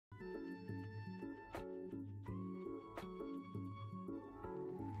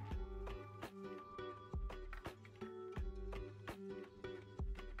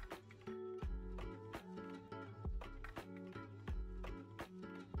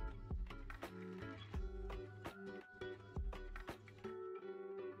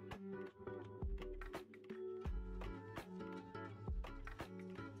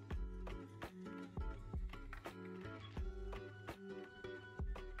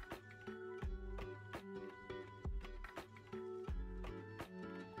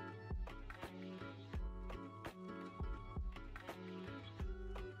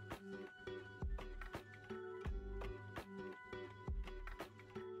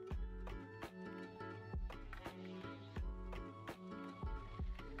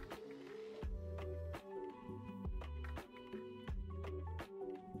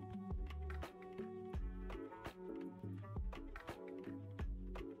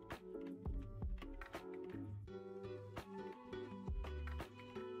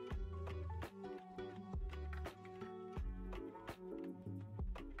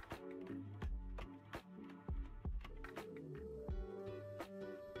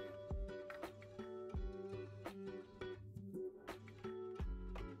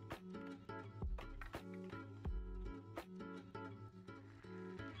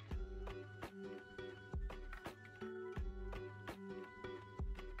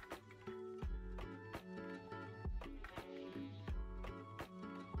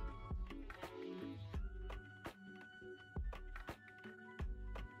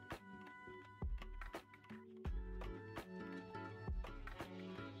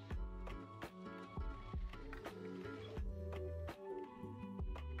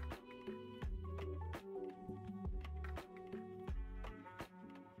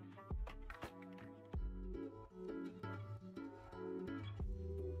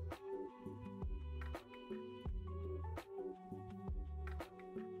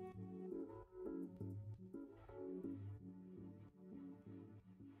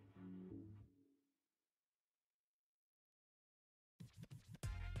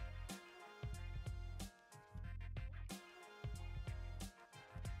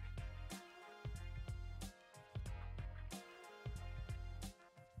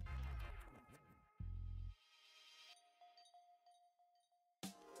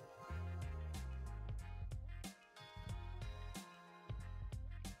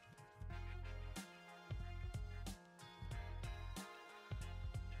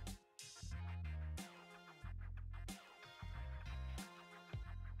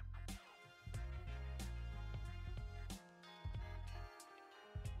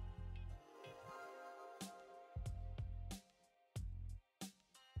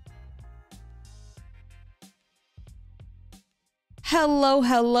Hello,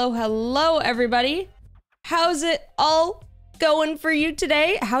 hello, hello, everybody. How's it all going for you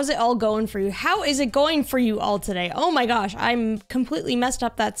today? How's it all going for you? How is it going for you all today? Oh my gosh, I'm completely messed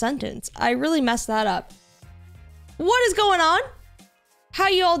up that sentence. I really messed that up. What is going on? How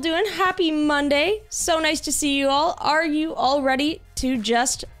you all doing? Happy Monday. So nice to see you all. Are you all ready to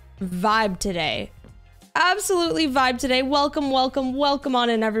just vibe today? Absolutely vibe today. Welcome, welcome, welcome on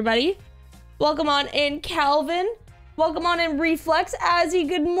in, everybody. Welcome on in, Calvin. Welcome on in, Reflex. Azzy,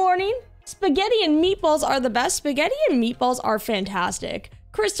 good morning. Spaghetti and meatballs are the best. Spaghetti and meatballs are fantastic.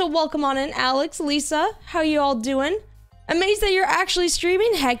 Crystal, welcome on in. Alex, Lisa, how you all doing? Amazed that you're actually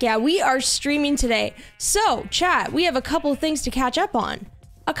streaming? Heck yeah, we are streaming today. So, chat, we have a couple of things to catch up on.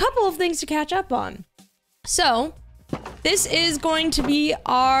 So, this is going to be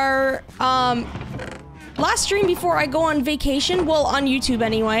our last stream before I go on vacation. Well, on YouTube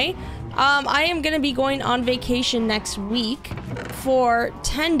anyway. I am going to be going on vacation next week for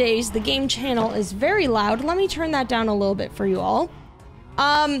 10 days. The game channel is very loud. Let me turn that down a little bit for you all.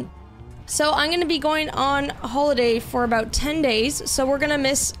 So I'm going to be going on holiday for about 10 days. So we're going to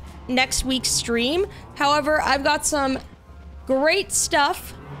miss next week's stream. However, I've got some great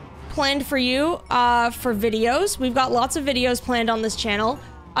stuff planned for you for videos. We've got lots of videos planned on this channel.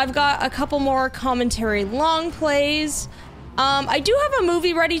 I've got a couple more commentary long plays. I do have a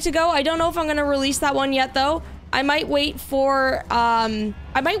movie ready to go. I don't know if I'm going to release that one yet, though. I might wait for, I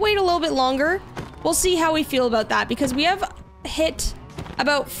might wait a little bit longer. We'll see how we feel about that, because we have hit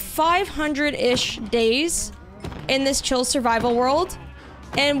about 500-ish days in this chill survival world.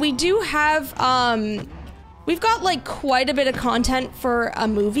 And we do have, we've got, like, quite a bit of content for a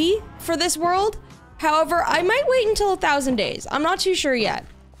movie for this world. However, I might wait until 1,000 days. I'm not too sure yet.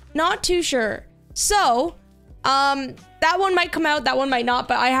 Not too sure. So, that one might come out, that one might not,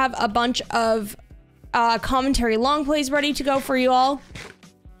 but I have a bunch of commentary long plays ready to go for you all.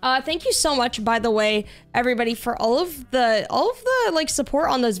 Thank you so much, by the way, everybody, for all of the like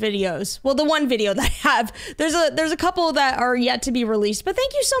support on those videos. Well, the one video that I have, there's a couple that are yet to be released, but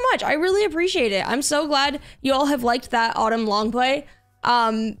thank you so much. I really appreciate it. I'm so glad you all have liked that autumn long play.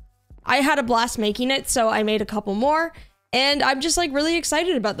 I had a blast making it, so I made a couple more, and I'm just like really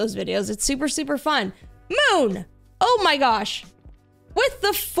excited about those videos. It's super, super fun. Moon! Oh my gosh. With the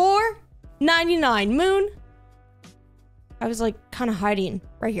 $4.99. Moon. I was like kind of hiding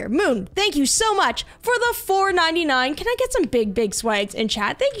right here. Moon, thank you so much for the $4.99. Can I get some big swags in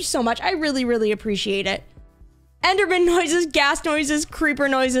chat? Thank you so much. I really, really appreciate it. Enderman noises, gas noises, creeper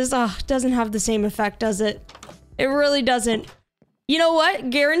noises. Oh, doesn't have the same effect, does it? It really doesn't. You know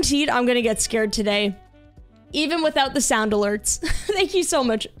what? Guaranteed I'm gonna get scared today. Even without the sound alerts. Thank you so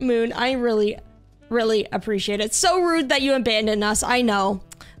much, Moon. I really appreciate it. So rude that you abandoned us. I know.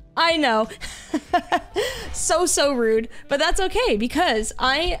 So rude, but that's okay, because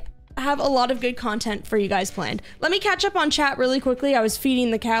I have a lot of good content for you guys planned. Let me catch up on chat really quickly. I was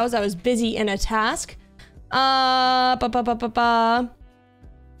feeding the cows. I was busy in a task. Good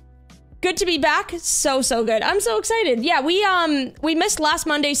to be back. So good. I'm so excited. Yeah, we missed last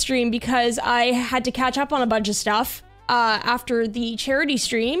Monday's stream because I had to catch up on a bunch of stuff after the charity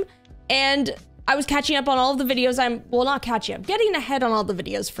stream, and I was catching up on all of the videos. Well, not catching up, getting ahead on all the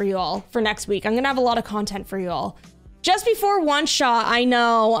videos for you all for next week. I'm gonna have a lot of content for you all. Just before one shot, I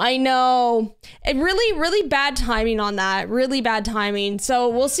know. It really bad timing on that. Really bad timing. So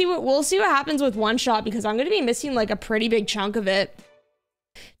we'll see what happens with one shot, because I'm gonna be missing like a pretty big chunk of it.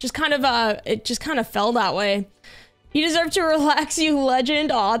 It just kind of fell that way. You deserve to relax, you legend.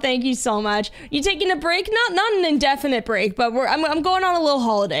 Aw, thank you so much. You taking a break? Not an indefinite break, but I'm going on a little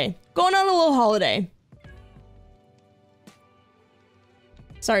holiday.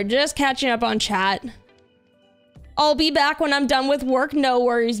 Sorry, just catching up on chat. I'll be back when I'm done with work. No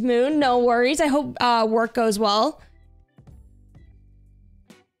worries, Moon. No worries. I hope work goes well.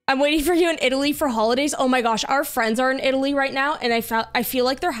 I'm waiting for you in Italy for holidays. Oh my gosh, our friends are in Italy right now, and I feel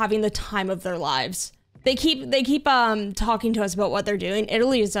like they're having the time of their lives. They keep talking to us about what they're doing.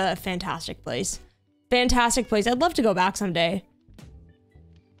 Italy is a fantastic place. Fantastic place. I'd love to go back someday.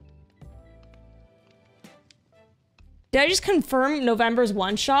 Did I just confirm November's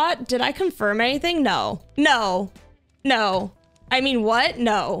one shot? Did I confirm anything? No. I mean, what?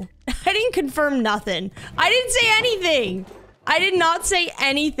 No. I didn't confirm nothing. I didn't say anything. I did not say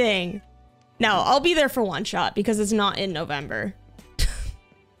anything. No, I'll be there for one shot because it's not in November.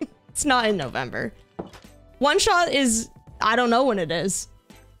 It's not in November. One shot is, I don't know when it is.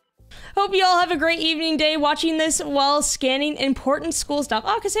 Hope you all have a great evening day watching this while scanning important school stuff.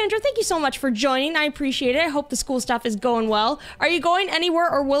 Oh, Cassandra, thank you so much for joining. I appreciate it. I hope the school stuff is going well. Are you going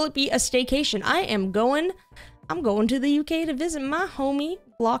anywhere, or will it be a staycation? I am going I'm going to the UK to visit my homie,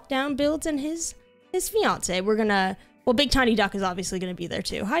 Lockdown Builds, and his fiance. We're gonna, well, Big Tiny Duck is obviously gonna be there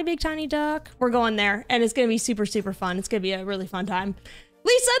too. Hi, Big Tiny Duck. We're going there, and it's gonna be super, super fun. It's gonna be a really fun time.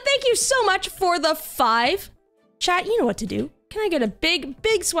 Lisa, thank you so much for the 5. Chat, you know what to do. Can I get a big,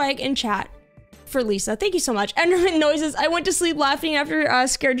 big swag in chat for Lisa? Thank you so much. Enderman noises. I went to sleep laughing after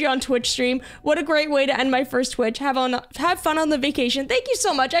scared you on Twitch stream. What a great way to end my first Twitch. Have fun on the vacation. Thank you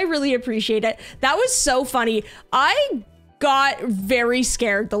so much. I really appreciate it. That was so funny. I got very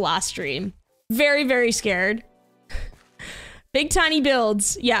scared the last stream. Very, very scared. Big Tiny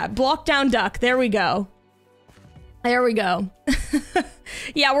Builds. Yeah, block down duck. There we go. There we go.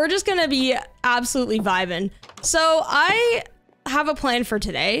 Yeah, we're just gonna be absolutely vibing. So I have a plan for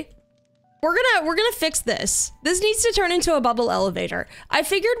today. We're gonna fix this. This needs to turn into a bubble elevator. I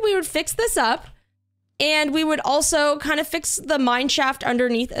figured we would fix this up, and we would also kind of fix the mine shaft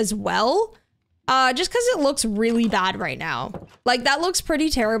underneath as well. Just because it looks really bad right now. Like, that looks pretty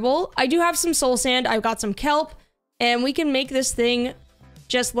terrible. I do have some soul sand. I've got some kelp, and we can make this thing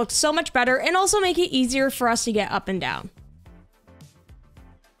just look so much better and also make it easier for us to get up and down.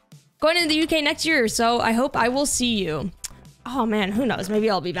 Going to the UK next year, so I hope I will see you. Oh man, who knows?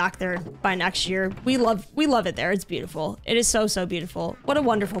 Maybe I'll be back there by next year. We love it there. It's beautiful. It is so, so beautiful. What a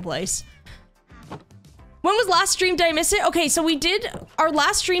wonderful place. When was last stream? Did I miss it? Okay, so we did, our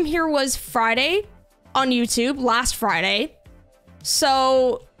last stream here was Friday on YouTube, last Friday.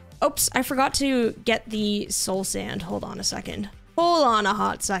 So, oops, I forgot to get the soul sand. Hold on a second. Hold on a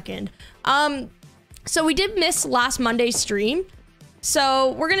hot second. So we did miss last Monday's stream.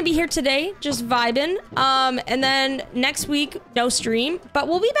 So we're gonna be here today, just vibing. And then next week, no stream, but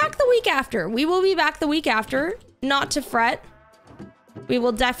we'll be back the week after. We will be back the week after, not to fret. We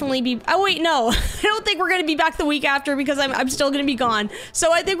will definitely be, oh wait, no, I don't think we're gonna be back the week after because I'm still gonna be gone.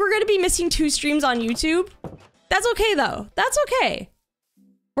 So I think we're gonna be missing 2 streams on YouTube. That's okay though, that's okay.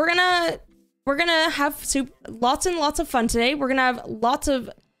 We're gonna have lots and lots of fun today. We're gonna have lots of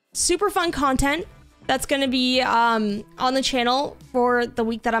super fun content that's gonna be on the channel for the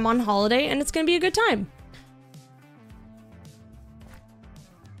week that I'm on holiday, and it's gonna be a good time.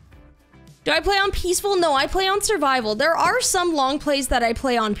 Do I play on peaceful? No, I play on survival. There are some long plays that I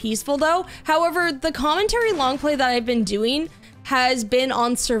play on peaceful though. However, the commentary long play that I've been doing has been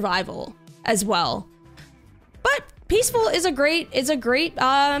on survival as well. But peaceful is a great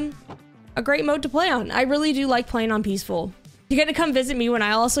mode to play on. I really do like playing on peaceful. You gonna come visit me when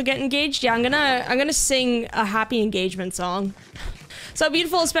I also get engaged? Yeah, I'm gonna sing a happy engagement song. So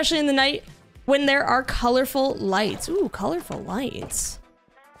beautiful, especially in the night when there are colorful lights. Ooh, colorful lights.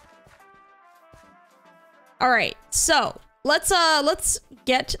 All right, so let's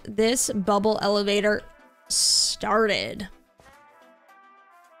get this bubble elevator started.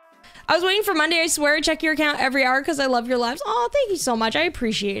 I was waiting for Monday, I swear. Check your account every hour because I love your lives. Oh, thank you so much. I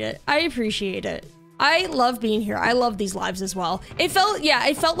appreciate it. I appreciate it. I love being here. I love these lives as well. It felt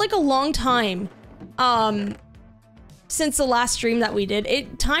like a long time since the last stream that we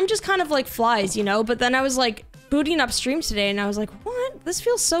did. Time just kind of like flies, you know? But then I was like booting up streams today and I was like, what? This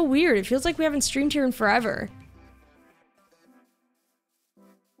feels so weird. It feels like we haven't streamed here in forever.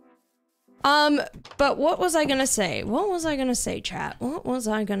 But what was I gonna say? What was I gonna say, chat? What was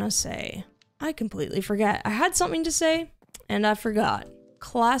I gonna say? I completely forget. I had something to say and I forgot.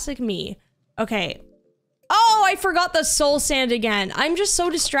 Classic me. Okay. Oh, I forgot the soul sand again. I'm just so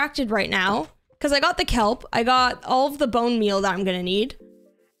distracted right now because I got the kelp. I got all of the bone meal that I'm gonna need.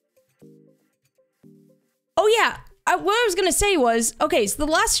 Oh yeah, what I was gonna say was, okay, so the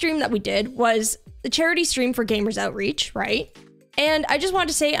last stream that we did was the charity stream for Gamers Outreach, right? And I just wanted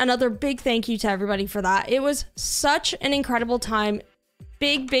to say another big thank you to everybody for that. It was such an incredible time.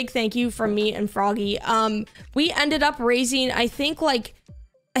 Big thank you from me and Froggy. We ended up raising, I think, like,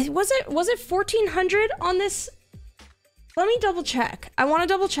 was it 1,400 on this? Let me double check. I want to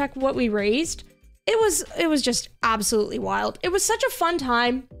double check what we raised. It was just absolutely wild. It was such a fun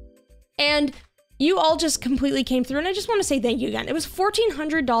time, and you all just completely came through, and I just want to say thank you again. It was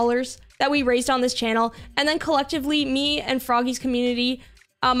 $1,400 that we raised on this channel, and then collectively, me and Froggy's community,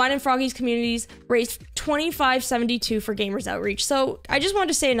 mine and Froggy's communities raised $25.72 for Gamers Outreach. So I just wanted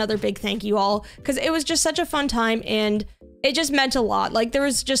to say another big thank you all, because it was just such a fun time, and it just meant a lot. Like, there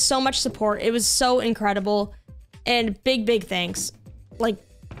was just so much support. It was so incredible, and big thanks, like,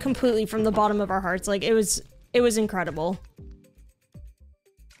 completely from the bottom of our hearts. Like, it was incredible.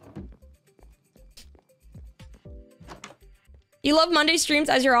 You love Monday streams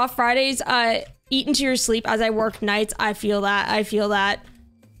as you're off. Fridays, eat into your sleep as I work nights. I feel that. I feel that.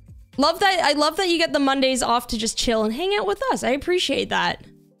 Love that. I love that you get the Mondays off to just chill and hang out with us. I appreciate that.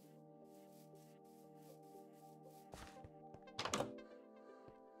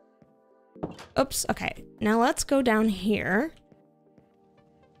 Oops, okay. Now let's go down here.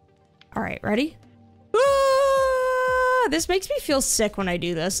 All right, ready? Ah, this makes me feel sick when I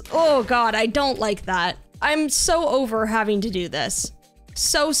do this. Oh God, I don't like that. I'm so over having to do this.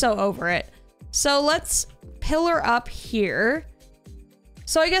 So over it. So let's pillar up here.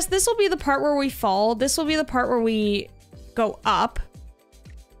 So I guess this will be the part where we fall. This will be the part where we go up.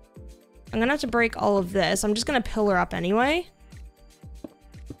 I'm gonna have to break all of this. I'm just gonna pillar up anyway.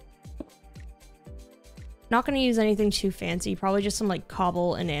 Not gonna use anything too fancy. Probably just some like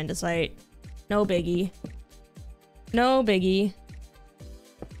cobble and andesite. No biggie. No biggie.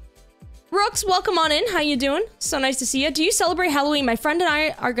 Rooks, welcome on in. How you doing? So nice to see you. Do you celebrate Halloween? My friend and I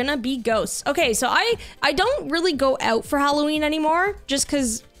are gonna be ghosts. Okay, so I don't really go out for Halloween anymore, just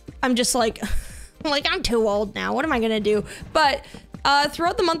because I'm just like, I'm too old now. What am I gonna do? But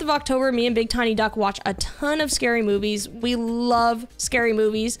throughout the month of October, me and Big Tiny Duck watch a ton of scary movies. We love scary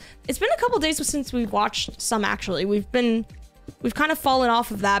movies. It's been a couple days since we've watched some, actually. We've kind of fallen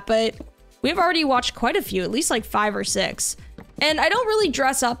off of that, but we've already watched quite a few, at least like 5 or 6. And I don't really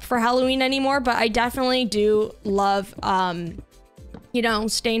dress up for Halloween anymore, but I definitely do love, you know,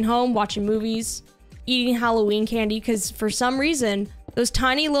 staying home, watching movies, eating Halloween candy, because for some reason, those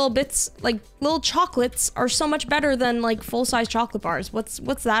tiny little bits, like little chocolates, are so much better than like full-size chocolate bars. What's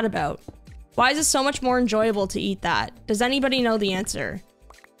that about? Why is it so much more enjoyable to eat that? Does anybody know the answer?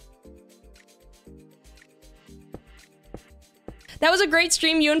 That was a great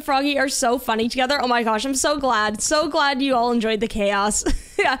stream. You and Froggy are so funny together. Oh my gosh, I'm so glad. So glad you all enjoyed the chaos.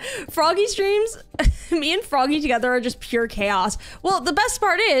 Yeah, Froggy streams, me and Froggy together are just pure chaos. Well, the best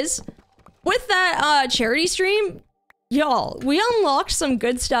part is, with that charity stream, y'all, we unlocked some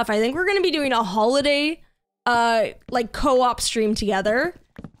good stuff. I think we're gonna be doing a holiday, like co-op stream together.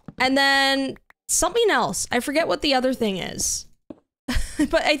 And then something else. I forget what the other thing is.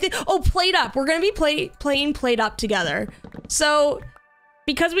 But I think, oh, Played Up. We're gonna be playing Played Up together. So,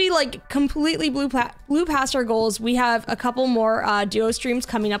 because we like completely blew past our goals, we have a couple more duo streams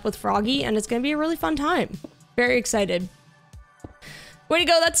coming up with Froggy, and it's gonna be a really fun time. Very excited. Way to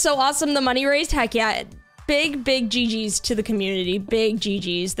go, that's so awesome. The money raised, heck yeah. Big GGs to the community, big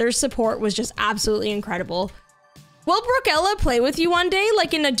GGs. Their support was just absolutely incredible. Will Brookella play with you one day,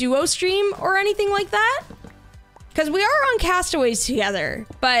 like in a duo stream or anything like that? Because we are on Castaways together,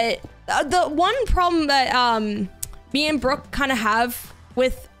 but the one problem that me and Brooke kind of have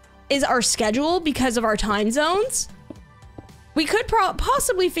with is our schedule because of our time zones. We could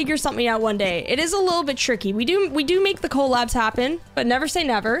possibly figure something out one day. It is a little bit tricky. We do make the collabs happen, but never say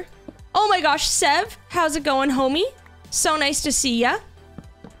never. Oh my gosh, Sev, how's it going, homie? So nice to see ya.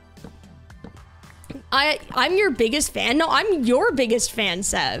 I'm your biggest fan. No, I'm your biggest fan,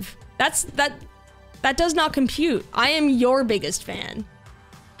 Sev. That does not compute. I am your biggest fan.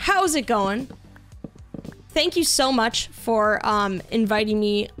 How's it going? Thank you so much for inviting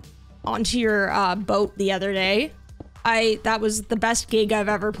me onto your boat the other day. That was the best gig I've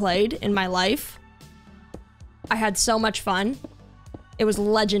ever played in my life. I had so much fun. It was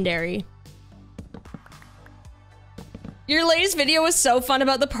legendary. Your latest video was so fun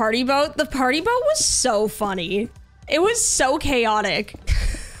about the party boat. The party boat was so funny. It was so chaotic.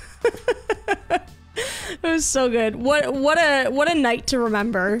 It was so good. What a night to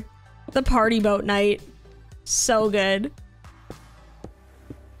remember. The party boat night. So good.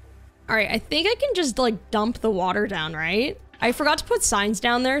 All right, I think I can just like dump the water down, right? I forgot to put signs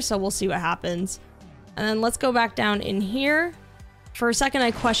down there, so we'll see what happens. And then let's go back down in here. For a second,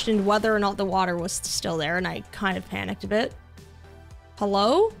 I questioned whether or not the water was still there, and I kind of panicked a bit.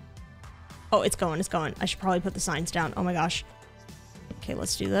 Hello? Oh, it's going, it's going. I should probably put the signs down. Oh my gosh. Okay,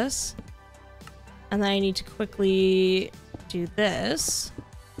 let's do this. And then I need to quickly do this.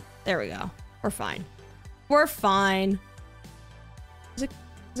 There we go. We're fine. We're fine. Is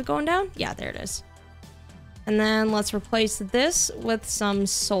it going down? Yeah, there it is. And then let's replace this with some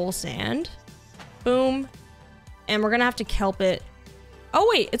soul sand. Boom. And we're gonna have to kelp it. Oh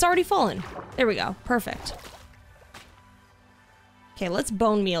wait, it's already fallen. There we go. Perfect. Okay, let's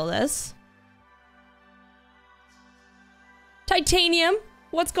bone meal this. Titanium,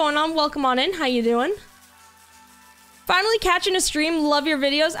 what's going on? Welcome on in. How you doing? Finally catching a stream. Love your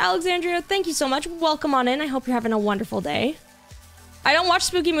videos. Alexandria, thank you so much. Welcome on in. I hope you're having a wonderful day. I don't watch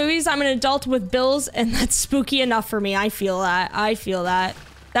spooky movies. I'm an adult with bills, and that's spooky enough for me. I feel that. I feel that.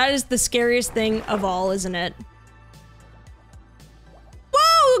 That is the scariest thing of all, isn't it?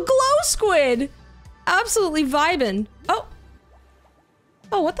 Whoa, glow squid! Absolutely vibing. Oh.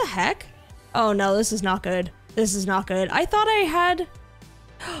 Oh, what the heck? Oh no, this is not good. This is not good. I thought I had...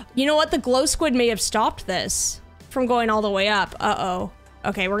 You know what? The glow squid may have stopped this from going all the way up. Uh-oh.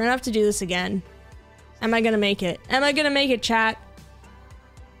 Okay, we're gonna have to do this again. Am I gonna make it? Am I gonna make it, chat?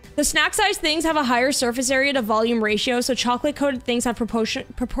 The snack size things have a higher surface area to volume ratio, so chocolate coated things have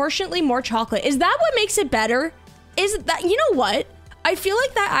proportionately more chocolate. Is that what makes it better? Is that, you know what? I feel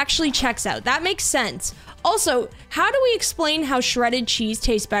like that actually checks out. That makes sense. Also, how do we explain how shredded cheese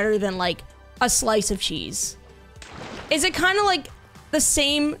tastes better than like a slice of cheese? Is it kind of like the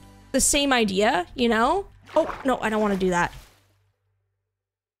same idea, you know? Oh, no, I don't want to do that.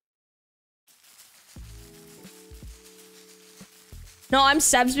 No, I'm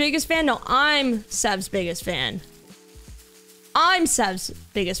Seb's biggest fan. No, I'm Seb's biggest fan. I'm Seb's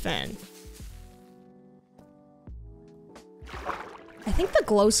biggest fan. I think the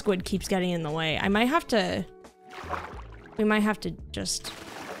glow squid keeps getting in the way. I might have to... We might have to just...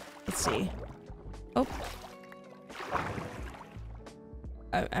 Let's see. Oh.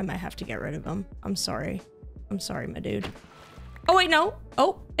 I might have to get rid of him. I'm sorry. I'm sorry, my dude. Oh, wait, no.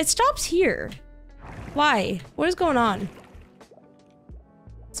 Oh, it stops here. Why? What is going on?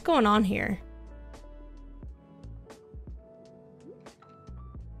 What's going on here?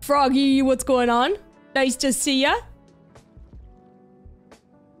 Froggy, what's going on? Nice to see ya.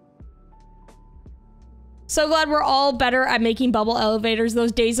 So glad we're all better at making bubble elevators.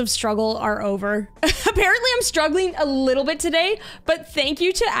 Those days of struggle are over. Apparently I'm struggling a little bit today, but thank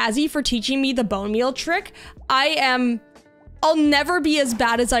you to Azzy for teaching me the bone meal trick. I'll never be as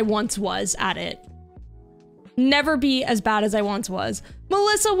bad as I once was at it. Never be as bad as I once was.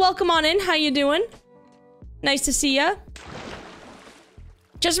 Melissa, welcome on in. How you doing? Nice to see ya.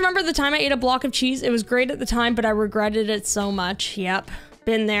 Just remember the time I ate a block of cheese. It was great at the time, but I regretted it so much. Yep.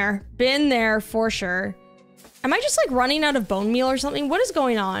 Been there. Been there for sure. Am I just like running out of bone meal or something? What is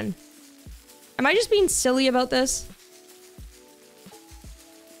going on? Am I just being silly about this?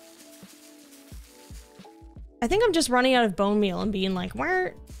 I think I'm just running out of bone meal and being like,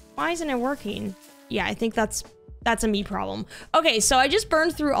 why isn't it working? Yeah, I think that's a me problem. Okay, so I just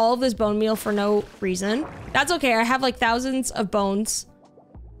burned through all of this bone meal for no reason. That's okay, I have like thousands of bones.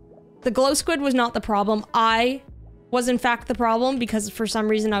 The glow squid was not the problem. I was in fact the problem because for some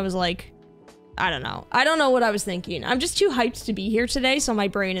reason I was like, I don't know. I don't know what I was thinking. I'm just too hyped to be here today, so my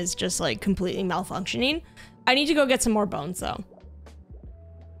brain is just like completely malfunctioning. I need to go get some more bones though.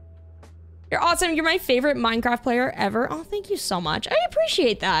 You're awesome. You're my favorite Minecraft player ever. Oh, thank you so much. I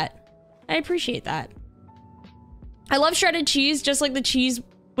appreciate that. I appreciate that. I love shredded cheese, just like the cheese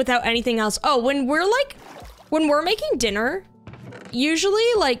without anything else. Oh, when we're making dinner, usually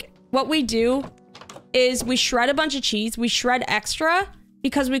like what we do is we shred a bunch of cheese. We shred extra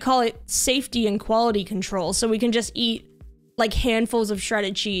because we call it safety and quality control. So we can just eat like handfuls of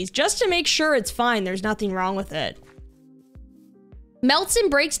shredded cheese just to make sure it's fine. There's nothing wrong with it. Melts and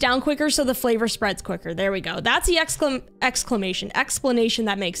breaks down quicker so the flavor spreads quicker. There we go. That's the explanation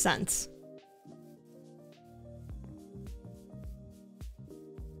that makes sense.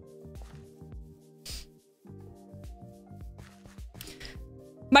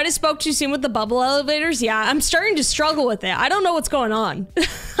 Might have spoke too soon with the bubble elevators. Yeah, I'm starting to struggle with it. I don't know what's going on.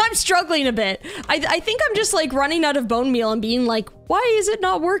 I'm struggling a bit. I think I'm just like running out of bone meal and being like, why is it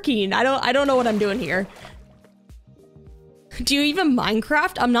not working? I don't know what I'm doing here. Do you even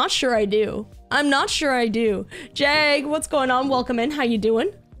Minecraft? I'm not sure I do. I'm not sure I do. Jag, what's going on? Welcome in. How you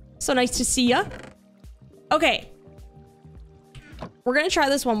doing? So nice to see ya. Okay. We're gonna try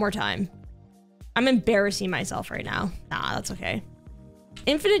this one more time. I'm embarrassing myself right now. Nah, that's okay.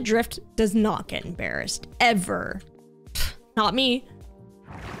 Infinite Drift does not get embarrassed. Ever. Not me.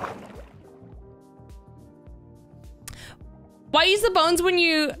 Why use the bones when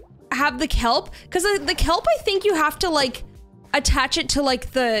you have the kelp? Because the kelp, I think you have to like attach it to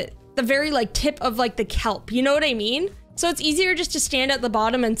like the very like tip of like the kelp. You know what I mean? So it's easier just to stand at the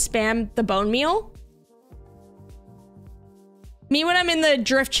bottom and spam the bone meal. Me when I'm in the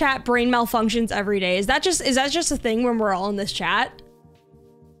drift chat, brain malfunctions every day. Is that just a thing when we're all in this chat?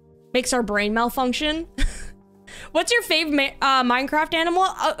 Makes our brain malfunction. What's your favorite Minecraft animal?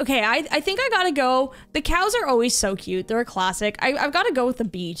 Okay, I think I gotta go. The cows are always so cute. They're a classic. I've got to go with the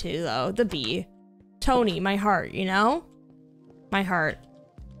bee too, though. The bee. Tony, my heart, you know? My heart.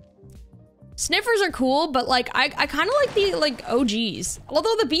 Sniffers are cool, but like I kind of like the like OGs.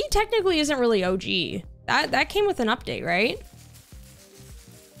 Although the bee technically isn't really OG. That came with an update, right?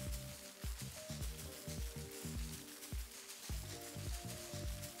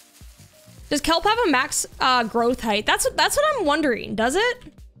 Does kelp have a max growth height? That's what I'm wondering. Does it?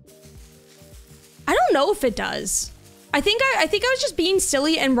 I don't know if it does. I think I was just being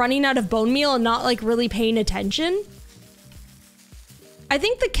silly and running out of bone meal and not like really paying attention. I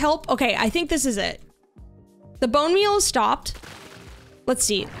think the kelp. Okay, I think this is it. The bone meal is stopped. Let's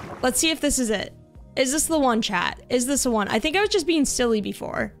see. Let's see if this is it. Is this the one, chat? Is this the one? I think I was just being silly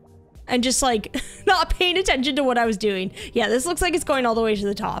before. And just like not paying attention to what I was doing. Yeah, this looks like it's going all the way to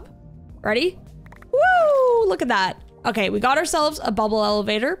the top. Ready? Woo! Look at that. Okay, we got ourselves a bubble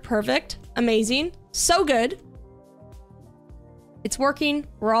elevator. Perfect. Amazing. So good. It's working.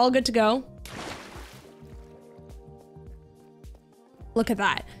 We're all good to go. Look at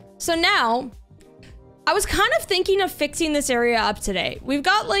that. So now, I was kind of thinking of fixing this area up today. We've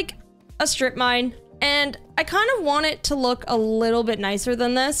got like a strip mine, and I kind of want it to look a little bit nicer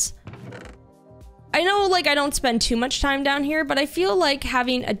than this. I know like I don't spend too much time down here, but I feel like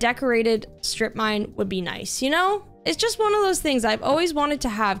having a decorated strip mine would be nice, you know? It's just one of those things I've always wanted to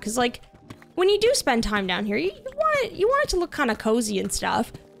have, because like when you do spend time down here, you want it to look kind of cozy and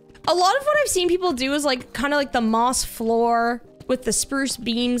stuff. A lot of what I've seen people do is like kind of like the moss floor with the spruce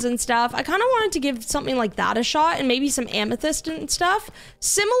beams and stuff. I kind of wanted to give something like that a shot, and maybe some amethyst and stuff.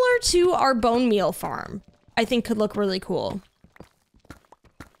 Similar to our bone meal farm, I think could look really cool.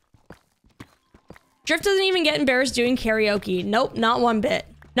 Drift doesn't even get embarrassed doing karaoke. Nope, not one bit.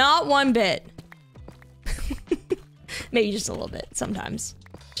 Not one bit. Maybe just a little bit sometimes.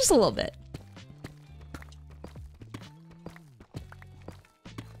 Just a little bit.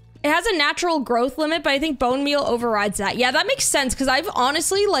 It has a natural growth limit, but I think bone meal overrides that. Yeah, that makes sense, because I've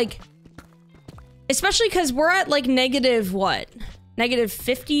honestly, like... Especially because we're at, like, negative, what? Negative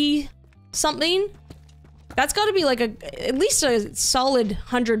 50 something? That's got to be, like, at least a solid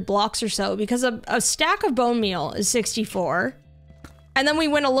 100 blocks or so, because a stack of bone meal is 64. And then we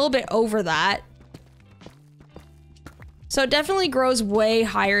went a little bit over that. So it definitely grows way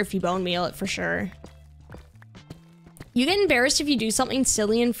higher if you bone meal it, for sure. You get embarrassed if you do something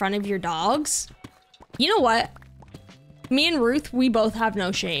silly in front of your dogs? You know what? Me and Ruth, we both have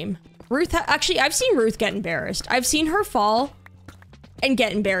no shame. Ruth, actually, I've seen Ruth get embarrassed. I've seen her fall and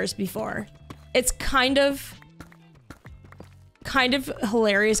get embarrassed before. It's kind of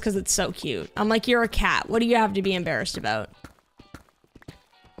hilarious because it's so cute. I'm like, you're a cat. What do you have to be embarrassed about?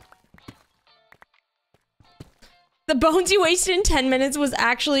 The bones you wasted in 10 minutes was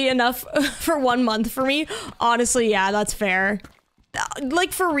actually enough for 1 month for me. Honestly, yeah, that's fair.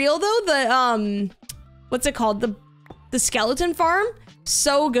 Like, for real, though, the, what's it called? The skeleton farm?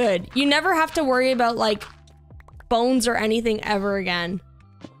 So good. You never have to worry about, like, bones or anything ever again.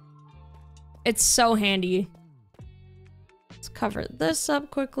 It's so handy. Let's cover this up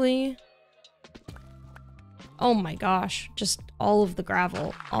quickly. Oh my gosh. Just all of the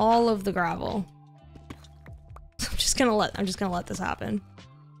gravel. All of the gravel. I'm just gonna let this happen.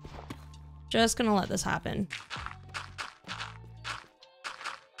 Just gonna let this happen.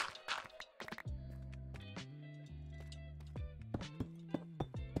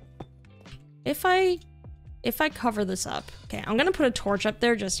 If I cover this up, okay, I'm gonna put a torch up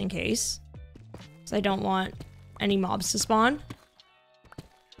there just in case. So I don't want any mobs to spawn.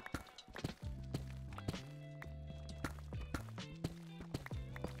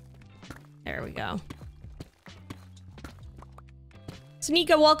 There we go. Sanika,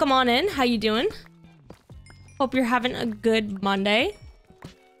 welcome on in. How you doing? Hope you're having a good Monday.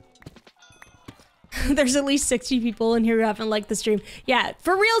 There's at least 60 people in here who haven't liked the stream. Yeah,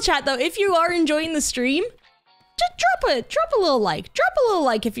 for real chat though, if you are enjoying the stream, just drop a little like. Drop a little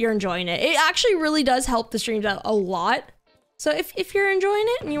like if you're enjoying it. It actually really does help the streams out a lot. So if you're enjoying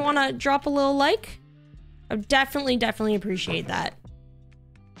it and you want to drop a little like, I would definitely appreciate that.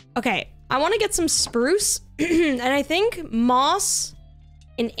 Okay, I want to get some spruce and I think moss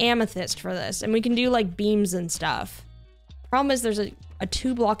and amethyst for this, and we can do like beams and stuff. Problem is there's a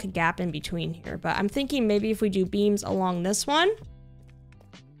 2-block gap in between here, but I'm thinking maybe if we do beams along this one.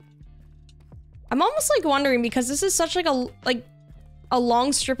 I'm almost like wondering, because this is such like a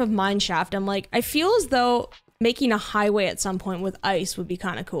long strip of mine shaft, I'm like, I feel as though making a highway at some point with ice would be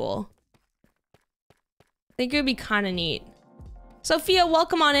kind of cool. I think it would be kind of neat. Sophia,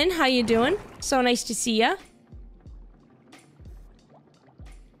 welcome on in. How you doing? So nice to see ya.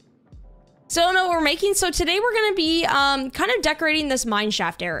 So no, we're making, so today we're gonna be kind of decorating this mine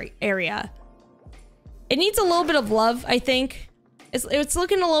shaft area. It needs a little bit of love, I think. It's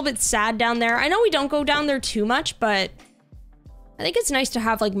looking a little bit sad down there. I know we don't go down there too much, but I think it's nice to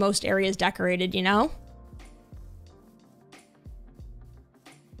have like most areas decorated, you know?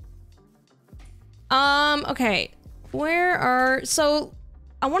 Okay. So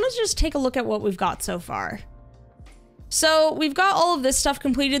I want to just take a look at what we've got so far. So we've got all of this stuff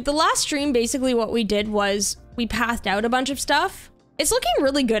completed. The last stream, basically what we did was we pathed out a bunch of stuff. It's looking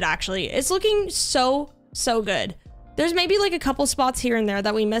really good, actually. It's looking so good. There's maybe like a couple spots here and there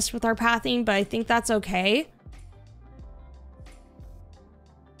that we missed with our pathing, but I think that's okay.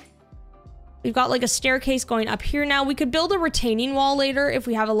 We've got like a staircase going up here now. We could build a retaining wall later if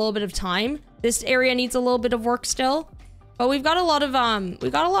we have a little bit of time. This area needs a little bit of work still. But we've got a lot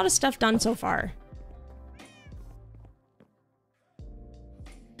of stuff done so far.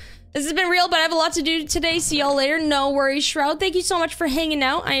 This has been real, but I have a lot to do today. See y'all later. No worries, Shroud. Thank you so much for hanging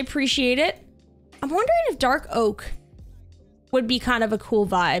out. I appreciate it. I'm wondering if dark oak would be kind of a cool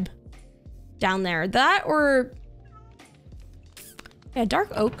vibe down there. That or... yeah,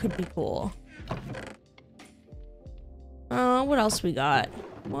 dark oak could be cool. What else we got?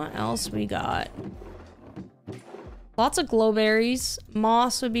 What else we got? Lots of glowberries.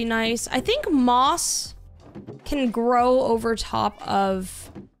 Moss would be nice. I think moss can grow over top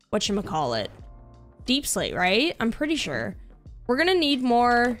of whatchamacallit. Deep slate, right? I'm pretty sure. We're gonna need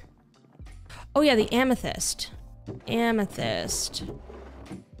more... oh yeah, the amethyst. Amethyst.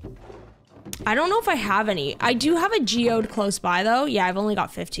 I don't know if I have any. I do have a geode close by though. Yeah, I've only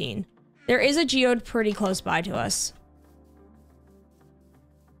got 15. There is a geode pretty close by to us.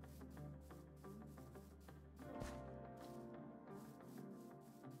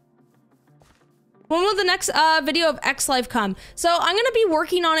 When will the next video of X Life come? So I'm gonna be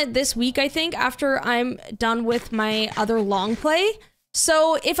working on it this week, I think, after I'm done with my other long play.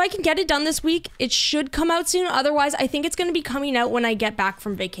 So if I can get it done this week, it should come out soon. Otherwise, I think it's gonna be coming out when I get back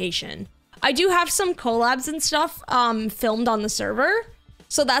from vacation. I do have some collabs and stuff filmed on the server.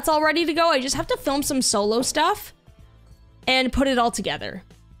 So that's all ready to go. I just have to film some solo stuff and put it all together.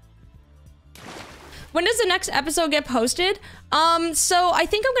 When does the next episode get posted? So I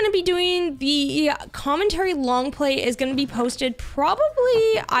think I'm going to be doing the commentary long play is going to be posted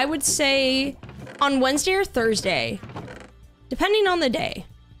probably, I would say, on Wednesday or Thursday, depending on the day.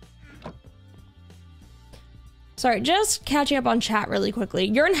 Sorry, just catching up on chat really quickly.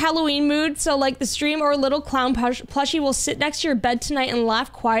 You're in Halloween mood, so like the stream or a little clown plushie will sit next to your bed tonight and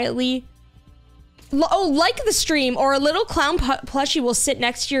laugh quietly. Oh, like the stream or a little clown plushie will sit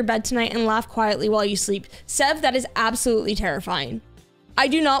next to your bed tonight and laugh quietly while you sleep. Sev, that is absolutely terrifying. I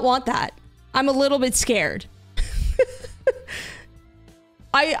do not want that. I'm a little bit scared.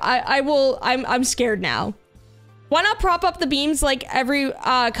 I'm scared now. Why not prop up the beams like every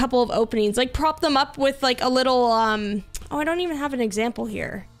couple of openings? Like prop them up with like a little, oh, I don't even have an example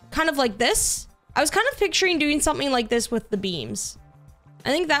here. Kind of like this. I was kind of picturing doing something like this with the beams. I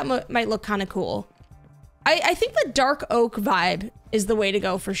think that might look kind of cool. I think the dark oak vibe is the way to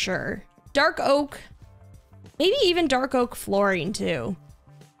go for sure. Dark oak, maybe even dark oak flooring too.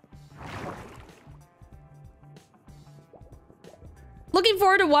 Looking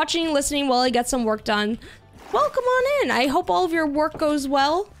forward to watching, listening while I get some work done. Well, come on in. I hope all of your work goes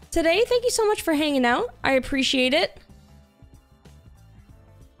well today. Thank you so much for hanging out. I appreciate it.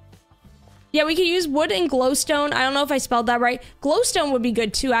 Yeah, we could use wood and glowstone. I don't know if I spelled that right. Glowstone would be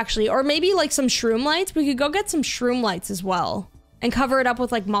good too, actually. Or maybe like some shroom lights. We could go get some shroom lights as well. And cover it up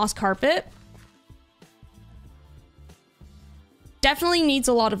with like moss carpet. Definitely needs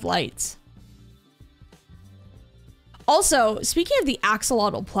a lot of lights. Also, speaking of the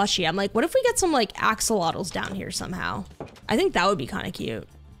axolotl plushie, I'm like, what if we get some like axolotls down here somehow? I think that would be kind of cute.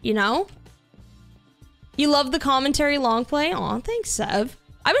 You know? You love the commentary long play? Aw, thanks, Sev.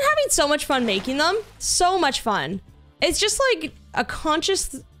 I've been having so much fun making them. So much fun. It's just like a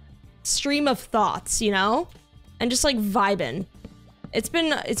conscious stream of thoughts, you know? And just like vibing. It's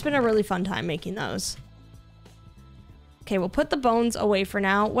been a really fun time making those. Okay, we'll put the bones away for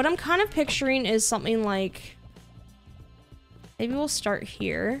now. What I'm kind of picturing is something like... maybe we'll start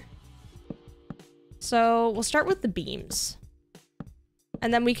here. So we'll start with the beams.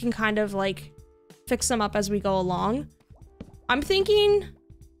 And then we can kind of like fix them up as we go along. I'm thinking...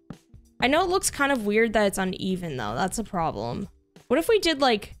 I know it looks kind of weird that it's uneven though. That's a problem. What if we did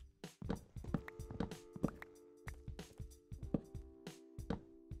like...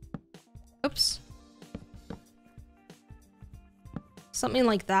 oops. Something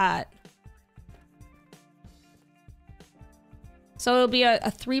like that. So it'll be a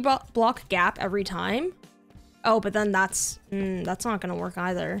 3-block gap every time. Oh, but then that's not gonna work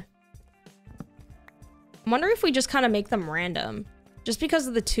either. I wonder if we just kind of make them random. Just because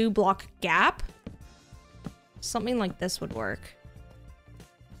of the 2-block gap. Something like this would work.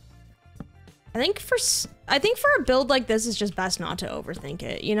 I think for a build like this, it's just best not to overthink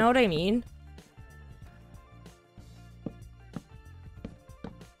it. You know what I mean?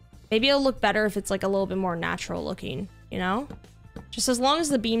 Maybe it'll look better if it's like a little bit more natural looking, you know? Just as long as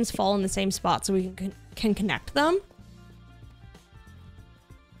the beams fall in the same spot so we can connect them.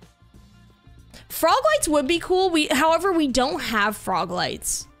 Frog lights would be cool. However, we don't have frog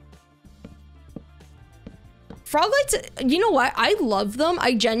lights. Frog lights, you know what? I love them.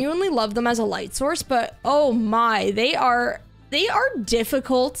 I genuinely love them as a light source, but oh my, they are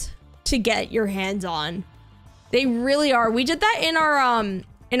difficult to get your hands on. They really are. We did that in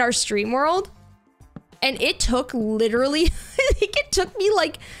our stream world, and it took literally, I think it took me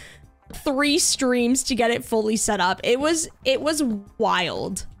like 3 streams to get it fully set up. It was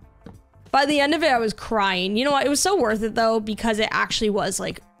wild. By the end of it, I was crying. You know what? It was so worth it though, because it actually was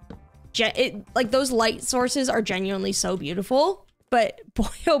like, like those light sources are genuinely so beautiful. But boy,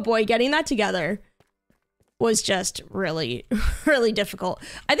 oh boy, getting that together was just really, really difficult.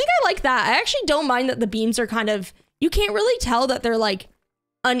 I think I like that. I actually don't mind that the beams are kind of, you can't really tell that they're like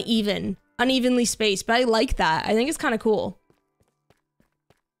unevenly spaced, but I like that. I think it's kind of cool.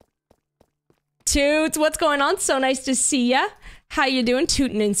 Toots, what's going on? So nice to see ya. How you doing?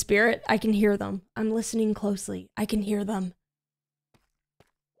 Tootin' in spirit. I can hear them. I'm listening closely. I can hear them.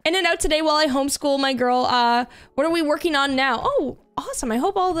 In and out today while I homeschool my girl. What are we working on now? Oh, awesome. I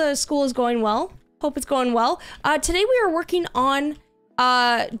hope all the school is going well. Hope it's going well. Today we are working on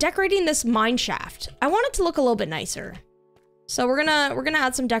decorating this mine shaft. I want it to look a little bit nicer. So we're gonna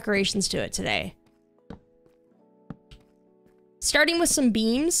add some decorations to it today. Starting with some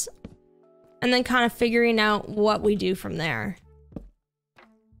beams, and then kind of figuring out what we do from there.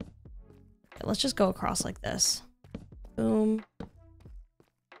 Okay, let's just go across like this. Boom.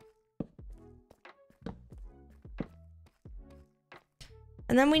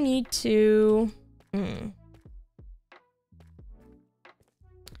 And then we need to...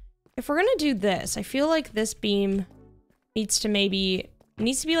 If we're gonna do this, I feel like this beam needs to be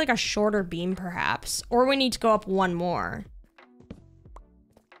like a shorter beam perhaps. Or we need to go up one more.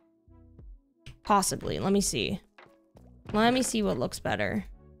 Possibly. Let me see. Let me see what looks better.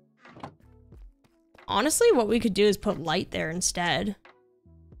 Honestly, what we could do is put light there instead.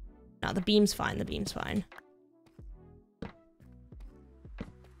 No, the beam's fine. The beam's fine.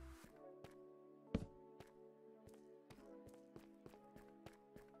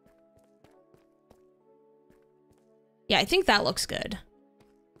 Yeah, I think that looks good.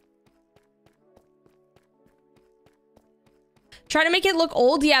 Try to make it look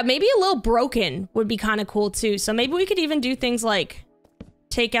old. Yeah, maybe a little broken would be kind of cool too. So maybe we could even do things like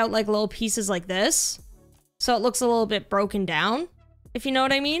take out like little pieces like this, so it looks a little bit broken down, if you know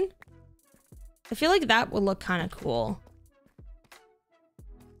what I mean. I feel like that would look kind of cool.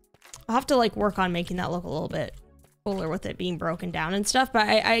 I'll have to like work on making that look a little bit cooler with it being broken down and stuff, but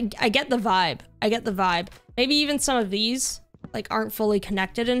I get the vibe. I get the vibe. Maybe even some of these like aren't fully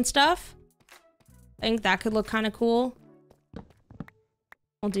connected and stuff. I think that could look kind of cool.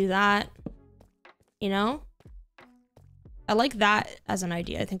 We'll do that, you know? I like that as an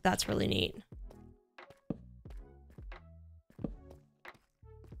idea. I think that's really neat.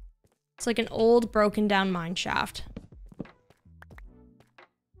 It's like an old broken down mine shaft.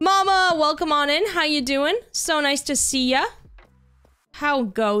 Mama, welcome on in. How you doing? So nice to see ya. How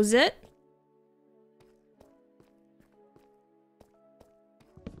goes it?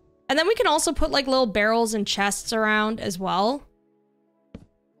 And then we can also put like little barrels and chests around as well.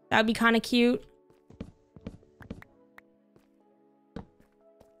 That would be kind of cute.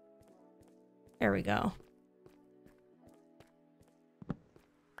 There we go.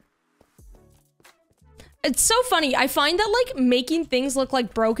 It's so funny. I find that like making things look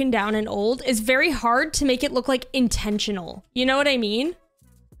like broken down and old is very hard to make it look like intentional. You know what I mean?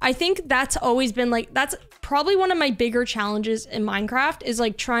 I think that's always been like, that's probably one of my bigger challenges in Minecraft is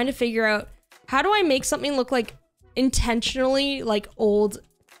like trying to figure out how do I make something look like intentionally like old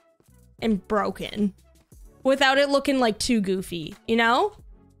and broken without it looking like too goofy, you know?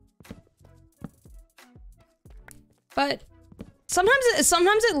 But sometimes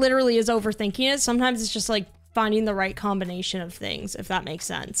it literally is overthinking it. Sometimes it's just like finding the right combination of things, if that makes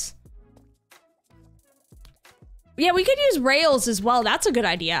sense. Yeah, we could use rails as well. That's a good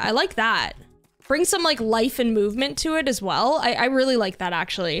idea. I like that. Bring some like life and movement to it as well. I really like that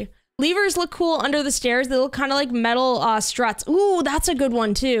actually. Levers look cool under the stairs. They look kind of like metal struts. Ooh, that's a good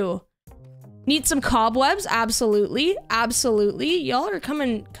one too. Need some cobwebs? Absolutely. Absolutely. Y'all are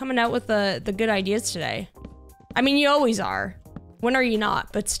coming out with the good ideas today. I mean, you always are. When are you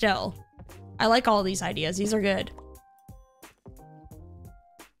not? But still. I like all these ideas. These are good.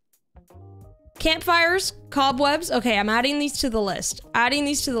 Campfires, cobwebs. Okay, I'm adding these to the list. Adding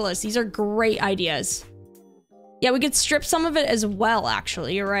these to the list. These are great ideas. Yeah, we could strip some of it as well,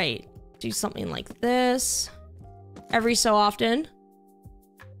 actually. You're right. Do something like this. Every so often.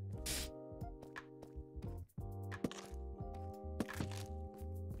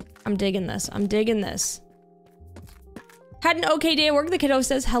 I'm digging this. I'm digging this. How Had an okay day at work. The kiddo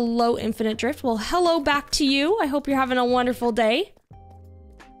says, hello, Infinite Drift. Well, hello back to you. I hope you're having a wonderful day.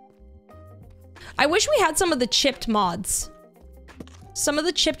 I wish we had some of the chipped mods. Some of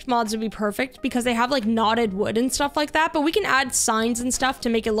the chipped mods would be perfect because they have like knotted wood and stuff like that, but we can add signs and stuff to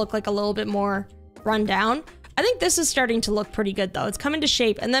make it look like a little bit more run down. I think this is starting to look pretty good though. It's coming to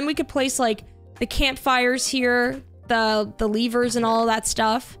shape, and then we could place like the campfires here, the levers and all of that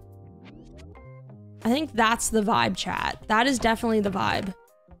stuff. I think that's the vibe, chat. That is definitely the vibe.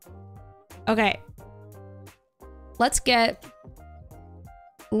 Okay. Let's get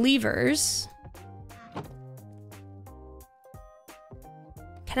levers.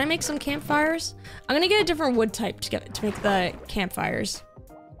 Can I make some campfires? I'm gonna get a different wood type to make the campfires.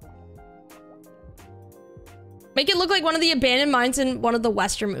 Make it look like one of the abandoned mines in one of the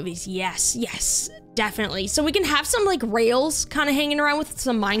Western movies. Yes, yes, definitely. So we can have some like rails kind of hanging around with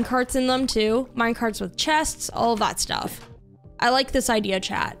some mine carts in them too. Mine carts with chests, all of that stuff. I like this idea,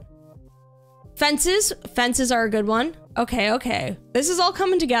 chat. Fences. Fences are a good one. Okay, okay. This is all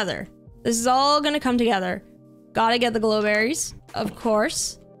coming together. This is all gonna come together. Gotta get the glowberries, of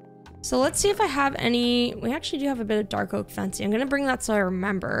course. So let's see if I have any. We actually do have a bit of dark oak fencing. I'm gonna bring that so I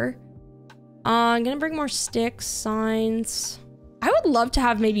remember. I'm gonna bring more sticks, signs. I would love to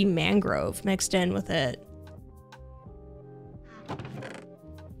have maybe mangrove mixed in with it.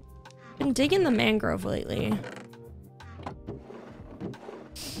 Been digging the mangrove lately.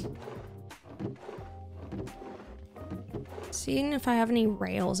 Seeing if I have any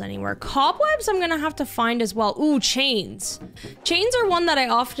rails anywhere. Cobwebs I'm gonna have to find as well. Ooh, chains. Chains are one that I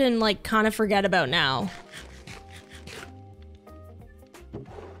often like kind of forget about now.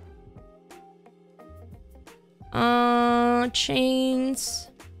 Chains.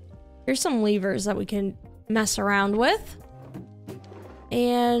 Here's some levers that we can mess around with.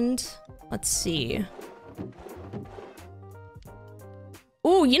 And let's see.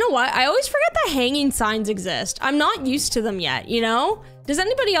 Ooh, you know what? I always forget that hanging signs exist. I'm not used to them yet, you know? Does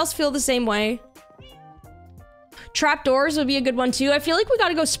anybody else feel the same way? Trapdoors would be a good one too. I feel like we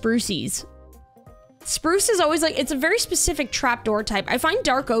gotta go spruces. Spruce is always like, it's a very specific trapdoor type. I find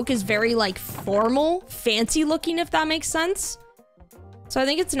dark oak is very like formal, fancy looking, if that makes sense. So I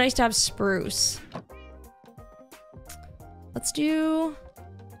think it's nice to have spruce. Let's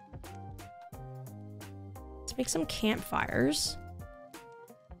make some campfires.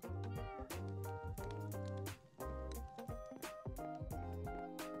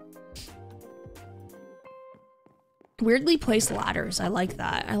 Weirdly placed ladders. I like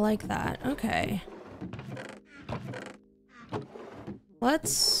that. I like that. Okay.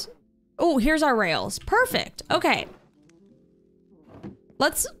 Let's... Oh, here's our rails. Perfect. Okay.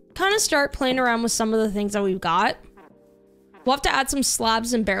 Let's kind of start playing around with some of the things that we've got. We'll have to add some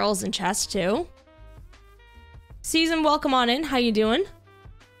slabs and barrels and chests too. Season, welcome on in. How you doing?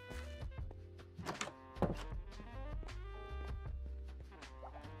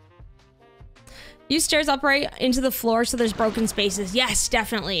 Use stairs upright into the floor so there's broken spaces. Yes,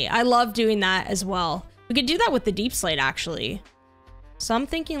 definitely. I love doing that as well. We could do that with the deep slate, actually. So I'm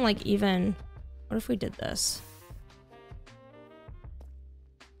thinking like even... What if we did this?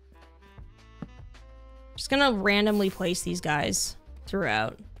 Just gonna randomly place these guys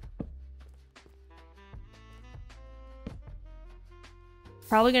throughout.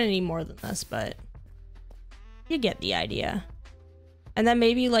 Probably gonna need more than this, but you get the idea. And then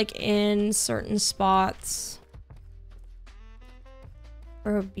maybe like in certain spots.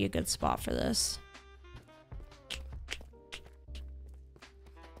 Where would be a good spot for this?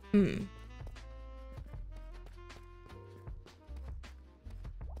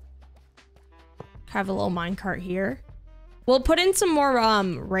 Have a little minecart here. We'll put in some more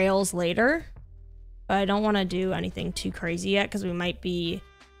rails later. But I don't want to do anything too crazy yet because we might be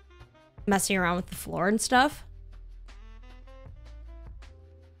messing around with the floor and stuff.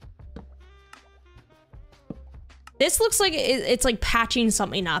 This looks like it's like patching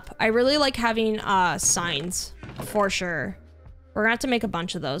something up. I really like having signs for sure. We're gonna have to make a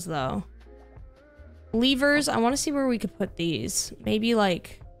bunch of those though. Levers, I want to see where we could put these. Maybe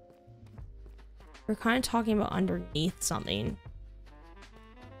like, we're kind of talking about underneath something.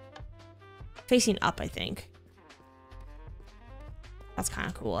 Facing up, I think. That's kind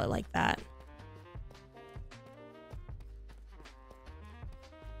of cool. I like that.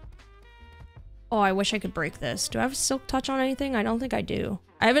 Oh, I wish I could break this. Do I have a silk touch on anything? I don't think I do.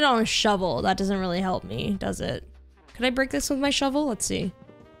 I have it on a shovel. That doesn't really help me, does it? Could I break this with my shovel? Let's see.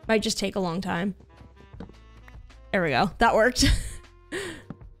 Might just take a long time. There we go. That worked.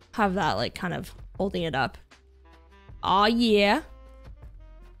 Have that like kind of holding it up. Aw, yeah.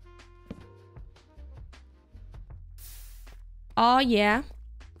 Oh, yeah.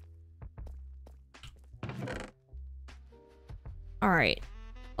 All right.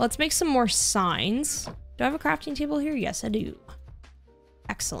 Let's make some more signs. Do I have a crafting table here? Yes, I do.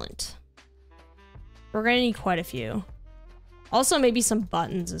 Excellent. We're gonna need quite a few. Also, maybe some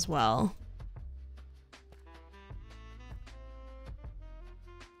buttons as well.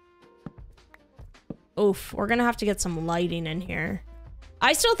 Oof, we're gonna have to get some lighting in here.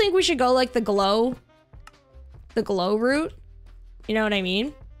 I still think we should go like the glow route. You know what I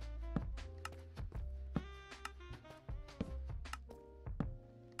mean?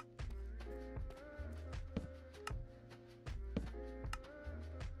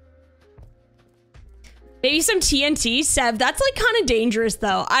 Maybe some TNT, Seb. That's like kind of dangerous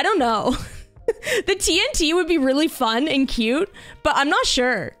though. I don't know. The TNT would be really fun and cute, but I'm not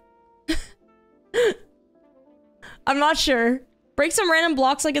sure. I'm not sure. Break some random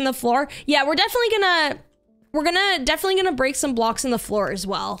blocks like in the floor. Yeah, we're definitely gonna break some blocks in the floor as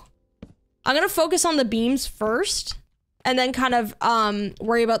well. I'm gonna focus on the beams first and then kind of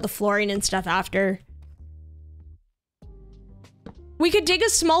worry about the flooring and stuff after. We could dig a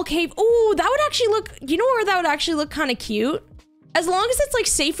small cave. Ooh, that would actually look, you know where that would actually look kind of cute? As long as it's like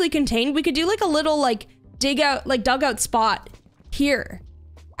safely contained, we could do like a little like dugout spot here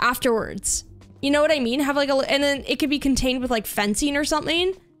afterwards. You know what I mean? Have like and then it could be contained with like fencing or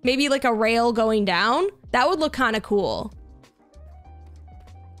something. Maybe like a rail going down. That would look kind of cool.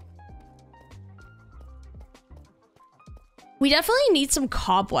 We definitely need some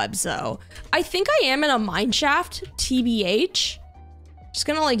cobwebs though. I think I am in a mine shaft, TBH. Just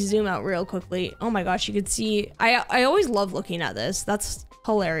gonna like zoom out real quickly. Oh my gosh, you could see, I always love looking at this. That's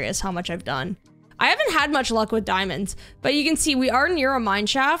hilarious how much I've done. I haven't had much luck with diamonds, but you can see we are near a mine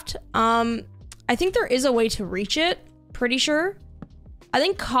shaft. I think there is a way to reach it, pretty sure. I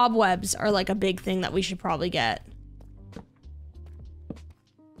think cobwebs are like a big thing that we should probably get.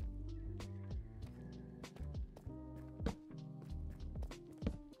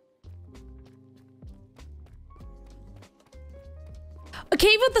 A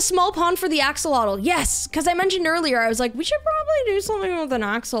cave with a small pond for the axolotl. Yes, because I mentioned earlier, I was like, we should probably do something with an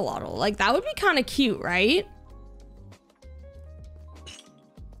axolotl. Like, that would be kind of cute, right?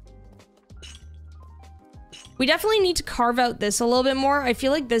 We definitely need to carve out this a little bit more. I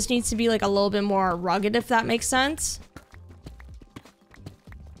feel like this needs to be like a little bit more rugged, if that makes sense.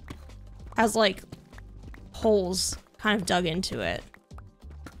 Has like holes kind of dug into it.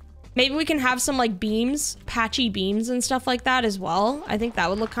 Maybe we can have some like beams, patchy beams and stuff like that as well. I think that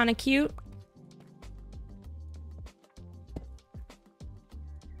would look kind of cute.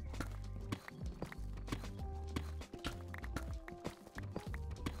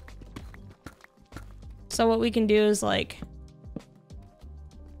 So what we can do is like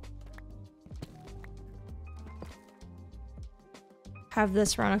have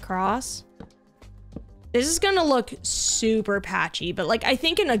this run across. This is gonna look super patchy, but like I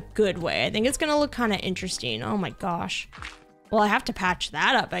think in a good way. I think it's gonna look kind of interesting. Oh my gosh. Well, I have to patch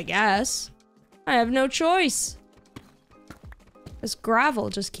that up, I guess. I have no choice. This gravel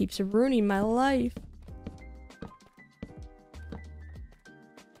just keeps ruining my life.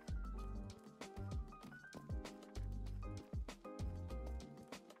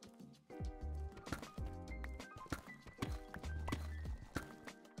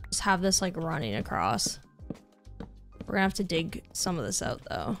 Have this like running across. We're gonna have to dig some of this out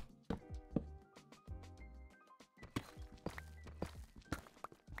though.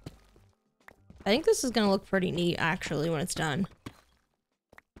 I think this is gonna look pretty neat actually when it's done.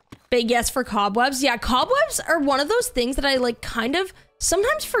 Big yes for cobwebs. Yeah, cobwebs are one of those things that I like kind of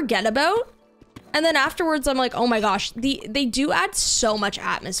sometimes forget about. And then afterwards I'm like, oh my gosh, they do add so much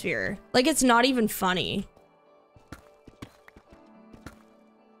atmosphere. Like it's not even funny.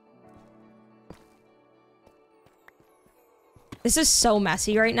 This is so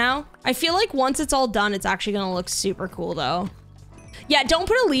messy right now. I feel like once it's all done, it's actually gonna look super cool though. Yeah, don't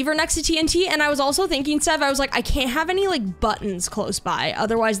put a lever next to TNT. And I was also thinking, Sev, I was like, I can't have any like buttons close by.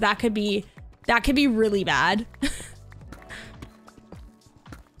 Otherwise that could be really bad.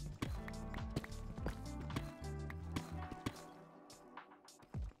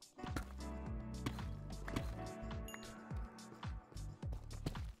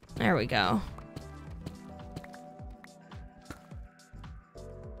 There we go.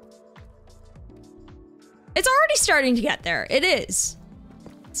 It's already starting to get there. It is.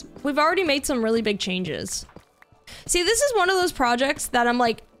 We've already made some really big changes. See, this is one of those projects that I'm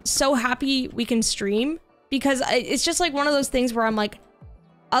like so happy we can stream because it's just like one of those things where I'm like,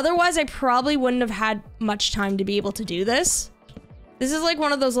 otherwise I probably wouldn't have had much time to be able to do this. This is like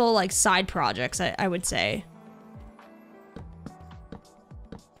one of those little like side projects, I would say.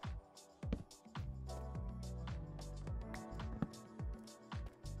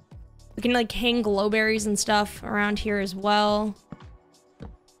 We can like hang glowberries and stuff around here as well.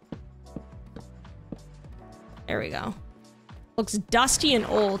 There we go. Looks dusty and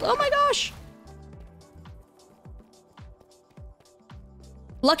old. Oh my gosh.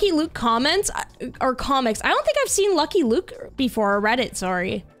 Lucky Luke comments or comics. I don't think I've seen Lucky Luke before, or Reddit,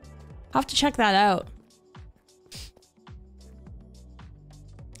 sorry. I'll have to check that out.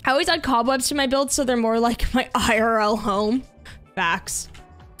 I always add cobwebs to my build so they're more like my IRL home. Facts.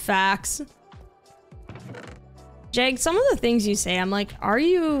 Facts. Jag, some of the things you say, I'm like, are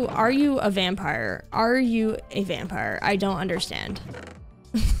you a vampire? Are you a vampire? I don't understand.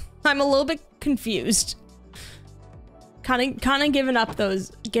 I'm a little bit confused. Kind of giving off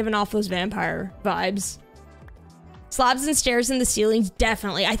those vampire vibes. Slabs and stairs in the ceilings,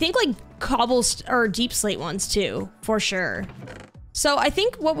 definitely. I think like or deep slate ones too, for sure. So I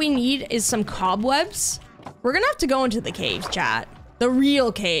think what we need is some cobwebs. We're gonna have to go into the caves, chat. The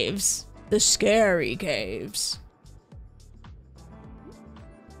real caves. The scary caves.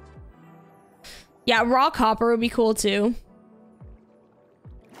 Yeah, raw copper would be cool too.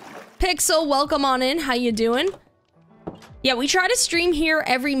 Pixel, welcome on in. How you doing? Yeah, we try to stream here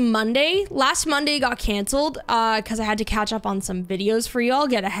every Monday. Last Monday got canceled because I had to catch up on some videos for y'all,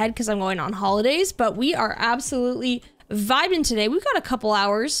 get ahead because I'm going on holidays, but we are absolutely vibing today. We've got a couple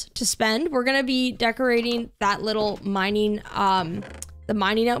hours to spend. We're gonna be decorating that little mining, the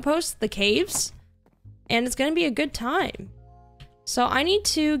mining outpost, the caves, and it's gonna be a good time. So I need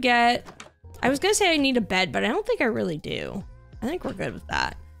to get, I was gonna say I need a bed, but I don't think I really do. I think we're good with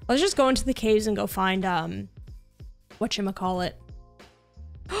that. Let's just go into the caves and go find, whatchamacallit.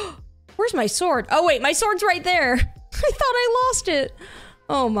 Where's my sword? Oh wait, my sword's right there. I thought I lost it.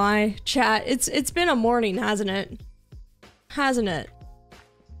 Oh my, chat. It's been a morning, hasn't it? Hasn't it?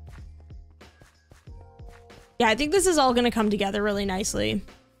 Yeah, I think this is all gonna come together really nicely.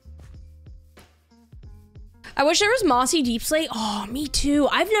 I wish there was mossy deep slate. Oh, me too.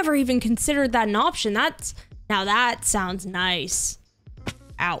 I've never even considered that an option. Now that sounds nice.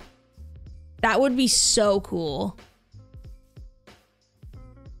 Ow. That would be so cool.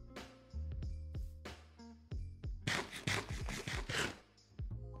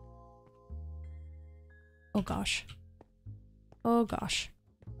 Oh gosh. Oh gosh.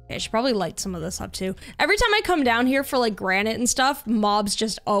 Okay, I should probably light some of this up too. Every time I come down here for like granite and stuff, mobs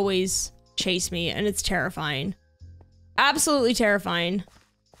just always chase me and it's terrifying. Absolutely terrifying.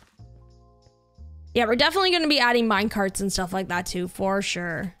 Yeah, we're definitely going to be adding minecarts and stuff like that too, for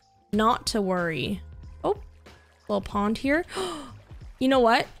sure. Not to worry. Oh, little pond here. You know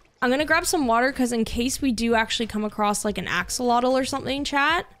what? I'm going to grab some water because in case we do actually come across like an axolotl or something,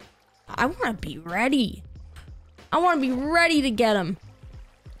 chat, I want to be ready. I want to be ready to get them.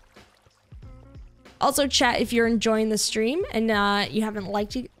 Also, chat, if you're enjoying the stream and you haven't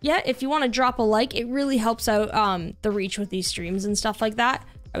liked it yet, if you want to drop a like, it really helps out the reach with these streams and stuff like that.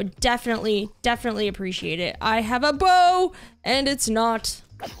 I would definitely appreciate it. I have a bow and it's not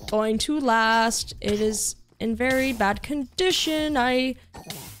going to last. It is in very bad condition. I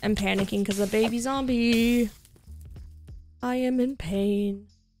am panicking because of baby zombie. I am in pain.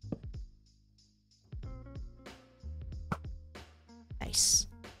 Nice.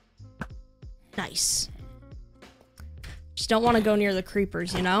 Nice. Just don't want to go near the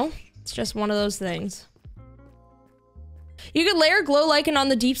creepers, you know? It's just one of those things. You could layer glow lichen on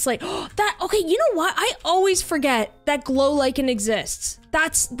the deep slate. Okay, you know what? I always forget that glow lichen exists.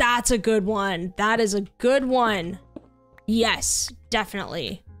 That's a good one. That is a good one. Yes,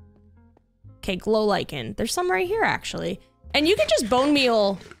 definitely. Okay, glow lichen. There's some right here, actually. And you can just bone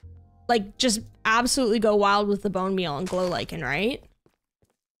meal, like, just absolutely go wild with the bone meal and glow lichen, right?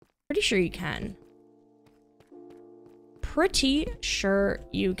 Pretty sure you can. Pretty sure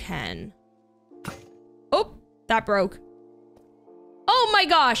you can. Oh, that broke. Oh my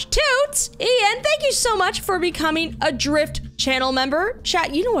gosh, Toots! Ian, thank you so much for becoming a Drift channel member.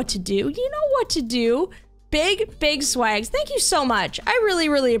 Chat, you know what to do. You know what to do. Big swags. Thank you so much. I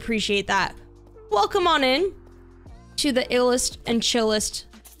really appreciate that. Welcome on in to the illest and chillest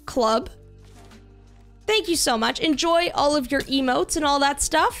club. Thank you so much. Enjoy all of your emotes and all that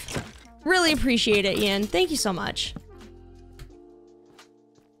stuff. Really appreciate it, Ian. Thank you so much.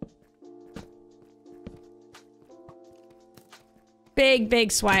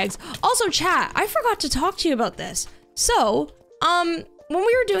 Big swags. Also, chat, I forgot to talk to you about this. So, when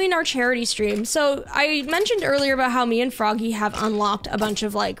we were doing our charity stream, so I mentioned earlier about how me and Froggy have unlocked a bunch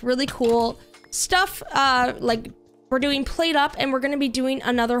of like really cool stuff. Like we're doing Plate Up and we're going to be doing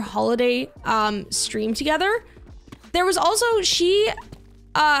another holiday stream together. There was also, she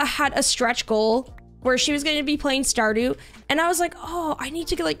had a stretch goal where she was going to be playing Stardew, and I was like, oh, I need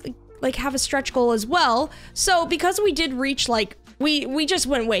to get like like have a stretch goal as well. So because we did reach like, we just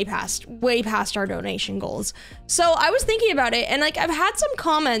went way past our donation goals. So I was thinking about it, and like I've had some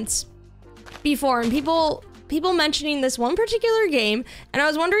comments before, and people mentioning this one particular game, and I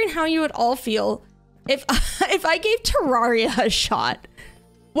was wondering how you would all feel if if I gave Terraria a shot.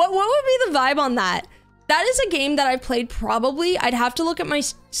 What would be the vibe on that? That is a game that I've played probably, I'd have to look at my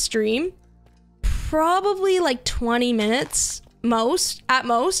stream, probably like 20 minutes at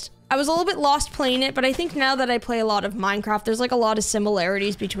most. I was a little bit lost playing it, but I think now that I play a lot of Minecraft, there's like a lot of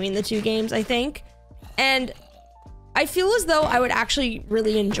similarities between the two games, I think. And I feel as though I would actually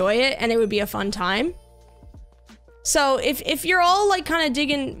really enjoy it, and it would be a fun time. So if you're all like kind of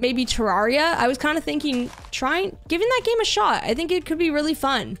digging maybe Terraria, I was kind of thinking giving that game a shot. I think it could be really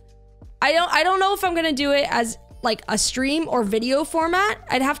fun. I don't know if I'm gonna do it as like a stream or video format.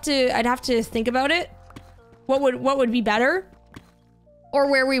 I'd have to think about it. What would be better, or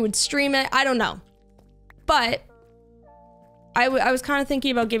where we would stream it. I don't know, but I was kind of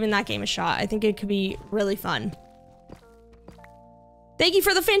thinking about giving that game a shot. I think it could be really fun. Thank you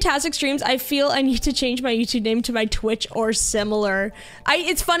for the fantastic streams. I feel I need to change my YouTube name to my Twitch or similar.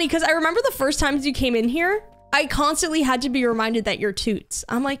 It's funny because I remember the first times you came in here, I constantly had to be reminded that you're Toots.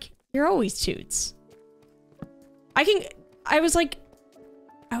 I'm like, you're always Toots. I was like,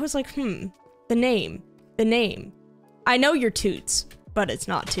 the name. I know you're Toots, but it's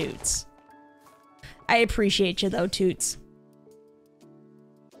not Toots. I appreciate you though, Toots.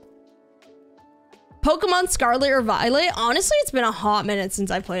 Pokemon Scarlet or Violet? Honestly, it's been a hot minute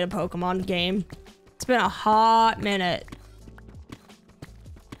since I played a Pokemon game. It's been a hot minute.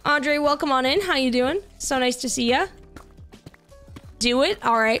 Andre, welcome on in. How you doing? So nice to see ya. Do it.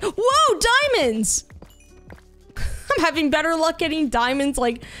 All right. Whoa, diamonds! I'm having better luck getting diamonds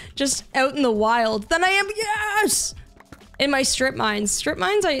like just out in the wild than I am, yes! In my strip mines. Strip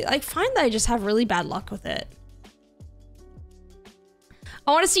mines, I find that I just have really bad luck with it.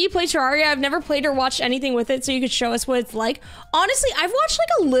 I want to see you play Terraria. I've never played or watched anything with it, so you could show us what it's like. Honestly, I've watched like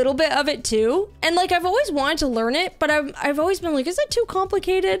a little bit of it too, and like I've always wanted to learn it, but I've always been like, is it too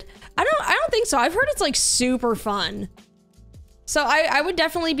complicated? I don't think so. I've heard it's like super fun. So I would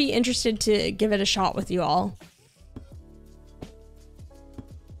definitely be interested to give it a shot with you all.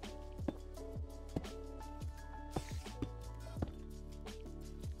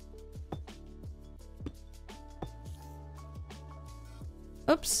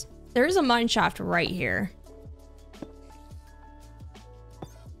 Oops, there's a mine shaft right here.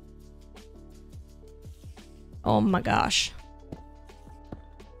 Oh my gosh.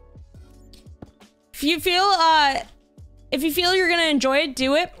 If you feel you're gonna enjoy it,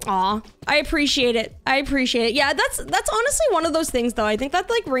 do it. Aw, I appreciate it. I appreciate it. Yeah, that's honestly one of those things though. I think that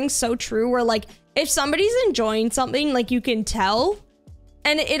like rings so true, where like if somebody's enjoying something, like you can tell,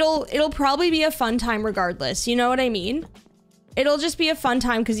 and it'll probably be a fun time regardless. You know what I mean? It'll just be a fun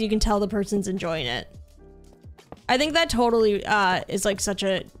time because you can tell the person's enjoying it. I think that totally is like such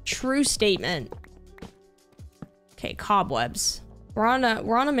a true statement. Okay, cobwebs. We're on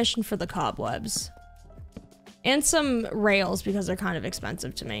a mission for the cobwebs. And some rails because they're kind of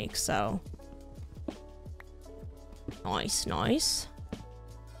expensive to make, so. Nice, nice.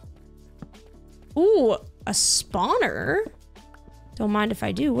 Ooh, a spawner? Don't mind if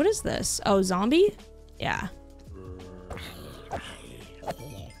I do. What is this? Oh, zombie? Yeah.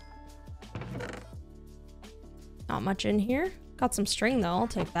 Not much in here. Got some string though, I'll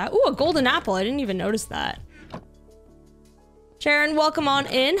take that. Ooh, a golden apple, I didn't even notice that. Sharon, welcome on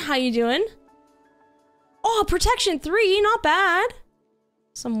in. How you doing? Oh, protection 3, not bad.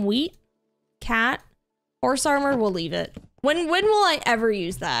 Some wheat, cat, horse armor, we'll leave it. When will I ever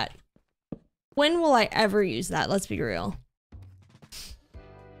use that? When will I ever use that? Let's be real.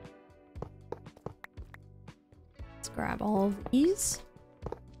 Let's grab all of these.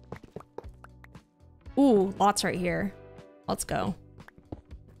 Ooh, lots right here. Let's go.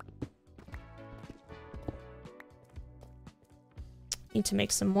 Need to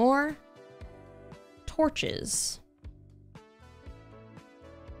make some more torches.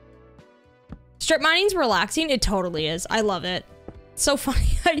 Strip mining's relaxing. It totally is. I love it. It's so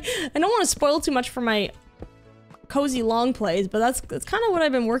funny. I don't want to spoil too much for my cozy long plays, but that's kind of what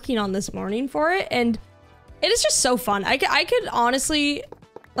I've been working on this morning for it, and it is just so fun. I could honestly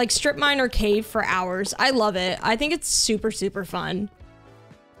like strip mine or cave for hours. I love it. I think it's super, super fun.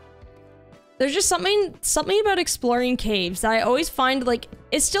 There's just something about exploring caves that I always find like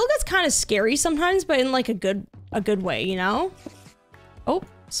it still gets kind of scary sometimes, but in like a good way, you know? Oh,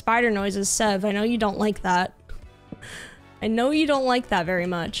 spider noises, Sev. I know you don't like that. I know you don't like that very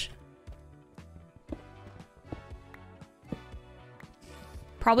much.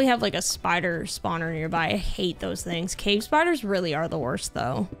 Probably have like a spider spawner nearby. I hate those things. Cave spiders really are the worst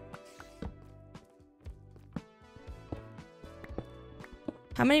though.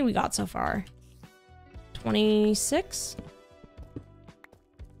 How many we got so far? 26?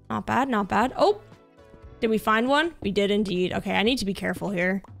 Not bad, not bad. Oh! Did we find one? We did indeed. Okay, I need to be careful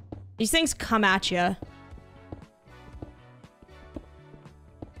here. These things come at you.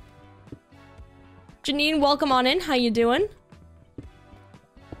 Janine, welcome on in. How you doing?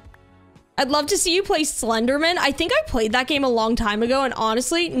 I'd love to see you play Slenderman. I think I played that game a long time ago, and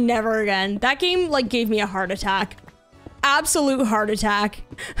honestly, never again. That game, like, gave me a heart attack. Absolute heart attack.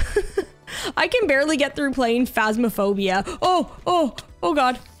 I can barely get through playing Phasmophobia. Oh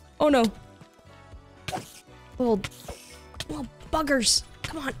God. Oh no. Little buggers.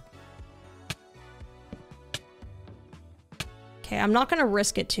 Come on. Okay, I'm not gonna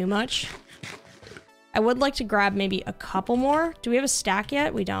risk it too much. I would like to grab maybe a couple more. Do we have a stack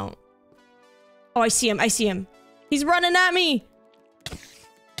yet? We don't. Oh, I see him. I see him. He's running at me.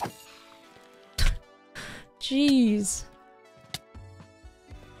 Jeez.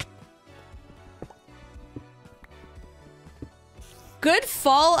 Good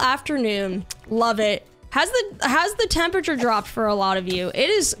fall afternoon. Love it. Has the temperature dropped for a lot of you? It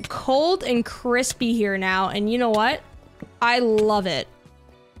is cold and crispy here now, and you know what? I love it.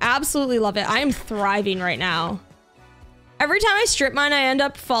 Absolutely love it. I am thriving right now. Every time I strip mine, I end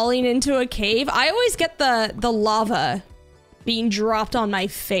up falling into a cave. I always get the lava being dropped on my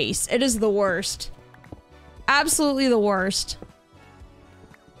face. It is the worst. Absolutely the worst.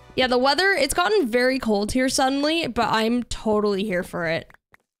 Yeah, the weather, it's gotten very cold here suddenly, but I'm totally here for it.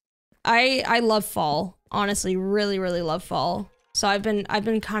 I love fall. Honestly, really, really love fall. So I've been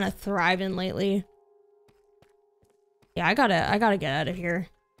kind of thriving lately. Yeah, I gotta get out of here.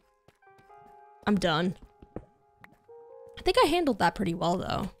 I'm done. I think I handled that pretty well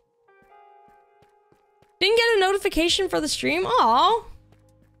though. Didn't get a notification for the stream? Aw.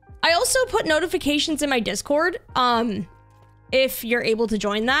 I also put notifications in my Discord. If you're able to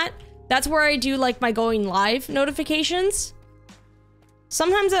join that. That's where I do like my going live notifications.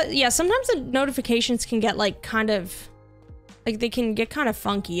 Sometimes, yeah, sometimes the notifications can get like kind of, like they can get kind of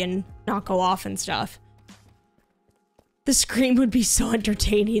funky and not go off and stuff. The scream would be so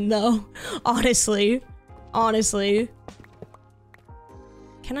entertaining though. Honestly. Honestly.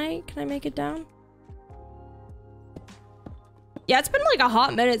 Can I make it down? Yeah, it's been like a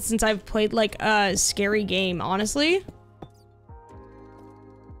hot minute since I've played like a scary game, honestly.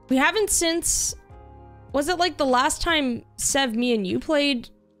 We haven't since... Was it like the last time Sev, me, and you played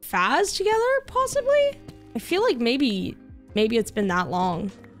Phas together, possibly? I feel like maybe it's been that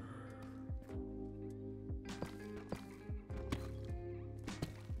long.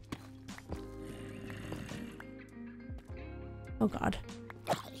 Oh god.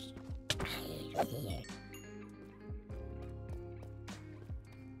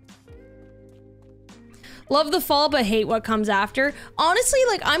 Love the fall, but hate what comes after. Honestly,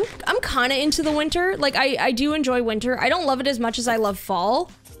 like, I'm kind of into the winter. Like, I do enjoy winter. I don't love it as much as I love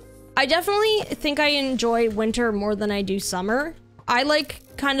fall. I definitely think I enjoy winter more than I do summer. I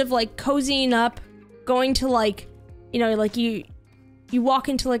like kind of like cozying up, going to like, you know, like you walk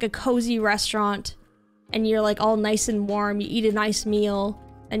into like a cozy restaurant and you're like all nice and warm. You eat a nice meal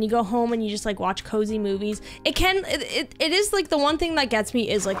and you go home and you just like watch cozy movies. It is like the one thing that gets me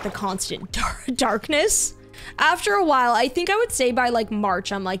is like the constant darkness. After a while, I think I would say by like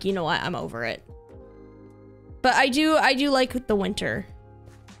March, I'm like, you know what, I'm over it. But I do like the winter.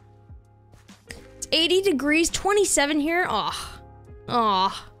 It's 80 degrees, 27 here.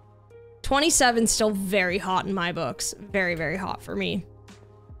 Oh, 27 still very hot in my books. Very, very hot for me.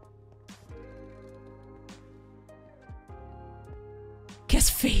 Guess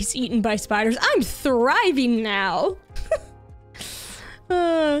face eaten by spiders. I'm thriving now.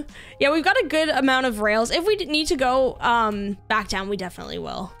 Yeah, we've got a good amount of rails. If we need to go back down, we definitely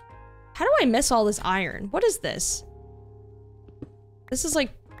will. How do I miss all this iron? What is this? This is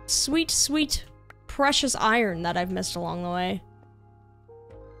like sweet, sweet, precious iron that I've missed along the way.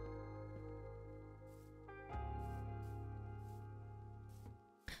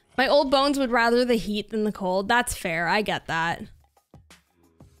 My old bones would rather the heat than the cold. That's fair. I get that.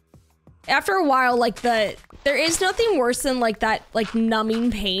 After a while, like there is nothing worse than like that like numbing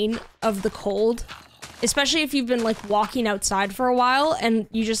pain of the cold, especially if you've been like walking outside for a while and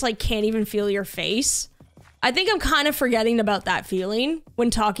you just like can't even feel your face. I think I'm kind of forgetting about that feeling when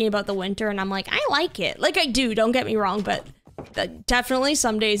talking about the winter, and I'm like, I like it. Like I do, don't get me wrong, but definitely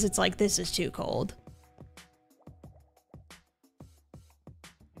some days it's like, this is too cold.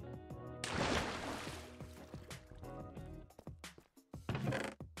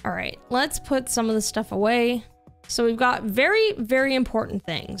 All right, let's put some of the stuff away. So we've got very, very important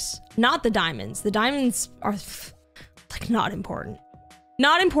things. Not the diamonds. The diamonds are like not important.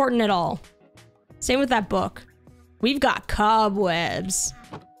 Not important at all. Same with that book. We've got cobwebs.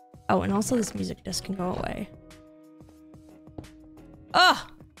 Oh, and also this music disc can go away. Oh,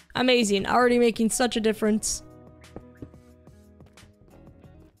 amazing. Already making such a difference.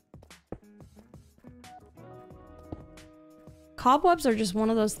 Cobwebs are just one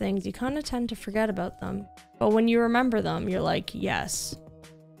of those things. You kind of tend to forget about them. But when you remember them, you're like, yes.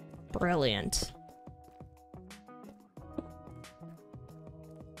 Brilliant.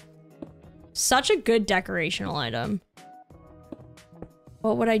 Such a good decorational item.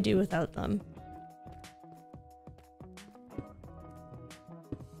 What would I do without them?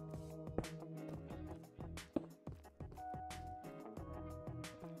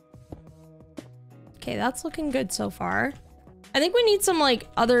 Okay, that's looking good so far. I think we need some like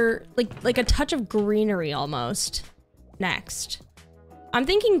other, like a touch of greenery almost next. I'm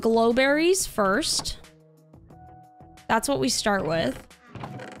thinking glowberries first. That's what we start with.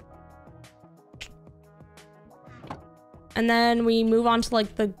 And then we move on to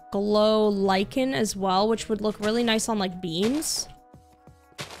like the glow lichen as well, which would look really nice on like beams.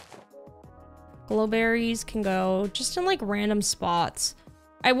 Glowberries can go just in like random spots.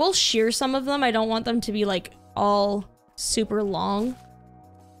 I will shear some of them. I don't want them to be like all super long.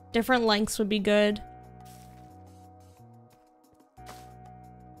 Different lengths would be good.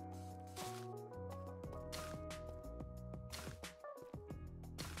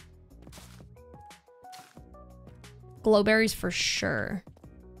 Glowberries for sure.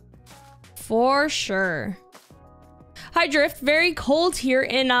 For sure. Hi Drift, very cold here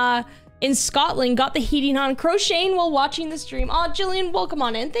in Scotland. Got the heating on, crocheting while watching the stream. Oh, Jillian, welcome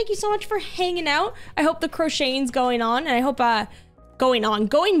on in. Thank you so much for hanging out. I hope the crocheting's going on, and I hope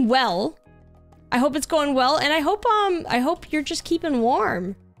going well. I hope it's going well, and I hope you're just keeping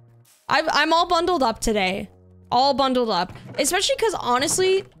warm. I'm all bundled up today. All bundled up. Especially because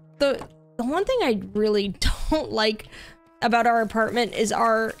honestly, the one thing I really don't like about our apartment is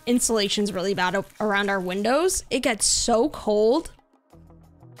our insulation's really bad around our windows. It gets so cold.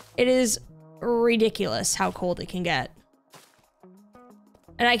 It is ridiculous how cold it can get.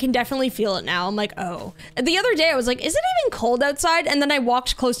 And I can definitely feel it now. I'm like, oh. The other day I was like, is it even cold outside? And then I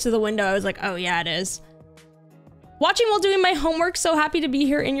walked close to the window. I was like, oh yeah, it is. Watching while doing my homework. So happy to be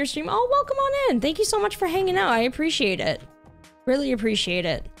here in your stream. Oh, welcome on in. Thank you so much for hanging out. I appreciate it. Really appreciate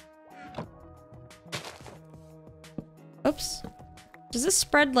it. Oops. Does this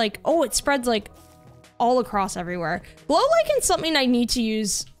spread like, oh, it spreads like all across everywhere. Glow lichen's something I need to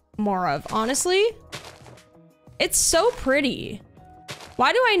use more of, honestly. It's so pretty.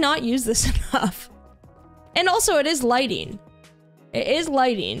 Why do I not use this enough? And also it is lighting. It is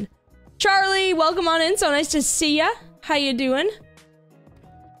lighting. Charlie, welcome on in. So nice to see ya. How you doing?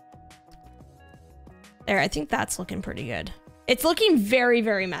 There, I think that's looking pretty good. It's looking very,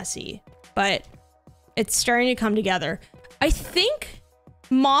 very messy, but it's starting to come together. I think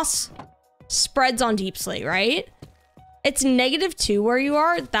moss spreads on deep slate, right? It's -2 where you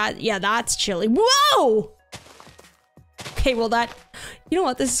are. Yeah, that's chilly. Whoa! Okay, well that, you know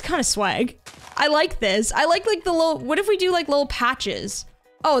what? This is kind of swag. I like this. I like the little, what if we do like little patches?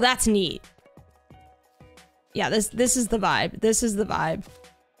 Oh, that's neat. Yeah, this is the vibe. This is the vibe.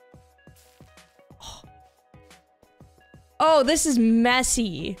 Oh, this is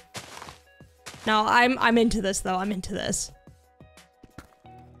messy. No, I'm into this though. I'm into this.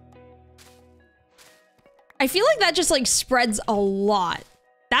 I feel like that just like spreads a lot.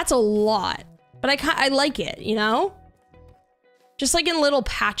 That's a lot. But I like it, you know? Just like in little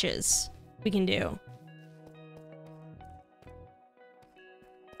patches we can do.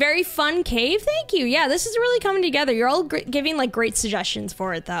 Very fun cave. Thank you. Yeah, this is really coming together. You're all giving like great suggestions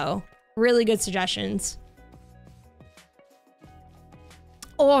for it though. Really good suggestions.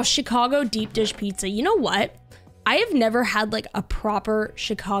 Oh, Chicago deep dish pizza. You know what? I have never had like a proper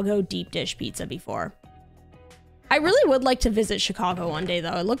Chicago deep dish pizza before. I really would like to visit Chicago one day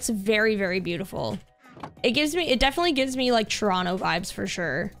though. It looks very, very beautiful. It definitely gives me like Toronto vibes for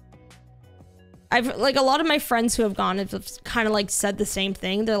sure. I've like a lot of my friends who have gone have kind of like said the same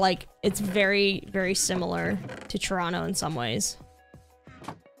thing. They're like, it's very, very similar to Toronto in some ways.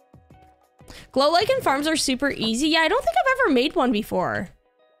 Glow lichen farms are super easy. Yeah, I don't think I've ever made one before.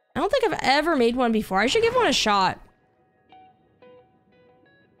 I don't think I've ever made one before. I should give one a shot.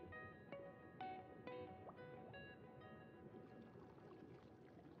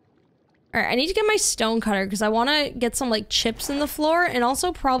 All right, I need to get my stone cutter because I want to get some like chips in the floor and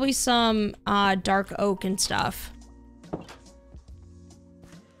also probably some dark oak and stuff.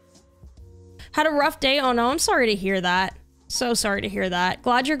 Had a rough day? Oh no, I'm sorry to hear that. So sorry to hear that.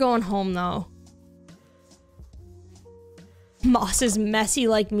 Glad you're going home though. Moss is messy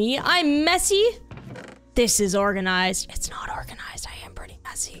like me. I'm messy? This is organized. It's not organized. I am pretty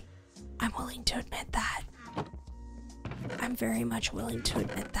messy. I'm willing to admit that. I'm very much willing to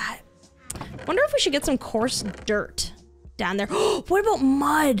admit that. Wonder if we should get some coarse dirt down there. What about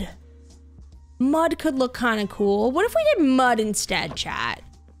mud? Mud could look kind of cool. What if we did mud instead, chat?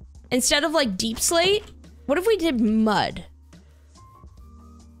 Instead of like deep slate, what if we did mud?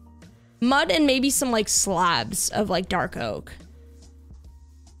 Mud and maybe some like slabs of like dark oak.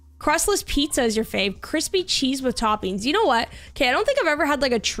 Crustless pizza is your fave. Crispy cheese with toppings. You know what? Okay, I don't think I've ever had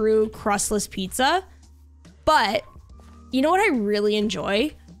like a true crustless pizza, but you know what I really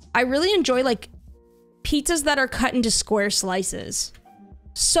enjoy? I really enjoy like pizzas that are cut into square slices.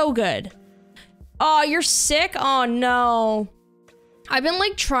 So good. Oh, you're sick? Oh no. I've been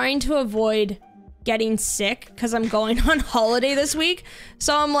like trying to avoid getting sick because I'm going on holiday this week.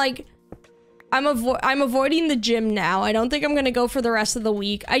 So I'm like, I'm avoiding the gym now. I don't think I'm gonna go for the rest of the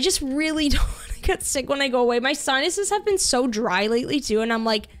week. I just really don't want to get sick when I go away. My sinuses have been so dry lately too, and I'm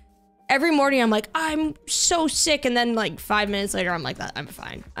like, every morning I'm like, I'm so sick, and then like 5 minutes later I'm like, I'm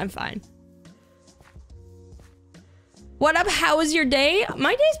fine. I'm fine. What up? How was your day?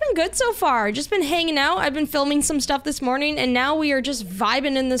 My day's been good so far. Just been hanging out. I've been filming some stuff this morning, and now we are just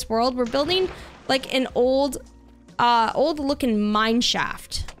vibing in this world. We're building like an old looking mine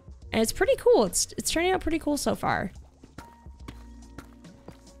shaft. And it's pretty cool. It's turning out pretty cool so far.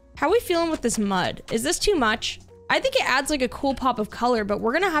 How are we feeling with this mud? Is this too much? I think it adds like a cool pop of color, but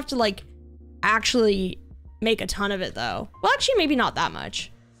we're gonna have to like actually make a ton of it though. Well, actually maybe not that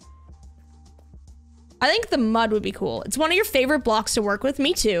much. I think the mud would be cool. It's one of your favorite blocks to work with.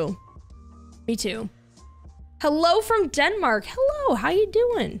 Me too. Me too. Hello from Denmark. Hello, how you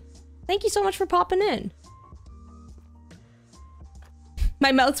doing? Thank you so much for popping in.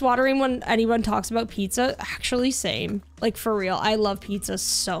 My mouth's watering when anyone talks about pizza. Actually, same. Like, for real. I love pizza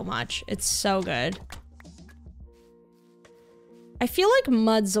so much. It's so good. I feel like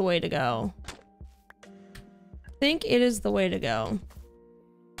mud's the way to go. I think it is the way to go.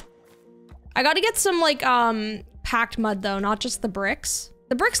 I gotta get some, like, packed mud, though. Not just the bricks.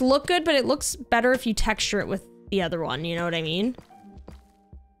 The bricks look good, but it looks better if you texture it with the other one. You know what I mean?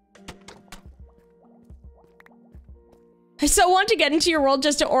 I so want to get into your world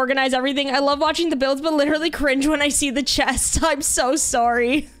just to organize everything. I love watching the builds, but literally cringe when I see the chest. I'm so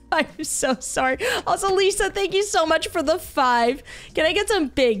sorry. I'm so sorry. Also, Lisa, thank you so much for the 5. Can I get some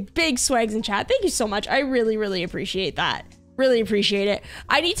big swags in chat? Thank you so much. I really appreciate that. Really appreciate it.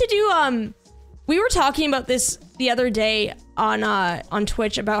 I need to do, we were talking about this the other day on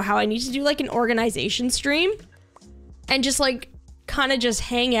Twitch about how I need to do like an organization stream and just like kind of just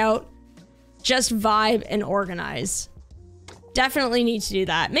hang out, just vibe and organize. Definitely need to do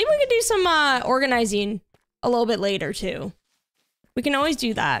that. Maybe we could do some organizing a little bit later too. We can always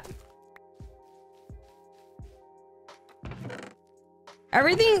do that.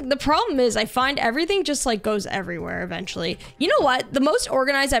 Everything, the problem is I find everything just like goes everywhere eventually. You know what? The most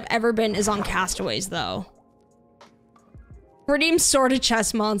organized I've ever been is on Castaways though. Redeem Sword of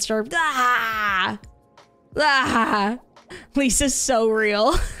Chess Monster. Ah! Ah! Lisa's so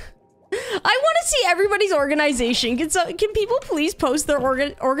real. I want to see everybody's organization. Can people please post their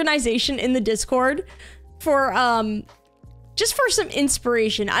organization in the Discord for just for some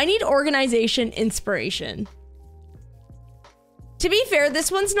inspiration? I need organization inspiration. To be fair,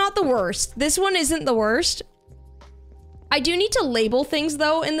 this one's not the worst. This one isn't the worst. I do need to label things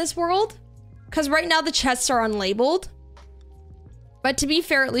though in this world, because right now the chests are unlabeled. But to be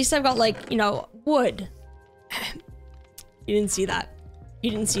fair, at least I've got like, you know, wood. You didn't see that. You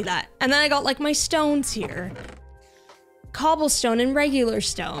didn't see that. And then I got like my stones here. Cobblestone and regular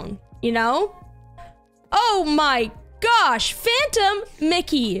stone, you know? Oh my gosh, Phantom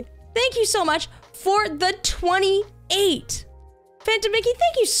Mickey. Thank you so much for the 28. Phantom Mickey,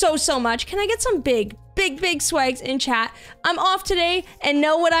 thank you so much. Can I get some big swags in chat? I'm off today and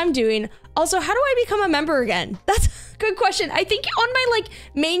know what I'm doing. Also, how do I become a member again? That's a good question. I think on my like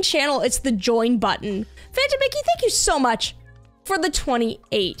main channel, it's the join button. Phantom Mickey, thank you so much for the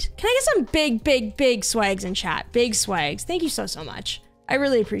 28. Can I get some big swags in chat? Big swags. Thank you so much. I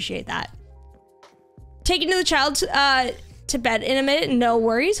really appreciate that. Taking the child to bed in a minute. No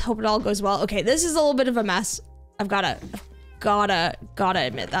worries. Hope it all goes well. Okay, this is a little bit of a mess. I've gotta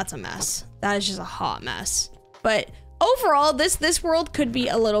admit that's a mess. That is just a hot mess. But overall, this world could be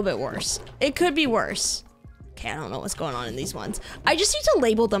a little bit worse. It could be worse. Okay, I don't know what's going on in these ones. I just need to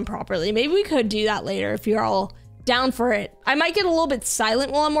label them properly. Maybe we could do that later if you're all down for it. I might get a little bit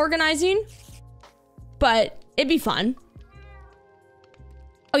silent while I'm organizing. but it'd be fun.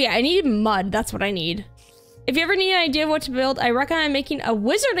 Oh yeah, I need mud. That's what I need. If you ever need an idea of what to build, I recommend making a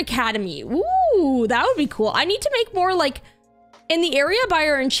wizard academy. Ooh, that would be cool. I need to make more like in the area by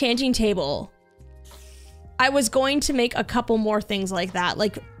our enchanting table. I was going to make a couple more things like that,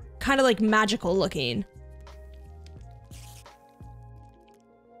 like kind of like magical looking.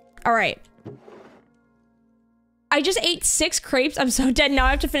 All right. I just ate 6 crepes. I'm so dead. Now I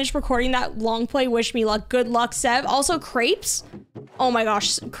have to finish recording that long play. Wish me luck. Good luck, Sev. Also, crepes. Oh my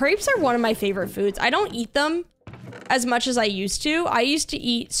gosh. Crepes are one of my favorite foods. I don't eat them as much as I used to. I used to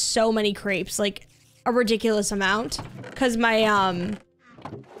eat so many crepes, like a ridiculous amount, because my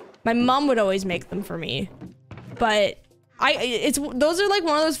mom would always make them for me. But those are like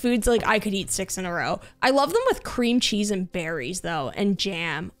one of those foods like I could eat 6 in a row. I love them with cream cheese and berries though, and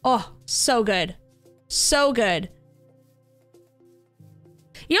jam. Oh, so good. So good.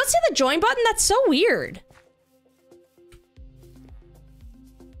 You don't see the join button? That's so weird.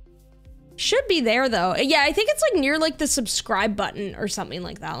 Should be there though. Yeah, I think it's like near like the subscribe button or something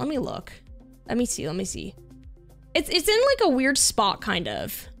like that. Let me look. Let me see. Let me see. It's in like a weird spot kind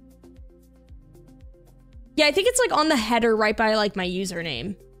of. Yeah, I think it's like on the header right by like my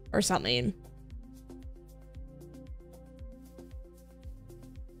username or something.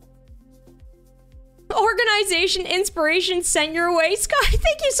 Organization inspiration sent your way. Sky,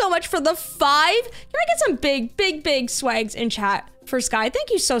 thank you so much for the 5. Can I get some big swags in chat for Sky?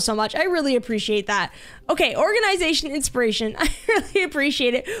 Thank you so much. I really appreciate that. Okay, organization inspiration. I really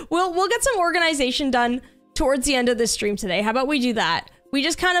appreciate it. We'll get some organization done towards the end of this stream today. How about we do that? We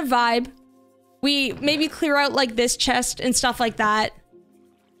just kind of vibe. We maybe clear out like this chest and stuff like that.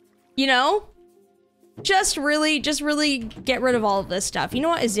 You know? Just really get rid of all of this stuff. You know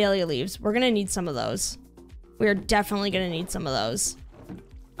what? Azalea leaves. We're gonna need some of those. We are definitely gonna need some of those.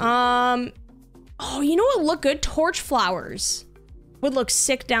 Oh, you know what would look good? Torch flowers would look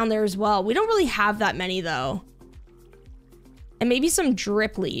sick down there as well. We don't really have that many though. And maybe some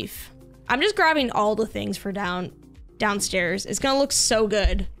drip leaf. I'm just grabbing all the things for downstairs. It's gonna look so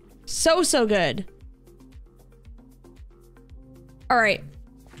good. So good. All right.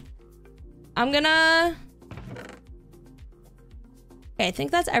 I'm gonna... Okay, I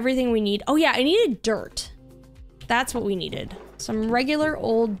think that's everything we need. Oh yeah, I needed dirt. That's what we needed. Some regular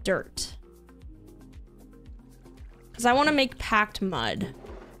old dirt. Because I want to make packed mud.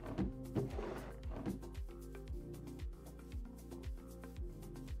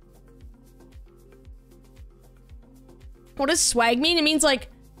 What does swag mean? It means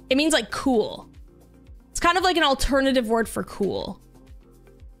like cool. It's kind of like an alternative word for cool.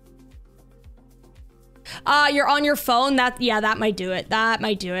 You're on your phone? Yeah, that might do it. That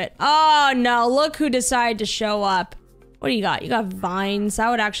might do it. Oh no, look who decided to show up. What do you got? You got vines. That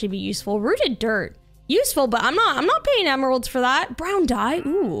would actually be useful. Rooted dirt. Useful, but I'm not paying emeralds for that. Brown dye.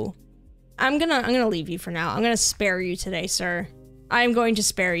 Ooh. I'm gonna leave you for now. I'm gonna spare you today, sir. I'm going to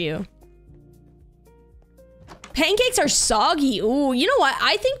spare you. Pancakes are soggy. Ooh, you know what?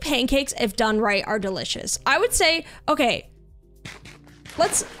 I think pancakes, if done right, are delicious. I would say, okay,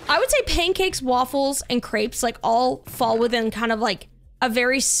 I would say pancakes, waffles, and crepes like all fall within kind of like a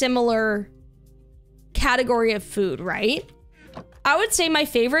very similar category of food, right? I would say my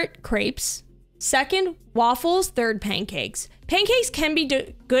favorite, crepes. Second, waffles. Third, pancakes. Pancakes can be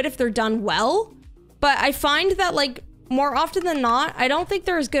good if they're done well, but I find that like more often than not, I don't think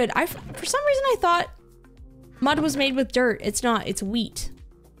they're as good. For some reason, I thought mud was made with dirt. It's not, it's wheat.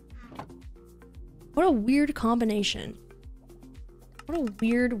 What a weird combination. What a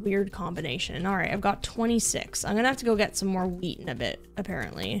weird combination. All right, I've got 26. I'm gonna have to go get some more wheat in a bit,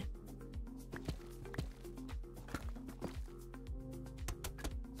 apparently.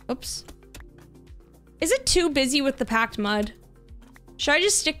 Oops. Is it too busy with the packed mud? Should I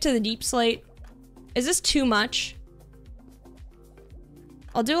just stick to the deep slate? Is this too much?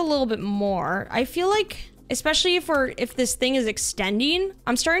 I'll do a little bit more. I feel like, especially if this thing is extending,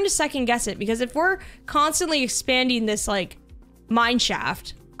 I'm starting to second guess it, because if we're constantly expanding this like mine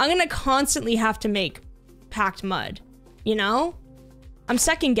shaft, I'm gonna constantly have to make packed mud, you know? I'm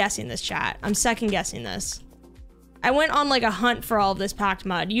second guessing this, chat. I'm second guessing this. I went on like a hunt for all of this packed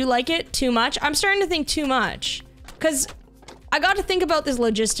mud. You like it too much? I'm starting to think too much, because I got to think about this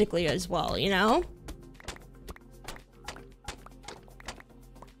logistically as well, you know?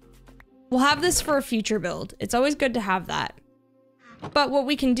 We'll have this for a future build. It's always good to have that. But what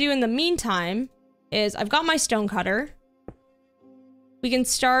we can do in the meantime is I've got my stone cutter. We can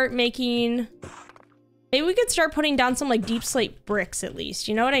start making... Maybe we could start putting down some like deep slate bricks at least.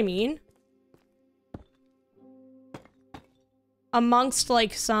 You know what I mean? amongst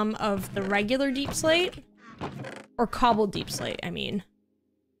like some of the regular deep slate. Or cobbled deep slate, I mean.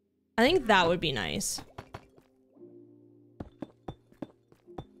 I think that would be nice.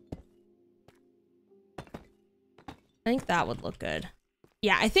 I think that would look good.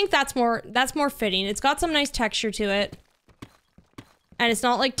 Yeah, I think that's more fitting. It's got some nice texture to it. And it's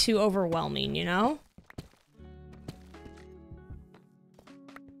not like too overwhelming, you know?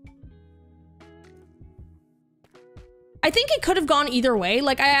 I think it could have gone either way.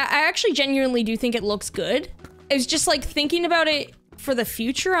 Like, I actually genuinely do think it looks good. It's just like thinking about it for the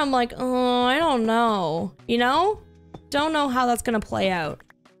future, I'm like, oh, I don't know. You know? Don't know how that's gonna play out.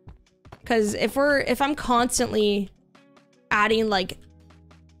 Because if I'm constantly adding like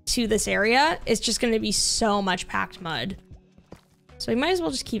to this area, it's just gonna be so much packed mud. So we might as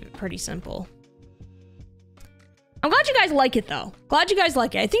well just keep it pretty simple. I'm glad you guys like it though. Glad you guys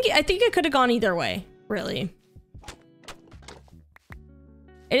like it. I think it could have gone either way, really.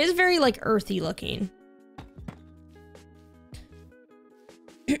 It is very like earthy looking.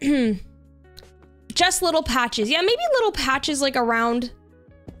 Just little patches. Yeah, maybe little patches like around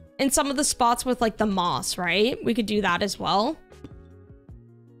in some of the spots with like the moss, right? We could do that as well.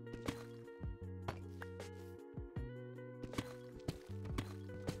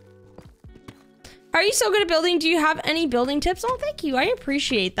 Are you so good at building? Do you have any building tips? Oh, thank you. I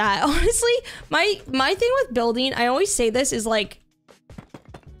appreciate that. Honestly, my thing with building, I always say this, is like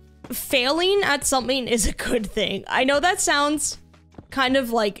failing at something is a good thing. I know that sounds kind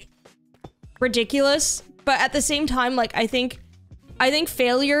of like ridiculous, but at the same time, like I think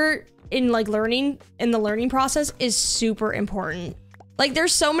failure in like learning, in the learning process, is super important. Like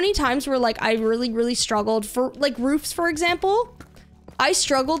there's so many times where like I really struggled for like roofs, for example. I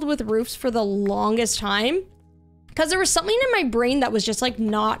struggled with roofs for the longest time because there was something in my brain that was just like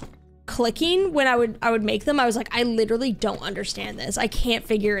not clicking when I would make them. I was like, I literally don't understand this. I can't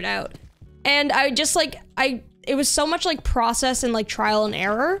figure it out. And I just like, it was so much like process and like trial and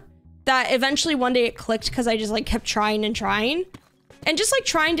error that eventually one day it clicked because I just like kept trying and trying and just like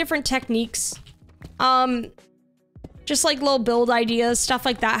trying different techniques. Just like little build ideas, stuff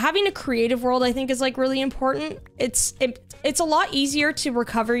like that. Having a creative world, I think, is like really important. It's a lot easier to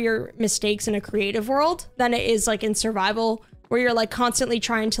recover your mistakes in a creative world than it is like in survival, where you're like constantly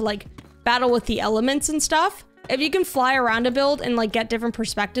trying to like battle with the elements and stuff. If you can fly around a build and like get different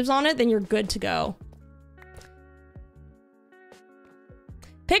perspectives on it, then you're good to go.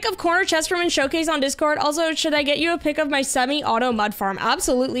 Pick of corner chest room and showcase on Discord. Also, should I get you a pic of my semi-auto mud farm?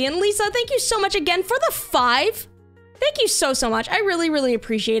 Absolutely. And Lisa, thank you so much again for the 5. Thank you so much. I really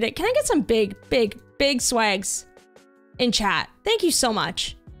appreciate it. Can I get some big swags in chat? Thank you so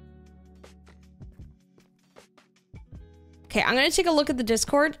much. Okay, I'm gonna take a look at the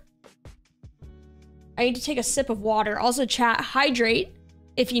Discord. I need to take a sip of water. Also, chat, hydrate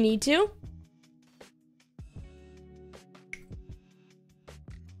if you need to.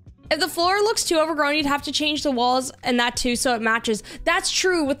 If the floor looks too overgrown, you'd have to change the walls and that too, so it matches. That's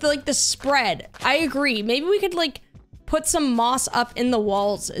true with the, like the spread. I agree. Maybe we could like put some moss up in the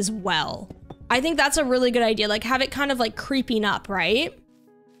walls as well. I think that's a really good idea. Like have it kind of like creeping up, right?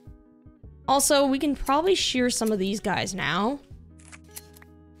 Also, we can probably shear some of these guys now.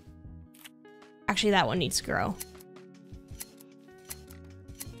 Actually, that one needs to grow.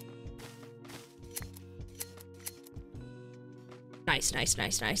 Nice.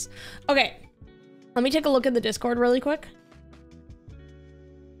 Okay, let me take a look at the Discord really quick.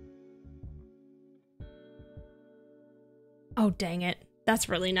 Oh, dang it. That's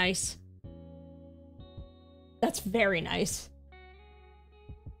really nice. That's very nice.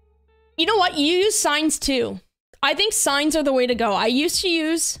 You know what? You use signs too. I think signs are the way to go. I used to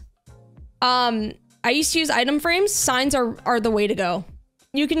use item frames. Signs are the way to go.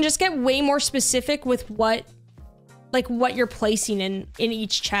 You can just get way more specific with what you're placing in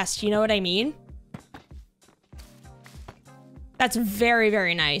each chest. You know what I mean? That's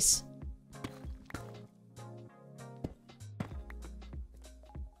very nice.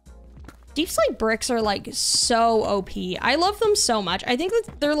 Deep slate bricks are like so OP. I love them so much. I think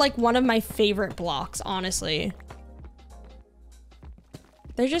that they're like one of my favorite blocks, honestly.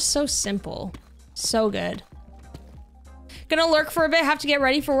 They're just so simple. So good. Gonna lurk for a bit, have to get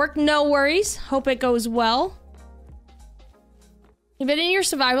ready for work. No worries. Hope it goes well. You've been in your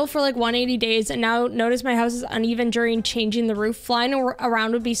survival for like 180 days and now notice my house is uneven during changing the roof. Flying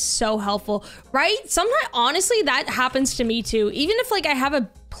around would be so helpful, right? Sometimes, honestly, that happens to me too. Even if like I have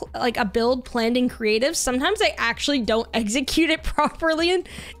a build planned in creative, sometimes I actually don't execute it properly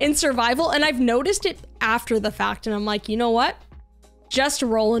in survival, and I've noticed it after the fact, and I'm like, you know what? Just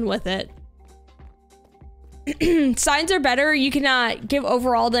rolling with it. Signs are better. You can give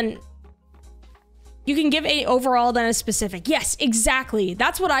overall than... You can give a overall than a specific. Yes, exactly.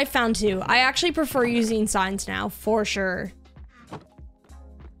 That's what I found too. I actually prefer using signs now, for sure.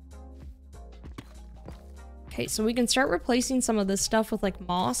 Okay, so we can start replacing some of this stuff with like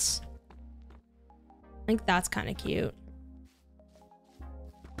moss. I think that's kind of cute.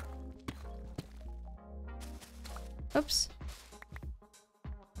 Oops.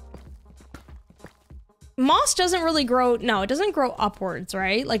 Moss doesn't really grow. No, it doesn't grow upwards,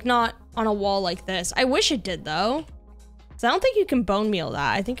 right? Like not on a wall like this. I wish it did though. So I don't think you can bone meal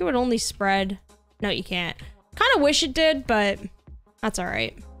that. I think it would only spread. No, you can't. Kind of wish it did, but that's all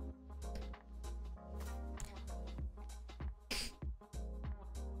right.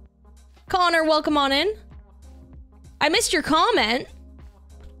 Connor, welcome on in. I missed your comment.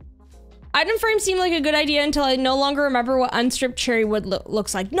 Item frame seemed like a good idea until I no longer remember what unstripped cherry wood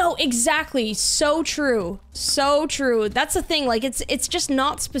looks like. No, exactly. So true. So true. That's the thing. Like, it's just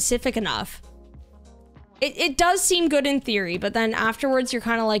not specific enough. It does seem good in theory, but then afterwards you're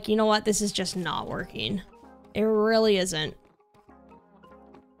kind of like, you know what? This is just not working. It really isn't.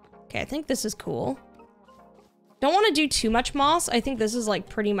 Okay, I think this is cool. Don't want to do too much moss. I think this is like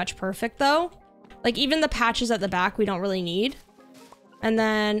pretty much perfect though. Like even the patches at the back we don't really need. And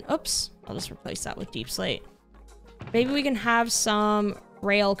then, oops, I'll just replace that with deep slate. Maybe we can have some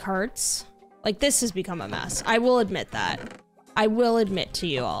rail carts. Like this has become a mess. I will admit that. I will admit to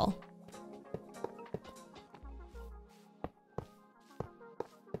you all.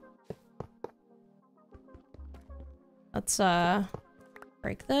 Let's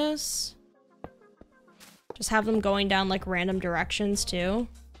break this. Just have them going down like random directions too.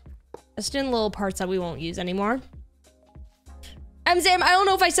 Just in little parts that we won't use anymore. Zam, I don't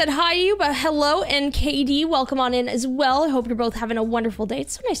know if I said hi to you, but hello, and KD, welcome on in as well. I hope you're both having a wonderful day.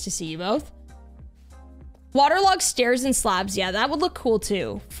 It's so nice to see you both. Waterlogged stairs and slabs. Yeah, that would look cool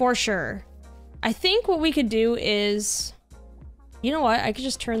too, for sure. I think what we could do is... You know what? I could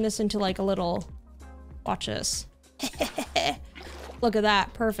just turn this into like a little... Watch this. Look at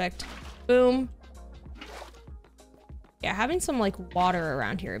that. Perfect. Boom. Yeah, having some like water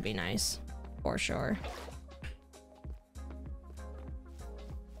around here would be nice, for sure.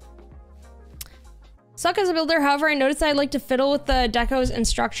 Suck as a builder, however, I noticed I like to fiddle with the decos and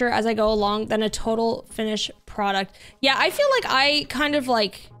structure as I go along than a total finished product. Yeah, I feel like I kind of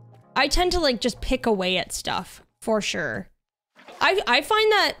like, I tend to like just pick away at stuff, for sure. I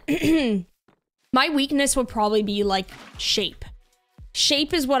find that my weakness would probably be like shape.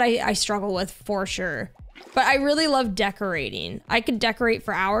 Shape is what I struggle with, for sure. But I really love decorating. I could decorate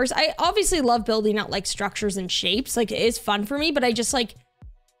for hours. I obviously love building out like structures and shapes. Like it is fun for me, but I just like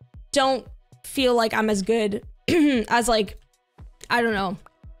don't feel like I'm as good as like, I don't know.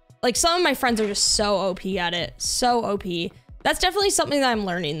 Like some of my friends are just so OP at it. So OP. That's definitely something that I'm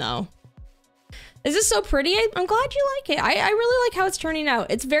learning though. Is this so pretty? I'm glad you like it. I really like how it's turning out.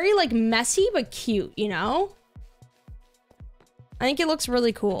 It's very like messy, but cute, you know? I think it looks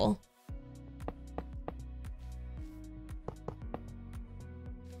really cool.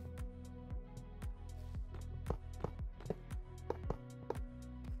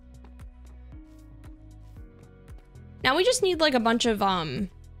 Now we just need like a bunch of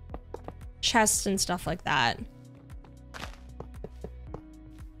chests and stuff like that.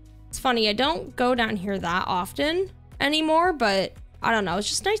 It's funny, I don't go down here that often anymore, but I don't know, it's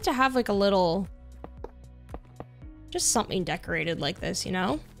just nice to have like a little, just something decorated like this, you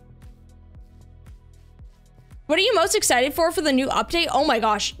know? What are you most excited for the new update? Oh my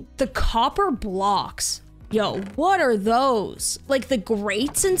gosh, the copper blocks. Yo, what are those? Like the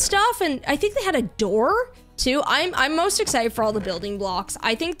grates and stuff, and I think they had a door too. I'm most excited for all the building blocks.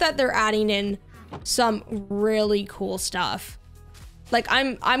 I think that they're adding in some really cool stuff. Like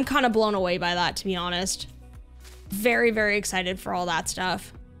I'm kind of blown away by that, to be honest. Very, very excited for all that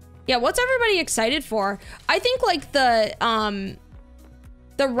stuff. Yeah, what's everybody excited for? I think like the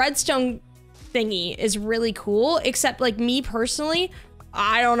redstone thingy is really cool, except like me personally,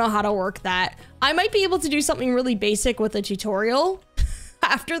 I don't know how to work that. I might be able to do something really basic with a tutorial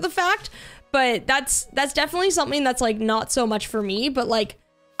after the fact, but that's definitely something that's like not so much for me. But like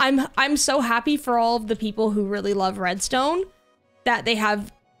I'm so happy for all of the people who really love redstone that they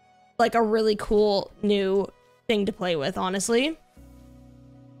have like a really cool new thing to play with, honestly.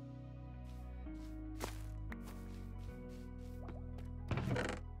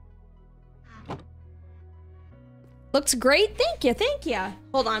 Looks great. Thank you. Thank you.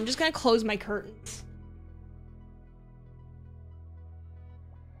 Hold on. I'm just going to close my curtains.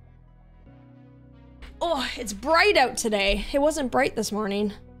 Oh, it's bright out today. It wasn't bright this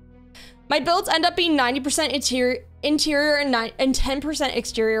morning. My builds end up being 90% interior and 10%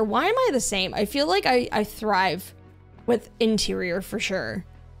 exterior. Why am I the same? I feel like I thrive with interior for sure.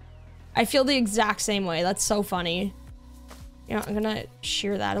 I feel the exact same way. That's so funny. You know, I'm gonna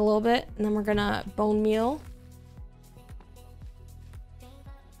shear that a little bit, and then we're gonna bone meal.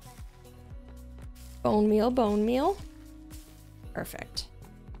 Bone meal, bone meal. Perfect.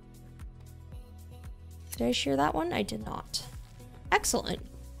 Did I shear that one? I did not. Excellent.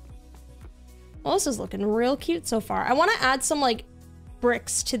 Well, this is looking real cute so far. I want to add some, like,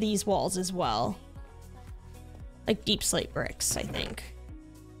 bricks to these walls as well. Like deep slate bricks, I think.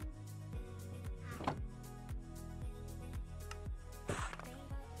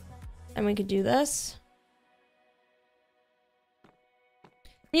 And we could do this.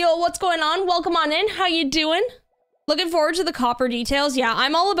 Yo, what's going on? Welcome on in. How you doing? Looking forward to the copper details. Yeah,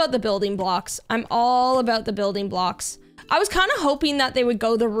 I'm all about the building blocks. I'm all about the building blocks. I was kind of hoping that they would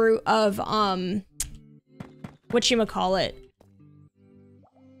go the route of, whatchamacallit.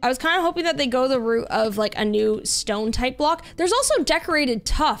 I was kind of hoping that they go the route of, like, a new stone type block. There's also decorated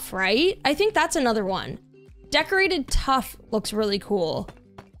tuff, right? I think that's another one. Decorated tuff looks really cool.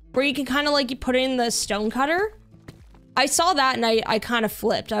 Where you can kind of, like, you put in the stone cutter. I saw that and I kind of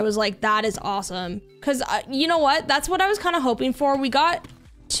flipped. I was like, that is awesome. Because, you know what? That's what I was kind of hoping for. We got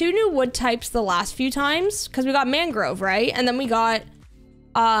 2 new wood types the last few times. Because we got mangrove, right? And then we got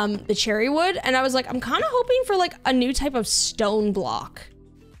the cherry wood. And I was like, I'm kind of hoping for, like, a new type of stone block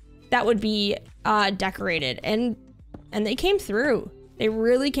that would be decorated. And they came through. They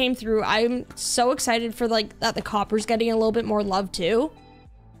really came through. I'm so excited for, like, that the copper's getting a little bit more love, too.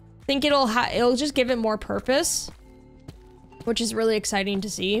 I think it'll just give it more purpose, which is really exciting to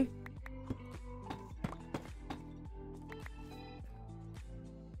see.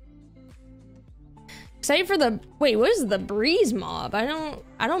 Excited for the, wait, what is the breeze mob? I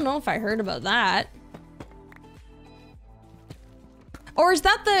don't know if I heard about that. Or is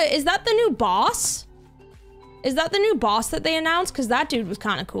that the new boss? Is that the new boss that they announced? Because that dude was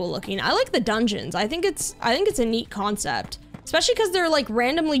kind of cool looking. I like the dungeons. I think it's a neat concept, especially because they're like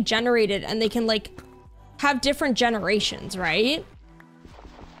randomly generated and they can like have different generations, right?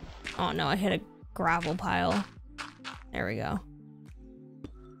 Oh no, I hit a gravel pile. There we go.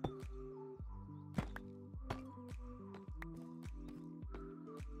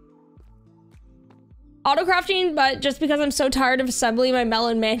 Auto-crafting, but just because I'm so tired of assembling my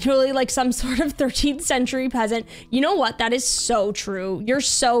melon manually like some sort of 13th century peasant. You know what? That is so true. You're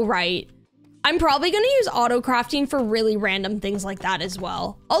so right. I'm probably gonna use auto-crafting for really random things like that as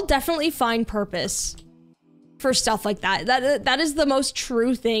well. I'll definitely find purpose for stuff like that. That is the most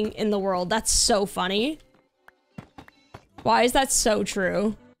true thing in the world. That's so funny. Why is that so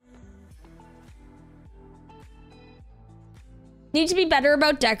true? Need to be better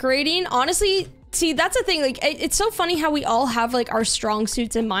about decorating. Honestly, see, that's the thing. Like, it's so funny how we all have like our strong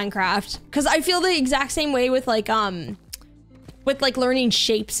suits in Minecraft. Because I feel the exact same way with like learning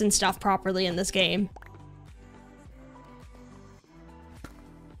shapes and stuff properly in this game.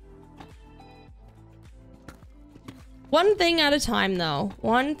 One thing at a time, though.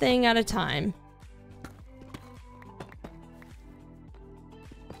 One thing at a time.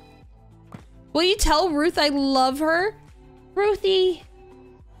 Will you tell Ruth I love her? Ruthie.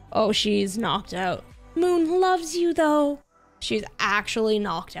 Oh, she's knocked out. Moon loves you, though. She's actually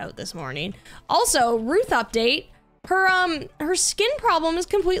knocked out this morning. Also, Ruth update. Her skin problem is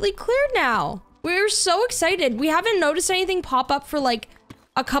completely cleared now. We're so excited. We haven't noticed anything pop up for like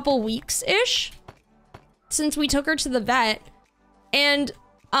a couple weeks-ish since we took her to the vet. And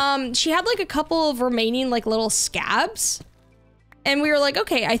she had like a couple of remaining like little scabs. And we were like,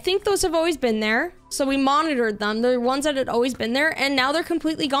 okay, I think those have always been there. So we monitored them. They're ones that had always been there, and now they're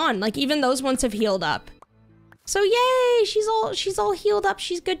completely gone. Like even those ones have healed up. So yay, she's all healed up.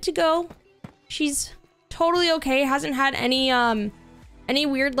 She's good to go. She's totally okay. Hasn't had any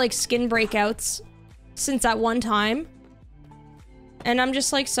weird like skin breakouts since that one time. And I'm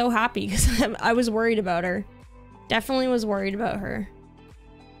just like so happy because I was worried about her. Definitely was worried about her.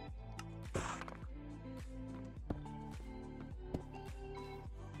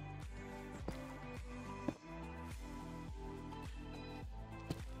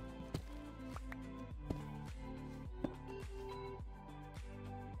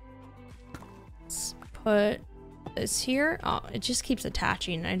 Let's put this here. Oh, it just keeps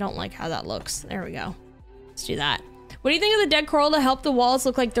attaching. I don't like how that looks. There we go. Let's do that. What do you think of the dead coral to help the walls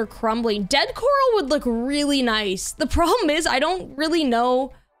look like they're crumbling? Dead coral would look really nice. The problem is I don't really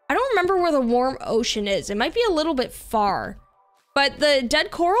know. I don't remember where the warm ocean is. It might be a little bit far. But the dead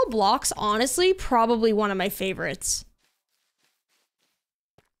coral blocks, honestly, probably one of my favorites.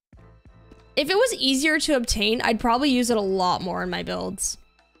 If it was easier to obtain, I'd probably use it a lot more in my builds.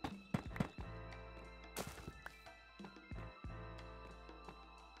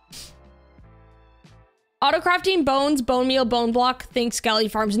 Auto-crafting bones, bone meal, bone block, think Skelly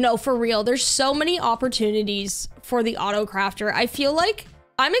Farms. No, for real. There's so many opportunities for the auto-crafter. I feel like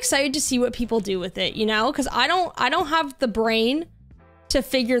I'm excited to see what people do with it, you know? Because I don't have the brain to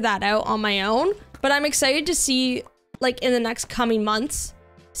figure that out on my own. But I'm excited to see, like, in the next coming months,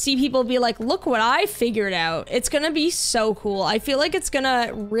 see people be like, look what I figured out. It's gonna be so cool. I feel like it's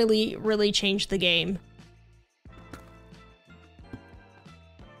gonna really, really change the game.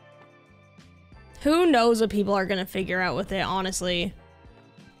 Who knows what people are gonna figure out with it, honestly.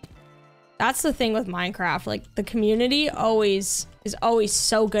 That's the thing with Minecraft. Like, the community is always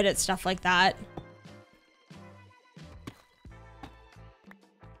so good at stuff like that.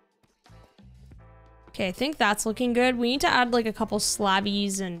 Okay, I think that's looking good. We need to add, like, a couple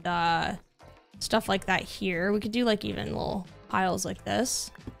slabbies and stuff like that here. We could do, like, even little piles like this.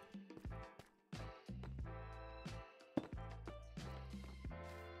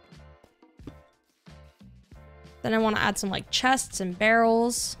 Then I want to add some, like, chests and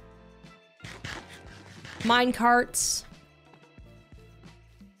barrels. Mine carts.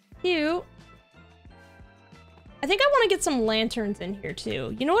 Cute. I think I want to get some lanterns in here,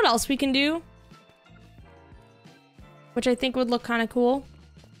 too. You know what else we can do? Which I think would look kind of cool.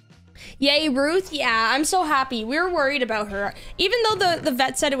 Yay, Ruth. Yeah, I'm so happy. We were worried about her. Even though the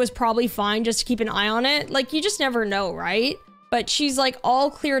vet said it was probably fine just to keep an eye on it. Like, you just never know, right? But she's, like,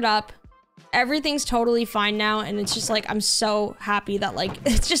 all cleared up. Everything's totally fine now, and it's just like, I'm so happy that, like,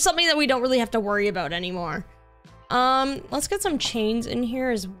 it's just something that we don't really have to worry about anymore. Let's get some chains in here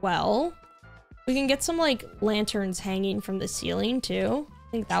as well. We can get some, like, lanterns hanging from the ceiling, too.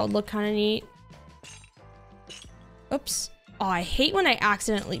 I think that would look kind of neat. Oops. Oh, I hate when I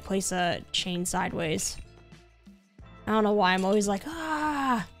accidentally place a chain sideways. I don't know why I'm always like,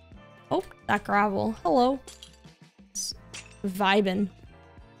 ah. Oh, that gravel. Hello. It's vibin'.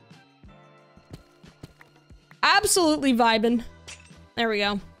 Absolutely vibing. There we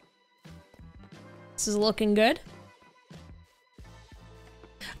go. This is looking good.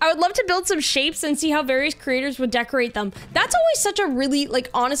 I would love to build some shapes and see how various creators would decorate them. That's always such a really,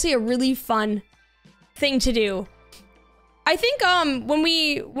 like, honestly, a really fun thing to do. I think when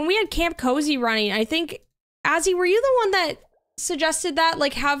we had Camp Cozy running, I think, Azzy, were you the one that suggested that?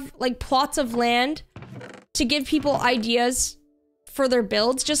 Like, have, like, plots of land to give people ideas for their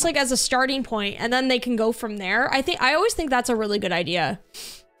builds, just like as a starting point, and then they can go from there. I always think that's a really good idea.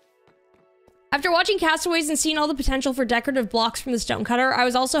 After watching Castaways and seeing all the potential for decorative blocks from the stonecutter, I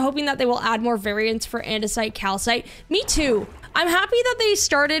was also hoping that they will add more variants for andesite, calcite. Me too. I'm happy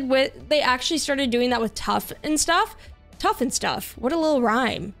that they actually started doing that with tough and stuff. Tough and stuff. What a little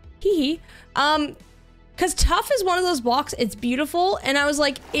rhyme. Hee hee. Because tough is one of those blocks, it's beautiful, and I was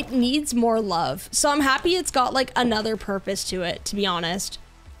like, it needs more love. So I'm happy it's got, like, another purpose to it, to be honest.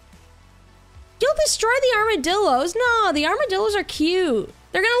 You'll destroy the armadillos? No, the armadillos are cute.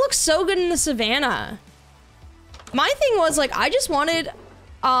 They're gonna look so good in the savannah. My thing was, like, I just wanted,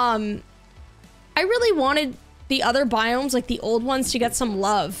 I really wanted the other biomes, like the old ones, to get some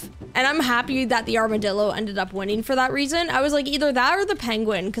love. And I'm happy that the armadillo ended up winning for that reason. I was like, either that or the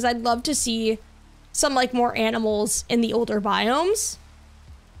penguin, because I'd love to see some, like, more animals in the older biomes.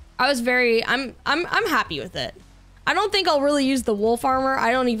 I'm happy with it. I don't think I'll really use the wolf armor.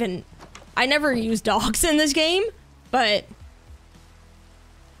 I never use dogs in this game, but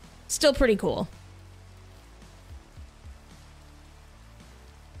still pretty cool.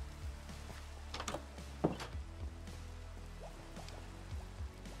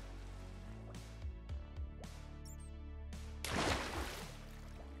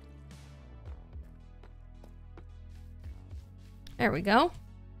 There we go.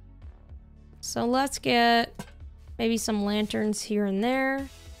 So let's get maybe some lanterns here and there.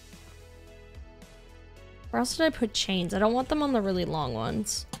 Where else did I put chains? I don't want them on the really long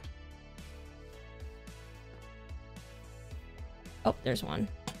ones. Oh, there's one.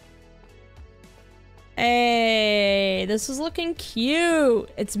 Hey, this is looking cute.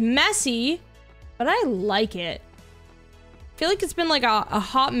 It's messy, but I like it. I feel like it's been like a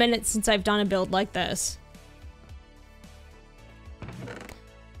hot minute since I've done a build like this.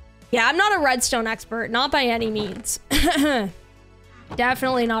 Yeah, I'm not a redstone expert, not by any means.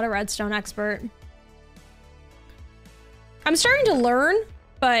 Definitely not a redstone expert. I'm starting to learn,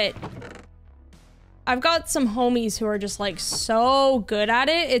 but I've got some homies who are just, like, so good at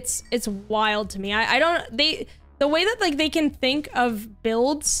it. It's wild to me. The way that, like, they can think of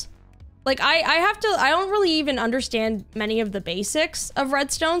builds Like, I don't really even understand many of the basics of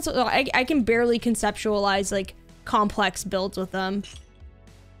redstone, so I can barely conceptualize, like, complex builds with them.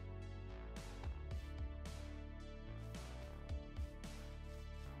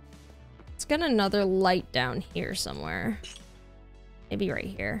 Let's get another light down here somewhere. Maybe right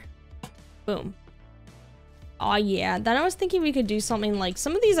here. Boom. Oh yeah, then I was thinking we could do something like,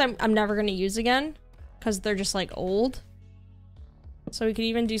 some of these I'm never gonna use again, because they're just like old. So we could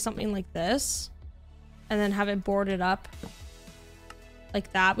even do something like this, and then have it boarded up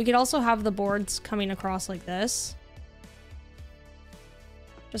like that. We could also have the boards coming across like this,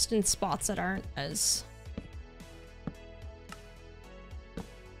 just in spots that aren't as...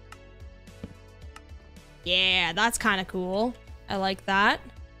 Yeah, that's kind of cool. I like that.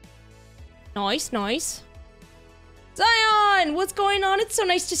 Nice, nice. Zion, what's going on? It's so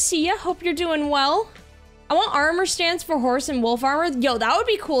nice to see you. Hope you're doing well. I want armor stands for horse and wolf armor. Yo, that would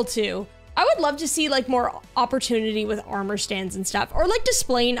be cool too. I would love to see like more opportunity with armor stands and stuff, or like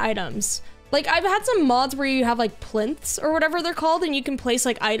displaying items. Like I've had some mods where you have like plinths or whatever they're called, and you can place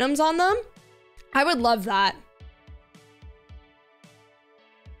like items on them. I would love that.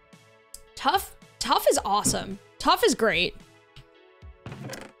 Tough is awesome. Tough is great.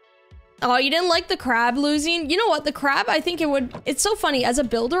 Oh, you didn't like the crab losing? You know what? The crab, I think it would... It's so funny. As a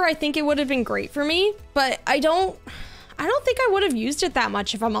builder, I think it would have been great for me, but I don't think I would have used it that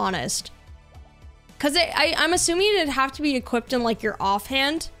much, if I'm honest. Because I'm assuming it'd have to be equipped in, like, your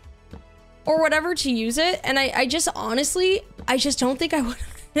offhand or whatever to use it, and I just, honestly, I just don't think I would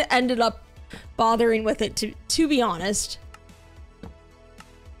have ended up bothering with it, to be honest.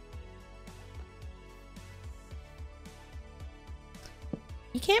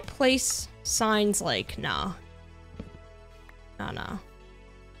 You can't place signs like, no. No.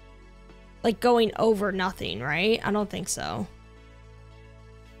 Like going over nothing, right? I don't think so.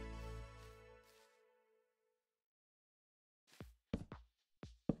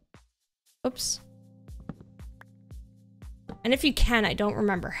 Oops. And if you can, I don't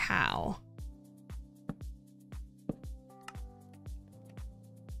remember how.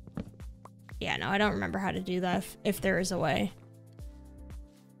 Yeah, no, I don't remember how to do that if there is a way.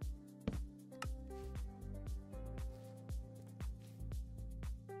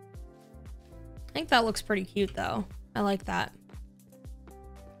 I think that looks pretty cute, though. I like that.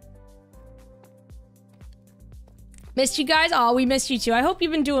 Missed you guys? Oh, we missed you too. I hope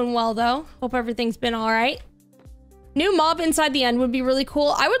you've been doing well, though. Hope everything's been all right. New mob inside the end would be really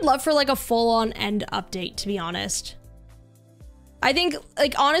cool. I would love for, like, a full-on end update, to be honest. I think,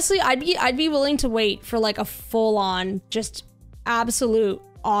 like, honestly, I'd be willing to wait for, like, a full-on, just absolute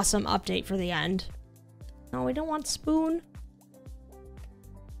awesome update for the end. No, we don't want spoon.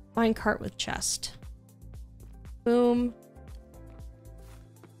 Minecart with chest. Boom.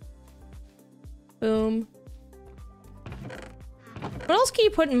 Boom. What else can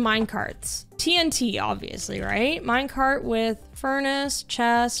you put in minecarts? TNT, obviously, right? Minecart with furnace,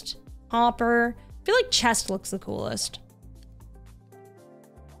 chest, hopper. I feel like chest looks the coolest.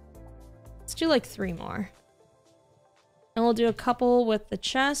 Let's do like 3 more. And we'll do a couple with the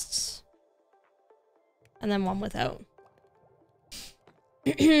chests. And then 1 without.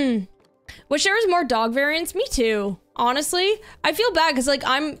 Wish there was more dog variants. Me too. Honestly, I feel bad because like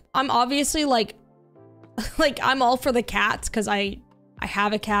I'm obviously like I'm all for the cats because I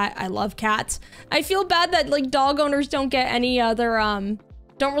have a cat. I love cats. I feel bad that like dog owners don't get any other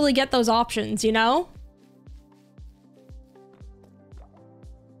don't really get those options, you know?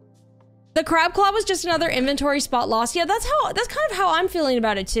 The crab claw was just another inventory spot lost. Yeah, that's kind of how I'm feeling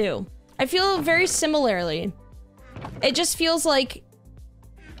about it too. I feel very similarly. It just feels like,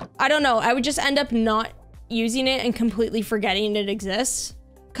 I don't know, I would just end up not using it and completely forgetting it exists.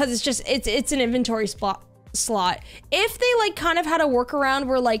 Cause it's just, it's an inventory slot. If they like kind of had a workaround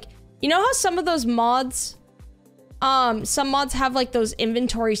where like, you know how some of those mods, some mods have like those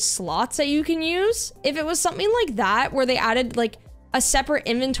inventory slots that you can use? If it was something like that, where they added like a separate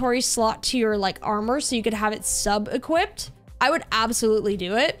inventory slot to your like armor so you could have it sub-equipped, I would absolutely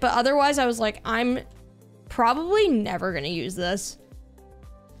do it. But otherwise I was like, I'm probably never gonna use this.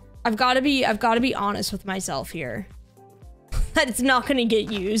 I've got to be honest with myself here. That it's not going to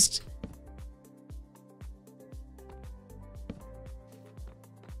get used.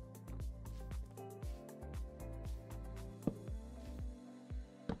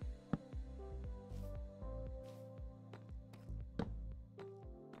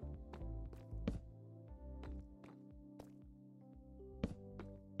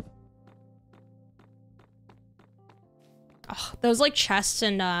 Oh, those like chests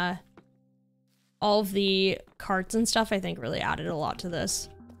and all of the carts and stuff, I think really added a lot to this.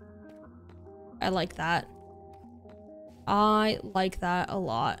 I like that. I like that a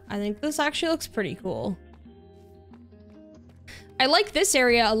lot. I think this actually looks pretty cool. I like this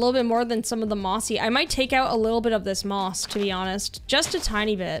area a little bit more than some of the mossy. I might take out a little bit of this moss, to be honest. Just a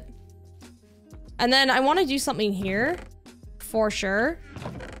tiny bit. And then I want to do something here. For sure.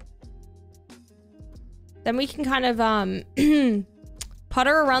 Then we can kind of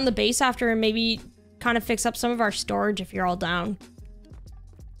putter around the base after and maybe kind of fix up some of our storage if you're all down.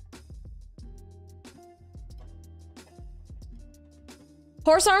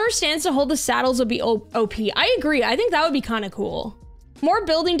 Horse armor stands to hold the saddles would be OP. I agree. I think that would be kind of cool. More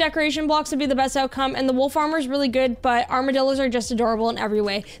building decoration blocks would be the best outcome, and the wolf armor is really good, but armadillos are just adorable in every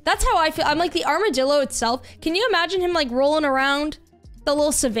way. That's how I feel. I'm like, the armadillo itself. Can you imagine him like rolling around the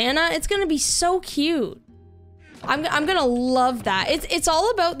little savannah? It's gonna be so cute. I'm gonna love that. It's all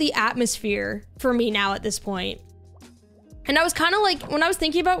about the atmosphere for me now at this point. And I was kind of like, when I was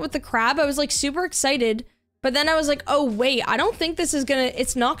thinking about with the crab, I was like super excited. But then I was like, oh wait, I don't think this is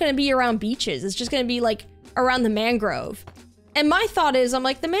it's not gonna be around beaches. It's just gonna be like around the mangrove. And my thought is, I'm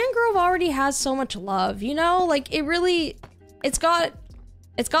like, the mangrove already has so much love, you know? Like it's got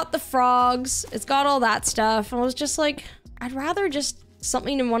the frogs, it's got all that stuff. And I was just like, I'd rather just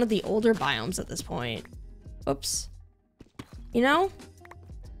something in one of the older biomes at this point. Oops. You know?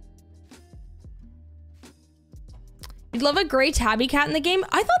 You'd love a gray tabby cat in the game?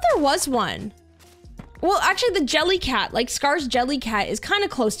 I thought there was one. Well, actually, the jelly cat, like Scar's jelly cat, is kind of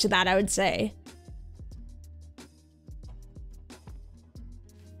close to that, I would say.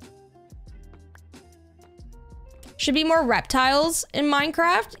 Should be more reptiles in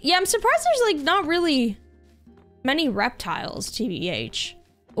Minecraft. Yeah, I'm surprised there's like not really many reptiles, TBH.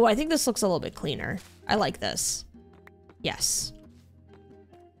 Oh, I think this looks a little bit cleaner. I like this. Yes.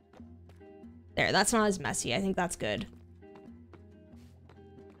 There, that's not as messy. I think that's good.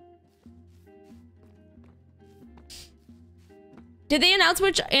 Did they announce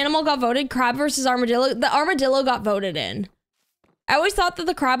which animal got voted? Crab versus armadillo? The armadillo got voted in. I always thought that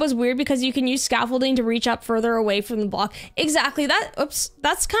the crab was weird because you can use scaffolding to reach up further away from the block. Exactly. Oops.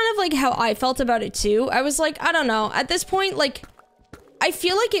 That's kind of like how I felt about it too. I was like, I don't know. At this point, like, I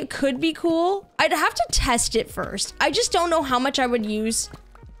feel like it could be cool. I'd have to test it first. I just don't know how much I would use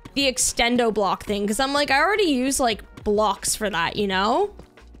the extendo block thing because I'm like, I already use like blocks for that, you know?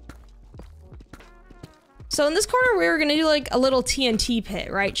 So in this corner, we were gonna do like a little TNT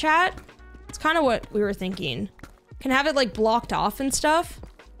pit, right, chat? It's kind of what we were thinking. Can have it like blocked off and stuff.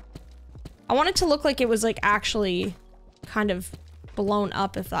 I want it to look like it was like actually kind of blown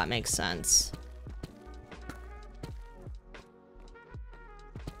up, if that makes sense.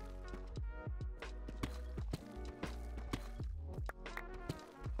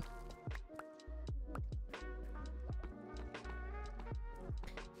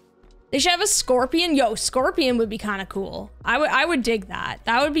 They should have a scorpion. Yo, scorpion would be kind of cool. I would dig that.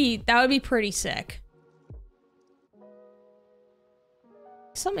 That would be pretty sick.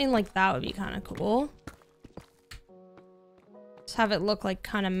 Something like that would be kind of cool. Just have it look like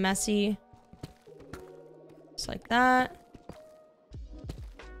kind of messy. Just like that.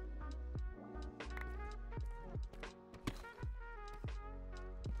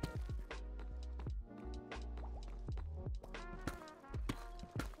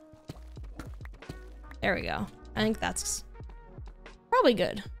 There we go. I think that's probably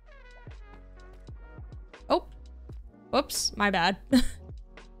good. Oh, whoops, my bad.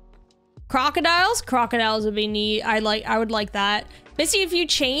 Crocodiles? Crocodiles would be neat. I would like that. Missing a few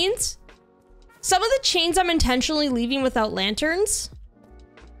chains. Some of the chains I'm intentionally leaving without lanterns.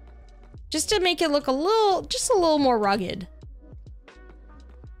 Just to make it look just a little more rugged.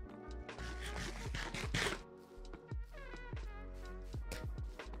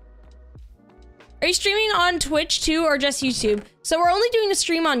 Are you streaming on Twitch too, or just YouTube? So we're only doing a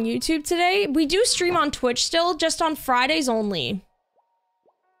stream on YouTube today. We do stream on Twitch still, just on Fridays only.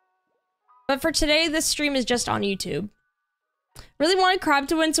 But for today, this stream is just on YouTube. Really wanted Crab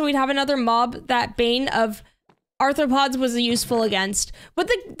to win so we'd have another mob that Bane of arthropods was useful against. But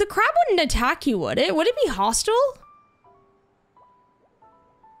the crab wouldn't attack you, would it? Would it be hostile?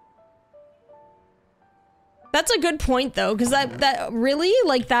 That's a good point though, because that really,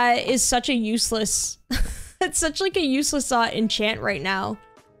 like, that is such a useless it's such like a useless enchant right now.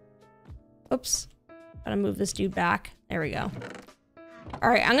 Oops. Gotta move this dude back. There we go.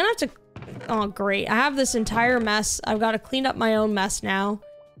 Alright, I'm gonna have to, oh great. I have this entire mess. I've got to clean up my own mess now.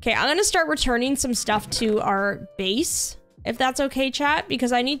 Okay, I'm gonna start returning some stuff to our base, if that's okay, chat,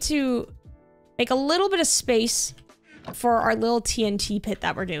 because I need to make a little bit of space for our little TNT pit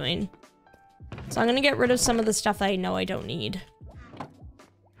that we're doing. So I'm gonna get rid of some of the stuff that I know I don't need.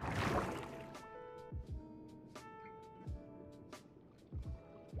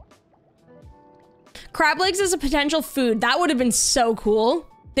 Crab legs as a potential food. That would have been so cool.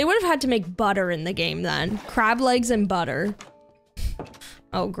 They would have had to make butter in the game then. Crab legs and butter.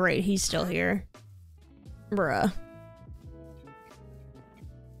 Oh, great. He's still here. Bruh.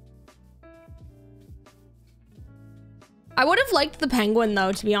 I would have liked the penguin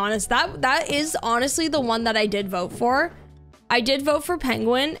though, to be honest. That is honestly the one that I did vote for. I did vote for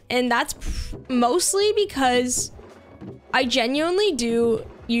penguin, and that's mostly because I genuinely do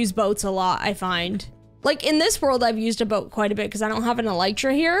use boats a lot, I find. Like, in this world, I've used a boat quite a bit because I don't have an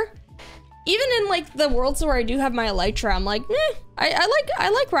elytra here. Even in, like, the worlds where I do have my elytra, I'm like, eh, I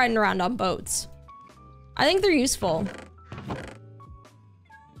like riding around on boats. I think they're useful.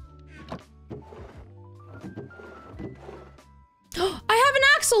 I have an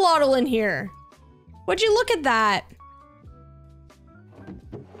axolotl in here. Would you look at that?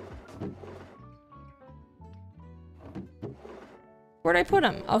 Where'd I put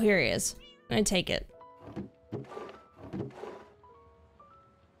him? Oh, here he is. I'm gonna take it.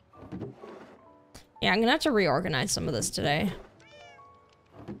 Yeah, I'm gonna have to reorganize some of this today.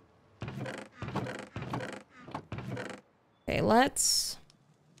 Okay, let's...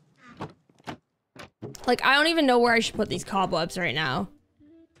 Like, I don't even know where I should put these cobwebs right now.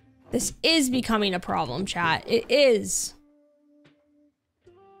 This is becoming a problem, chat. It is.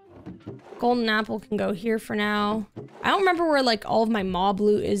 Golden apple can go here for now. I don't remember where, like, all of my mob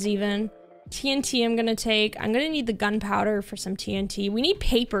loot is even. TNT I'm gonna take. I'm gonna need the gunpowder for some TNT. We need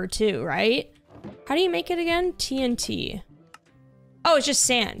paper, too, right? How do you make it again? TNT. Oh, it's just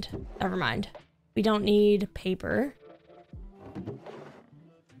sand. Never mind. We don't need paper.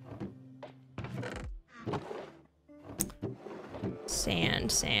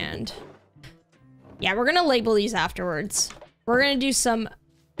 Sand, sand. Yeah, we're gonna label these afterwards. We're gonna do some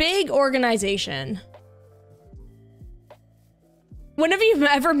big organization. When have you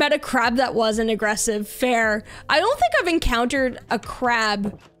ever met a crab that wasn't aggressive? Fair. I don't think I've encountered a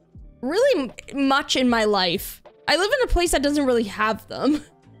crab really much in my life. I live in a place that doesn't really have them.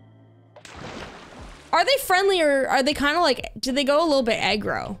 Are they friendly, or are they kind of like, do they go a little bit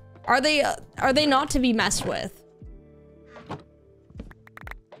aggro? Are they not to be messed with?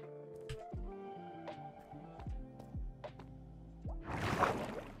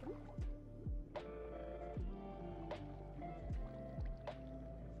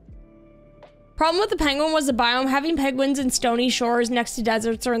 Problem with the penguin was the biome. Having penguins in stony shores next to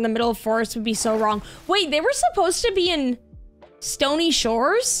deserts or in the middle of forests would be so wrong. Wait, they were supposed to be in stony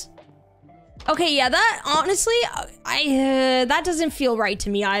shores? Okay, yeah, that honestly, that doesn't feel right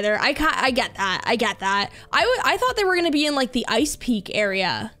to me either. I get that. I get that. I thought they were gonna be in like the Ice Peak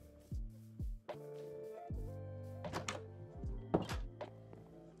area.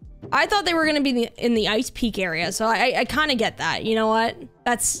 I thought they were gonna be in the Ice Peak area, so I kind of get that. You know what?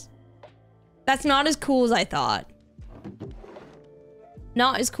 That's not as cool as I thought.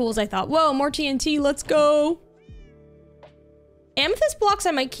 Not as cool as I thought. Whoa, more TNT, let's go. Amethyst blocks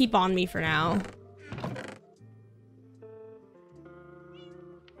I might keep on me for now.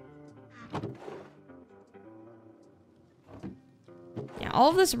 Yeah, all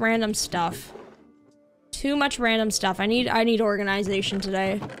of this random stuff. Too much random stuff. I need organization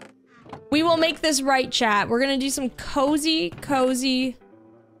today. We will make this right, chat. We're gonna do some cozy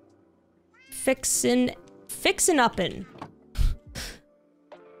fixin' uppin'.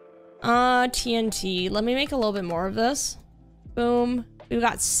 TNT. Let me make a little bit more of this. Boom. We've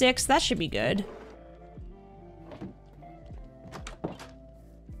got 6. That should be good.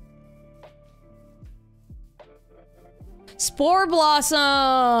 Spore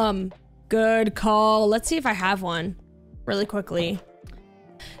Blossom! Good call. Let's see if I have one really quickly.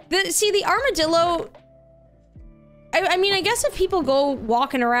 See, the armadillo... I mean, I guess if people go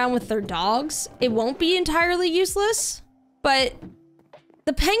walking around with their dogs, it won't be entirely useless. But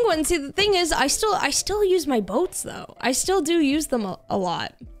the penguin, see, the thing is, I still use my boats though. I still do use them a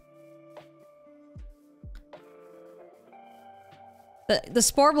lot. The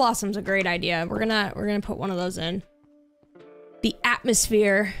spore blossom's a great idea. We're gonna put one of those in. The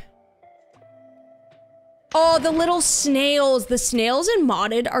atmosphere. Oh, the little snails. The snails in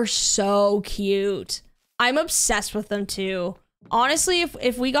modded are so cute. I'm obsessed with them too. Honestly,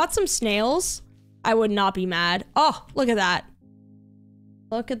 if we got some snails, I would not be mad. Oh, look at that.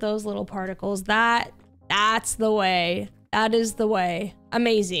 Look at those little particles. That's the way. That is the way.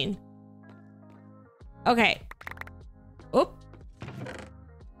 Amazing. Okay. Oop.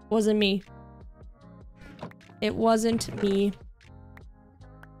 Wasn't me. It wasn't me.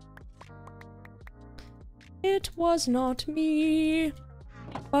 It was not me,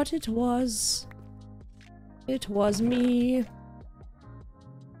 but it was. It was me.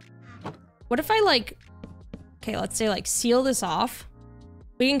 What if I like, okay, let's say like seal this off.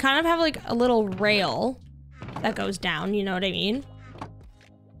 We can kind of have like a little rail that goes down, you know what I mean?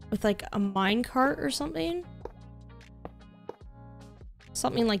 With like a mine cart or something.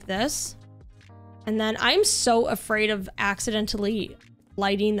 Something like this. And then I'm so afraid of accidentally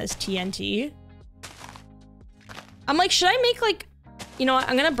lighting this TNT. I'm like, should I make like, you know what?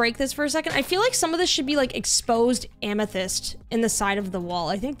 I'm gonna break this for a second. I feel like some of this should be like exposed amethyst in the side of the wall.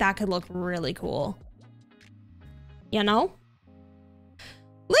 I think that could look really cool. You know?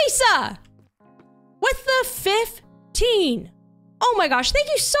 Lisa! With the 15. Oh my gosh, thank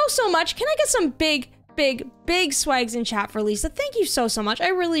you so much. Can I get some big swags in chat for Lisa? Thank you so much. I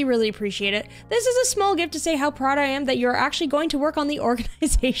really appreciate it. This is a small gift to say how proud I am that you're actually going to work on the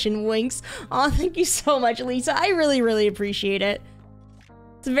organization. Winks. Oh, thank you so much, Lisa. I really appreciate it.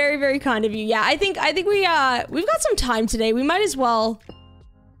 It's very kind of you. Yeah, I think we've got some time today. We might as well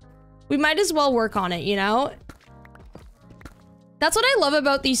work on it, you know? That's what I love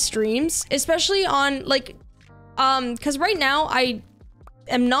about these streams, especially on like because right now I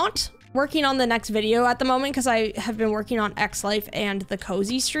am not working on the next video at the moment because I have been working on X Life and the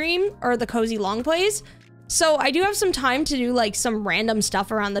Cozy stream, or the Cozy long plays. So I do have some time to do like some random stuff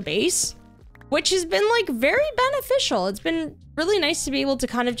around the base, which has been like very beneficial. It's been really nice to be able to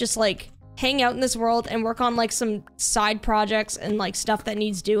kind of just like hang out in this world and work on like some side projects and like stuff that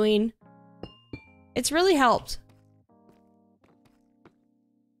needs doing. It's really helped.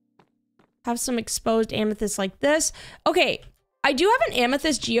 Have some exposed amethyst like this. Okay, I do have an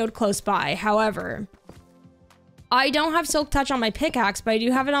amethyst geode close by. However, I don't have silk touch on my pickaxe, but I do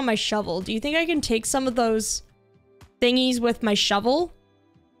have it on my shovel. Do you think I can take some of those thingies with my shovel?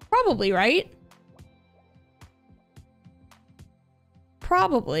 Probably, right?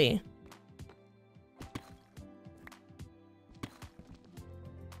 Probably.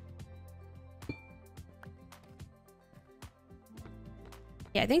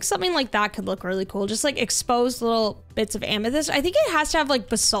 Yeah, I think something like that could look really cool. Just like exposed little bits of amethyst. I think it has to have like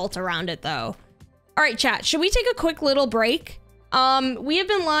basalt around it though. All right, chat, should we take a quick little break? We have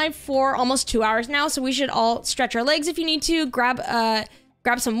been live for almost 2 hours now, so we should all stretch our legs if you need to. Grab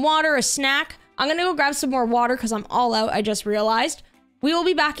some water, a snack. I'm gonna go grab some more water because I'm all out, I just realized. We will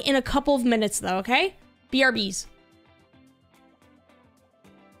be back in a couple of minutes though, okay? BRBs.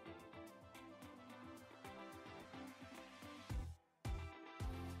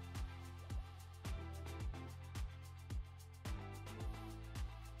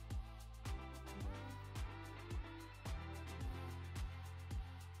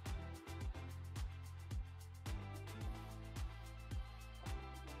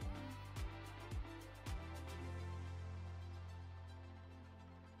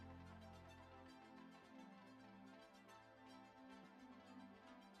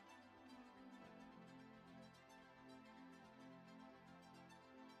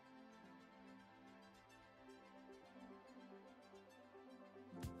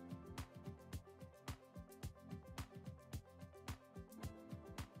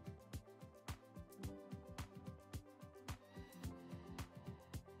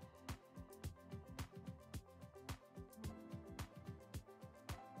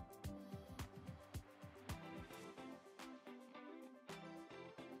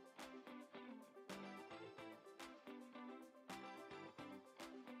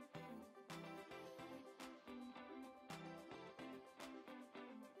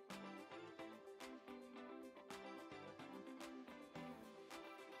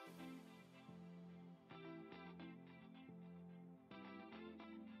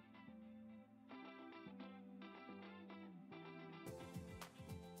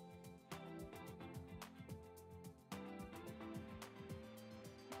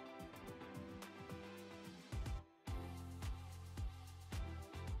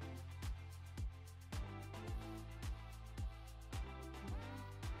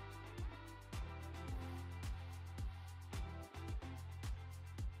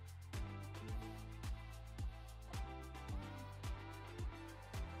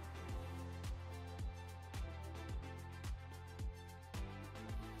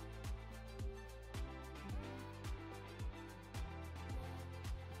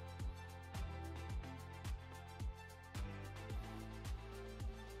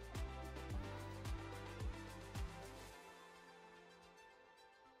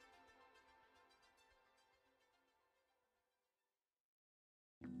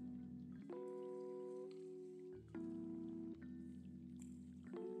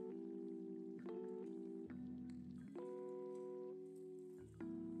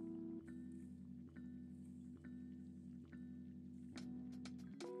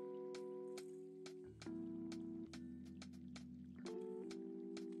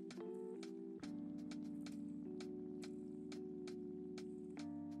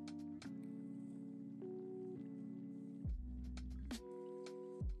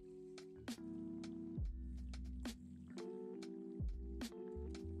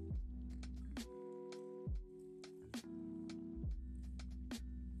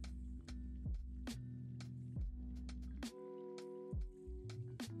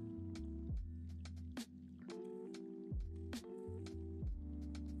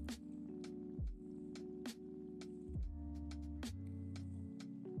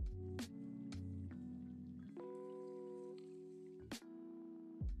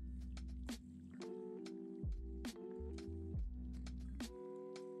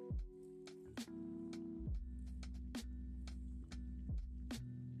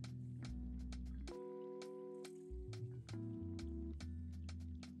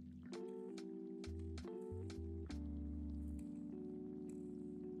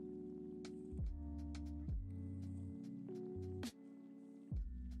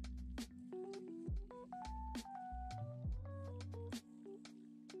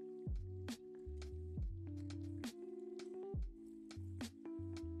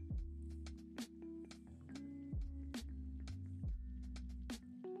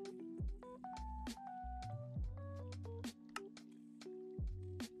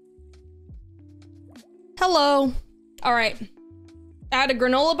 Hello. All right. I had a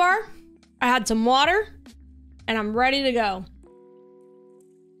granola bar. I had some water. And I'm ready to go.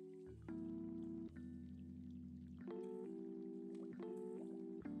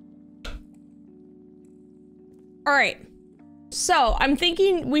 All right. So I'm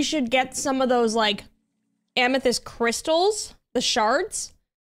thinking we should get some of those like amethyst crystals, the shards.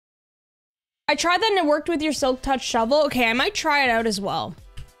 I tried that and it worked with your silk touch shovel. Okay, I might try it out as well.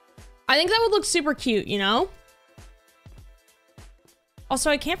 I think that would look super cute, you know? Also,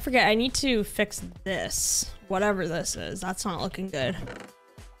 I can't forget, I need to fix this. Whatever this is, that's not looking good.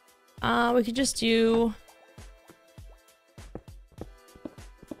 We could just do...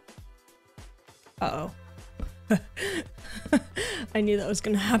 Uh-oh. I knew that was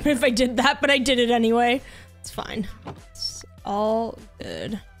gonna happen if I did that, but I did it anyway. It's fine. It's all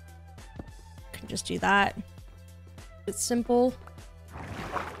good. Can just do that. It's simple.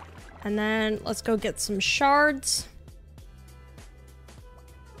 And then let's go get some shards.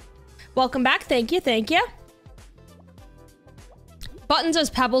 Welcome back. Thank you. Thank you. Buttons as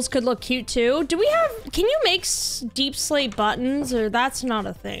pebbles could look cute too. Do we have... Can you make deep slate buttons? Or that's not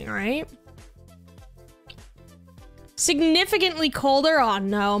a thing, right? Significantly colder? Oh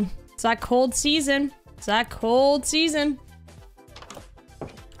no. It's that cold season. It's that cold season.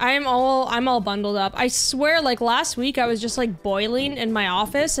 I'm all bundled up. I swear, like last week I was just like boiling in my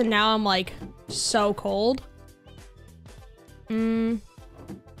office and now I'm like so cold. Oh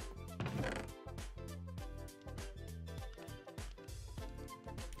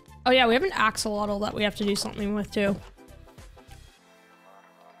yeah, we have an axolotl that we have to do something with too.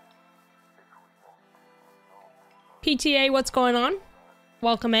 PTA, what's going on?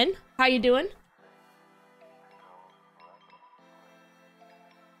 Welcome in. How you doing?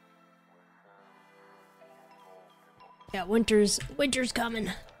 Yeah, winter's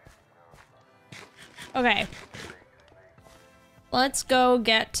coming. Okay. Let's go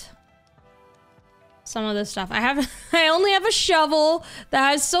get some of this stuff. I only have a shovel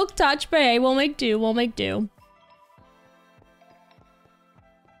that has silk touch, but hey, we'll make do. We'll make do.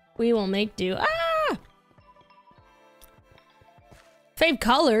 We will make do. Ah! Fave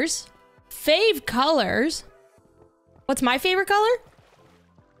colors. Fave colors. What's my favorite color?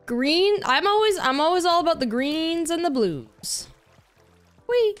 Green. I'm always all about the greens and the blues.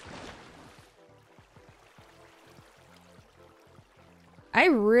 Whee! I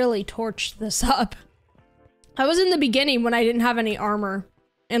really torched this up. I was in the beginning when I didn't have any armor.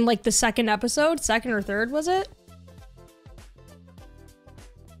 In like the second episode, second or third, was it?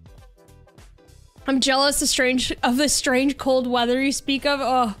 I'm jealous of the strange cold weather you speak of.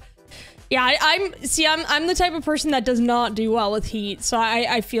 Oh, yeah. I'm the type of person that does not do well with heat, so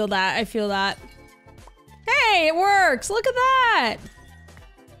I feel that. I feel that. Hey, it works. Look at that.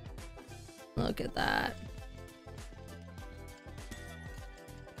 Look at that.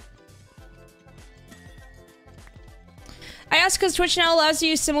 I asked because Twitch now allows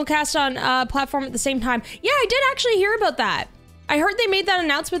you to simulcast on platform at the same time. Yeah, I did actually hear about that. I heard they made that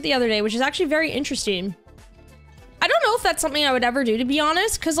announcement the other day, which is actually very interesting. I don't know if that's something I would ever do, to be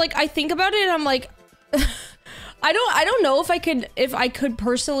honest, because like I think about it and I'm like, I don't know if I could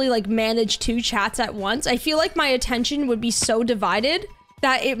personally like manage 2 chats at once. I feel like my attention would be so divided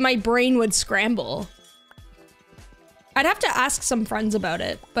that my brain would scramble. I'd have to ask some friends about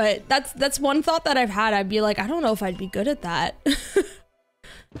it, but that's one thought that I've had. I'd be like, I don't know if I'd be good at that.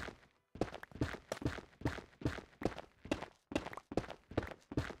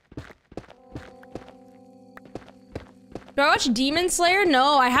 Do I watch Demon Slayer?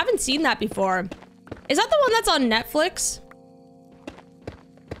 No, I haven't seen that before. Is that the one that's on Netflix?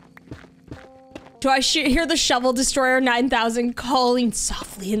 Do I hear the Shovel Destroyer 9000 calling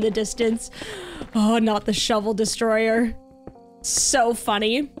softly in the distance? Oh, not the Shovel Destroyer. So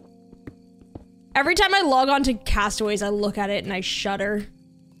funny. Every time I log on to Castaways, I look at it and I shudder.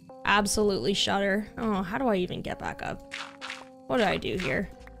 Absolutely shudder. Oh, how do I even get back up? What did I do here?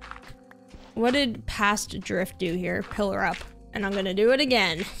 What did past drift do here? Pillar up. And I'm gonna do it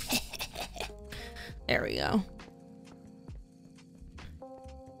again. There we go.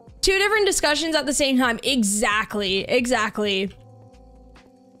 2 different discussions at the same time. Exactly. Exactly.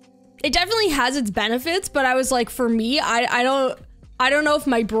 It definitely has its benefits, but I was like, for me, I don't know if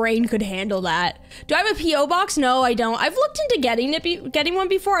my brain could handle that. Do I have a PO box? No, I don't. I've looked into getting one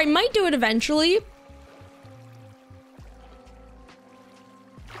before. I might do it eventually.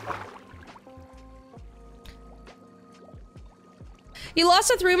 You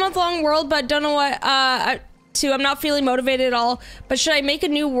lost a 3-month-long world, but don't know what I'm not feeling motivated at all. But should I make a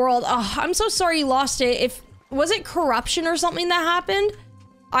new world? Oh, I'm so sorry you lost it. Was it corruption or something that happened?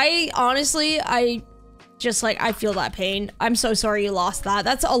 I honestly, just like, I feel that pain. I'm so sorry you lost that.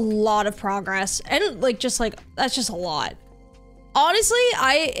 That's a lot of progress. And like, just like, that's just a lot. Honestly,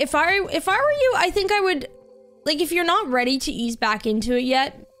 if I were you, I think I would, like, if you're not ready to ease back into it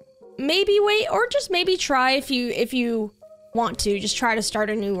yet, maybe wait, or just maybe try if you want to, just try to start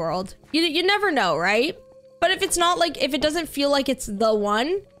a new world. You never know, right? But if it's not like, if it doesn't feel like it's the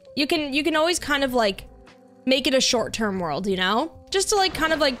one, you can always kind of like make it a short-term world, you know? Just to like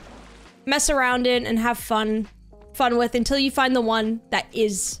kind of like mess around in and have fun with until you find the one that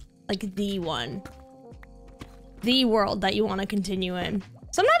is like the one. The world that you want to continue in.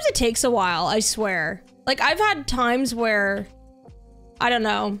 Sometimes it takes a while, I swear. Like, I've had times where, I don't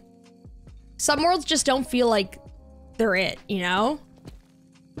know, some worlds just don't feel like they're it, you know?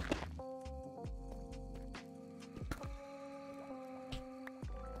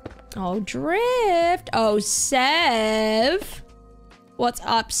 Oh, Drift. Oh, Sev. What's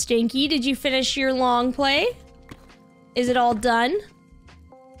up, Stinky? Did you finish your long play? Is it all done?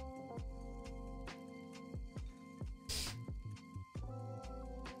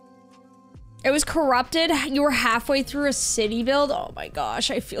 It was corrupted. You were halfway through a city build. Oh my gosh,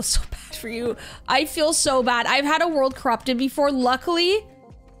 I feel so bad for you. I feel so bad. I've had a world corrupted before. Luckily,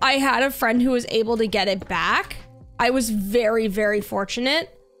 I had a friend who was able to get it back. I was very, very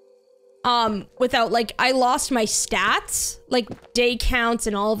fortunate. Without, like, I lost my stats, like day counts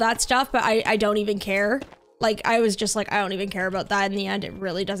and all of that stuff, but I don't even care. Like, I was just like, I don't even care about that in the end. It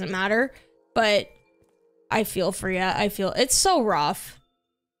really doesn't matter. But I feel for you. I feel, it's so rough.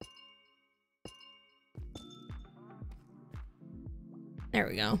 There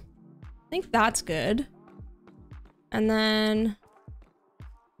we go. I think that's good. And then...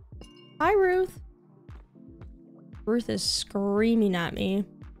 Hi, Ruth. Ruth is screaming at me.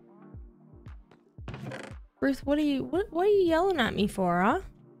 Ruth, what are you yelling at me for, huh?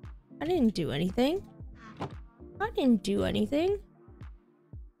 I didn't do anything. I didn't do anything.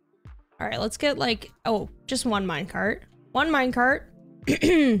 Alright, let's get like... Oh, just one minecart. One minecart.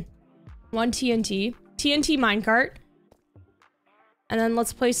 One TNT. TNT minecart. And then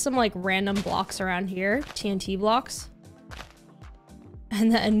let's place some like random blocks around here. TNT blocks. And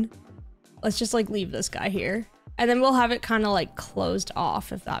then let's just like leave this guy here. And then we'll have it kind of like closed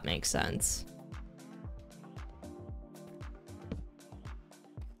off, if that makes sense.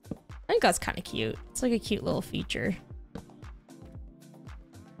 I think that's kind of cute. It's like a cute little feature.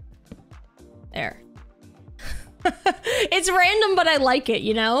 There. It's random, but I like it,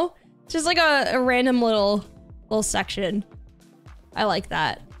 you know? It's just like a random little section. I like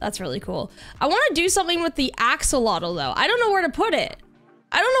that. That's really cool. I want to do something with the axolotl, though. I don't know where to put it.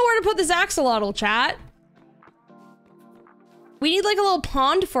 I don't know where to put this axolotl, chat. We need like a little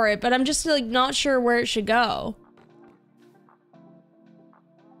pond for it, but I'm just like not sure where it should go.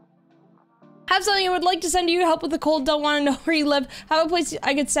 Have something I would like to send to you. Help with the cold. Don't want to know where you live. Have a place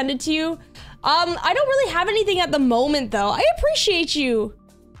I could send it to you. I don't really have anything at the moment, though. I appreciate you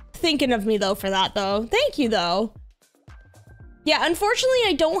thinking of me, though, for that, though. Thank you, though. Yeah, unfortunately,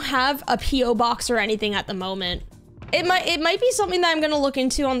 I don't have a PO box or anything at the moment. It might be something that I'm gonna look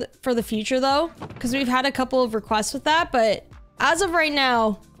into for the future, though, because we've had a couple of requests with that. But as of right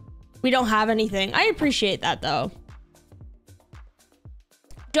now, we don't have anything. I appreciate that, though.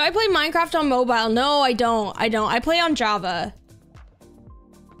 Do I play Minecraft on mobile? No, I don't. I play on Java.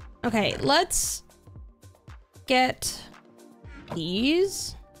 Okay, let's get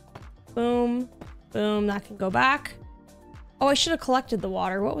these. Boom, boom. That can go back. Oh, I should have collected the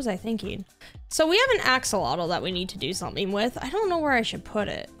water. What was I thinking? So we have an axolotl that we need to do something with. I don't know where I should put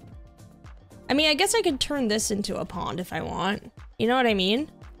it. I mean, I guess I could turn this into a pond if I want. You know what I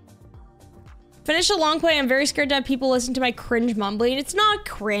mean? Finish a long play. I'm very scared to have people listen to my cringe mumbling. It's not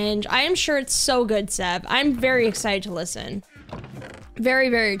cringe. I am sure it's so good, Seb. I'm very excited to listen. Very,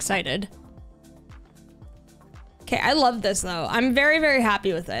 very excited. Okay, I love this, though. I'm very, very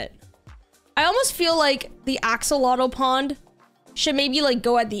happy with it. I almost feel like the axolotl pond should maybe like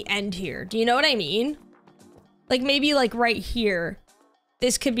go at the end here. Do you know what I mean? Like maybe like right here.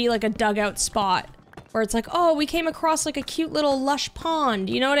 This could be like a dugout spot where it's like, oh, we came across like a cute little lush pond.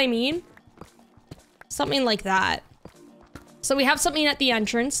 You know what I mean? Something like that. So we have something at the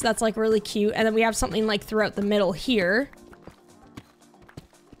entrance that's like really cute. And then we have something like throughout the middle here.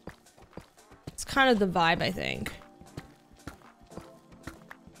 It's kind of the vibe, I think.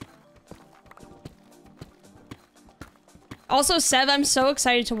 Also, Sev, I'm so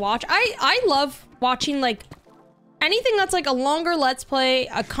excited to watch. I love watching, like, anything that's, like, a longer Let's Play,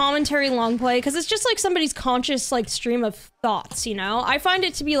 a commentary long play, because it's just, like, somebody's conscious, like, stream of thoughts, you know? I find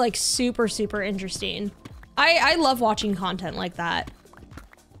it to be, like, super, super interesting. I love watching content like that.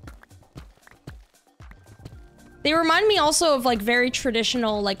 They remind me also of like very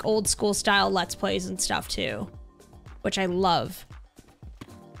traditional, like old school style Let's Plays and stuff too, which I love.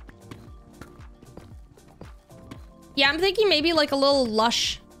 Yeah, I'm thinking maybe like a little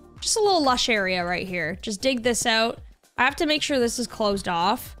lush, just a little lush area right here. Just dig this out. I have to make sure this is closed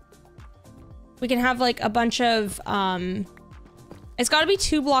off. We can have like a bunch of, it's gotta be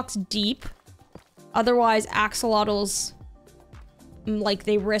 2 blocks deep. Otherwise, axolotls, like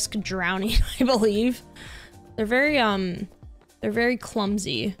they risk drowning, I believe. They're very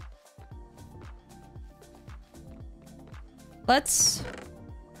clumsy. Let's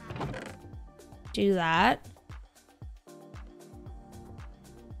do that.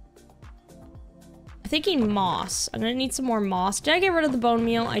 I'm thinking moss. I'm gonna need some more moss. Did I get rid of the bone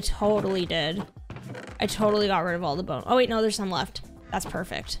meal? I totally did. I totally got rid of all the bone. Oh wait, no, there's some left. That's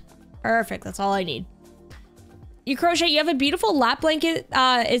perfect. Perfect, that's all I need. You crochet, you have a beautiful lap blanket.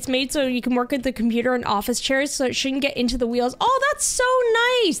 It's made so you can work with the computer and office chairs so it shouldn't get into the wheels. Oh, that's so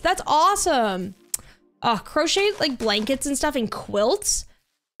nice. That's awesome. Crochet like blankets and stuff and quilts.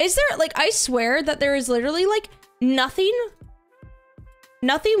 Is there, like, I swear that there is literally like nothing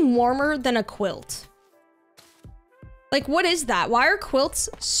warmer than a quilt. Like, what is that? Why are quilts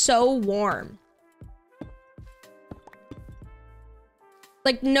so warm?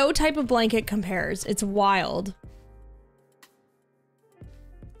 Like, no type of blanket compares. It's wild.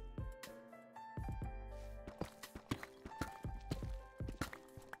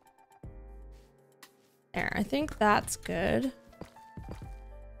 There, I think that's good.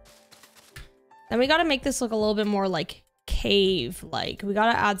 Then we gotta make this look a little bit more like cave-like. We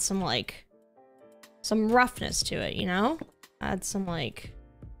gotta add some like, some roughness to it, you know? Add some like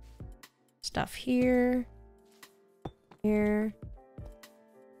stuff here, here.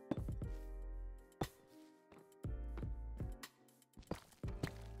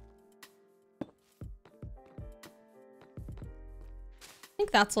 I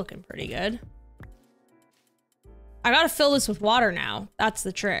think that's looking pretty good. I gotta fill this with water now. That's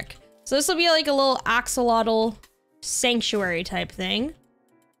the trick. So this will be like a little axolotl sanctuary type thing.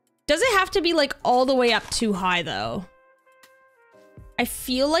 Does it have to be like all the way up too high though? I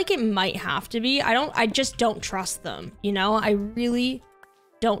feel like it might have to be. I just don't trust them, you know? I really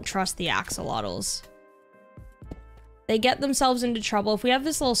don't trust the axolotls. They get themselves into trouble. If we have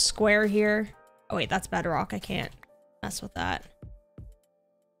this little square here. Oh wait, that's bedrock. I can't mess with that.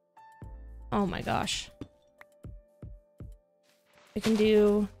 Oh my gosh. We can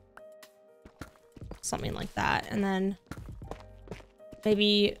do something like that, and then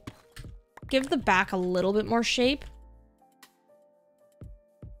maybe give the back a little bit more shape.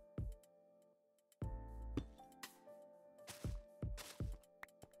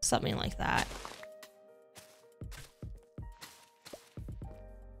 Something like that.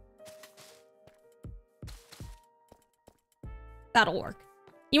 That'll work.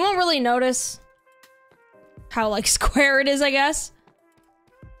 You won't really notice how like square it is, I guess.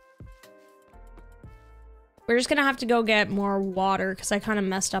 We're just gonna have to go get more water because I kind of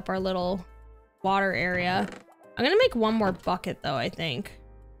messed up our little water area. I'm gonna make one more bucket though, I think.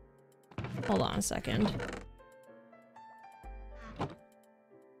 Hold on a second.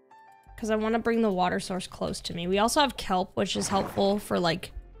 Because I want to bring the water source close to me. We also have kelp, which is helpful for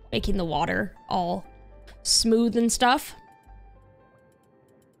like making the water all smooth and stuff.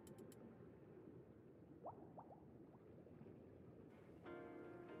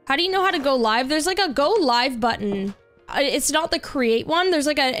 How do you know how to go live? There's like a go live button. It's not the create one. There's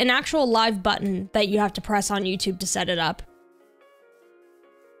like an actual live button that you have to press on YouTube to set it up.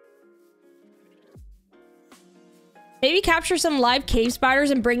 Maybe capture some live cave spiders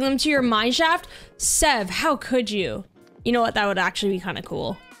and bring them to your mine shaft? Sev, how could you? You know what? That would actually be kind of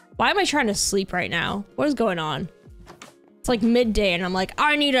cool. Why am I trying to sleep right now? What is going on? It's like midday and I'm like,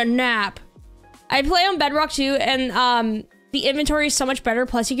 I need a nap. I play on Bedrock too, and the inventory is so much better.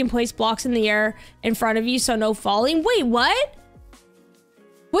 Plus, you can place blocks in the air in front of you, so no falling. Wait, what?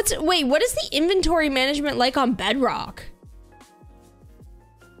 Wait, what is the inventory management like on Bedrock?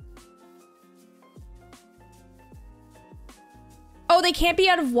 Oh, they can't be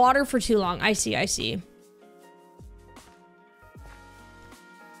out of water for too long. I see, I see.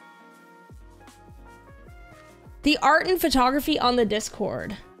 The art and photography on the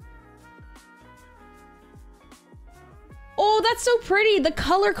Discord. Oh, that's so pretty. The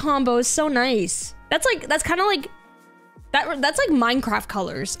color combo is so nice. That's kind of like, that's like Minecraft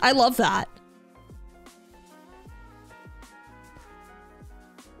colors. I love that.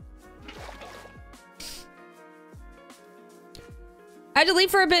 I had to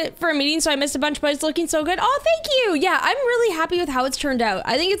leave for a meeting, so I missed a bunch, but it's looking so good. Oh, thank you. Yeah, I'm really happy with how it's turned out.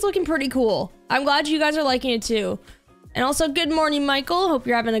 I think it's looking pretty cool. I'm glad you guys are liking it too. And also, good morning, Michael. Hope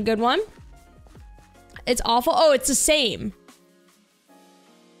you're having a good one. It's awful. Oh, it's the same.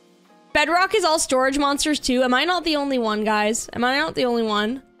 Bedrock is all storage monsters too. Am I not the only one, guys? Am I not the only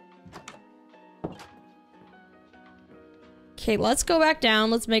one? Okay, let's go back down.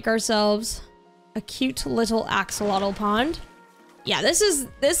 Let's make ourselves a cute little axolotl pond. Yeah,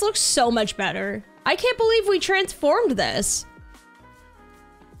 this looks so much better. I can't believe we transformed this.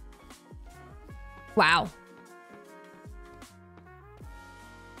 Wow.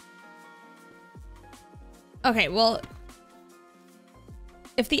 Okay, well,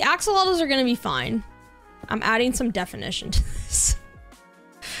 if the axolotls are gonna be fine, I'm adding some definition to this.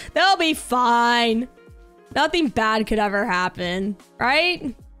 They'll be fine. Nothing bad could ever happen,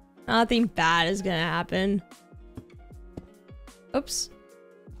 right? Nothing bad is gonna happen. Oops.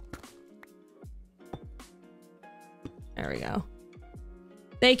 There we go.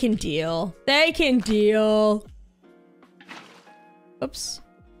 They can deal. They can deal. Oops.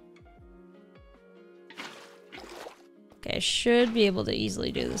 Okay, I should be able to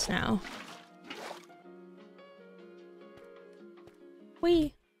easily do this now.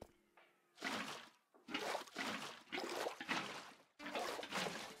 Whee!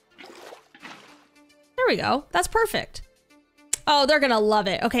 There we go. That's perfect. Oh, they're gonna love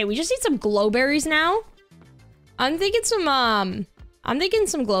it. Okay, we just need some glowberries now. I'm thinking some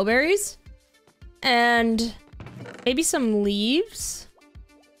glowberries. And maybe some leaves.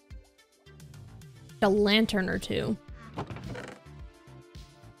 A lantern or two.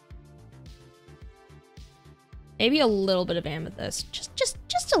 Maybe a little bit of amethyst.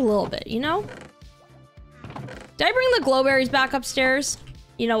 Just a little bit, you know? Did I bring the glowberries back upstairs?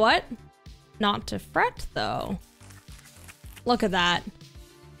 You know what? Not to fret, though. Look at that.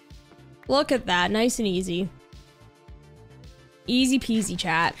 Look at that. Nice and easy. Easy peasy,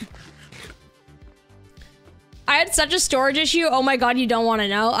 chat. I had such a storage issue. Oh my god, you don't want to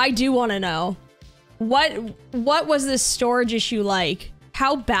know? I do want to know. What was this storage issue like?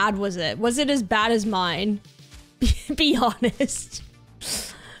 How bad was it? Was it as bad as mine? Be honest.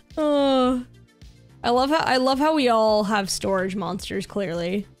 Oh, I love how we all have storage monsters,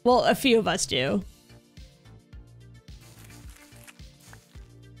 clearly. Well, a few of us do.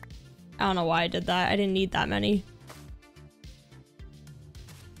 I don't know why I did that. I didn't need that many.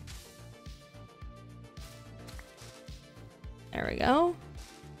 There we go.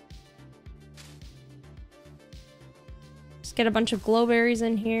 Just get a bunch of glowberries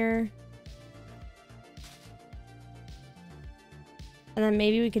in here. And then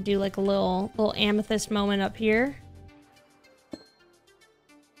maybe we could do like a little amethyst moment up here.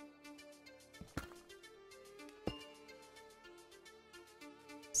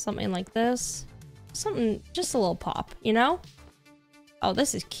 Something like this. Something, just a little pop, you know? Oh,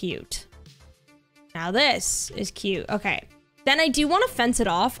 this is cute. Now this is cute. Okay. Then I do want to fence it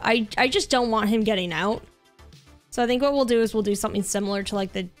off. I just don't want him getting out. So I think what we'll do is we'll do something similar to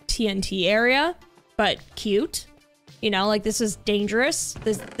like the TNT area, but cute. You know, like this is dangerous.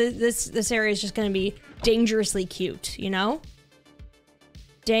 This area is just gonna be dangerously cute, you know?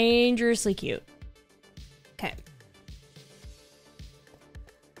 Dangerously cute. Okay.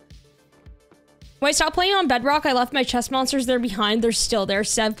 When I stopped playing on Bedrock, I left my chest monsters there behind. They're still there.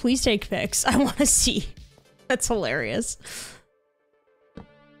 Sev, please take pics. I want to see. That's hilarious.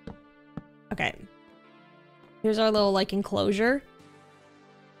 Okay. Here's our little, like, enclosure.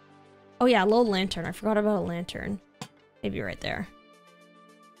 Oh, yeah, a little lantern. I forgot about a lantern. Maybe right there.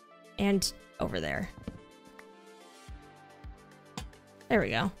 And over there. There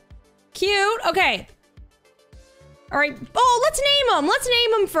we go. Cute. Okay. All right. Oh, let's name them. Let's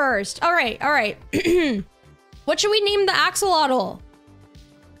name them first. All right. All right. What should we name the axolotl?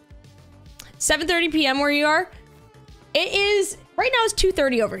 7:30 p.m. where you are? It is, right now it's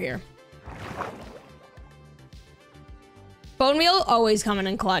 2:30 over here. Bone meal always coming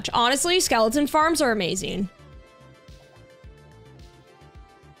in clutch. Honestly, skeleton farms are amazing.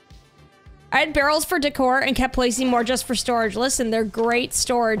 I had barrels for decor and kept placing more just for storage. Listen, they're great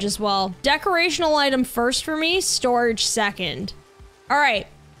storage as well. Decorational item first for me, storage second. All right.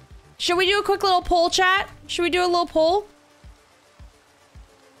 Should we do a quick little poll, chat? Should we do a little poll?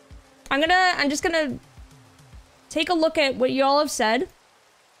 I'm just gonna take a look at what you all have said.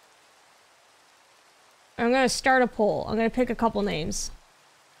 I'm gonna start a poll. I'm gonna pick a couple names.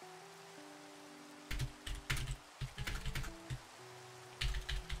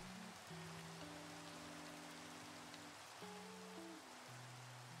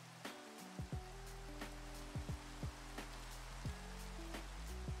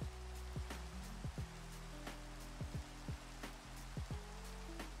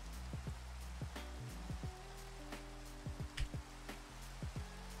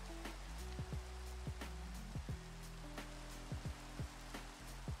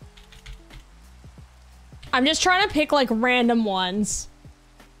 I'm just trying to pick like random ones.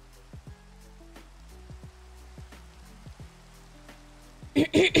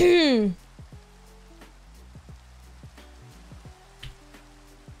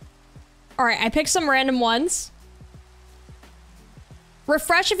 Alright, I picked some random ones.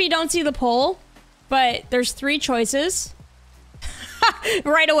 Refresh if you don't see the poll, but there's 3 choices.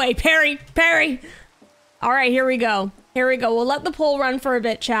 Right away, Perry, Perry. Alright, here we go. Here we go. We'll let the poll run for a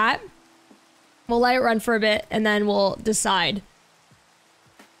bit, chat. We'll let it run for a bit, and then we'll decide.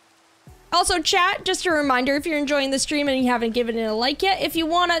 Also, chat, just a reminder, if you're enjoying the stream and you haven't given it a like yet, if you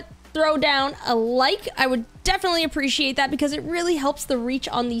want to throw down a like, I would definitely appreciate that because it really helps the reach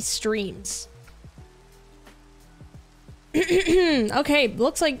on these streams. Okay,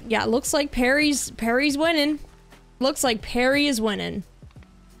 looks like Perry's winning. Looks like Perry is winning.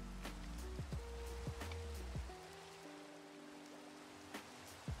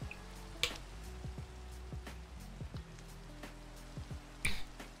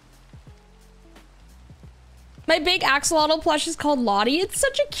 My big axolotl plush is called Lottie. It's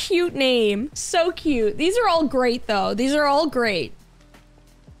such a cute name. So cute. These are all great, though. These are all great.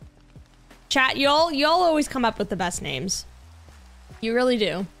 Chat, y'all always come up with the best names. You really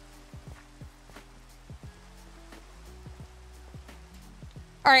do.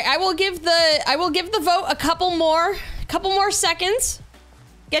 All right, I will give the vote a couple more seconds.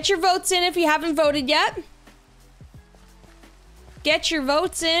 Get your votes in if you haven't voted yet. Get your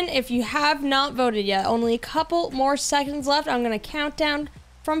votes in if you have not voted yet. Only a couple more seconds left. I'm gonna count down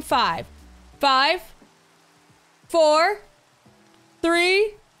from 5. 5, 4,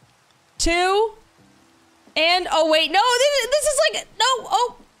 3, 2, and oh wait, no, this is like, no,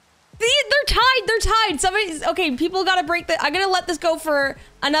 oh, they're tied. Somebody's, okay, people gotta break the, I'm gonna let this go for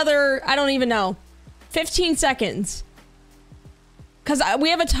another, I don't even know, 15 seconds. Because we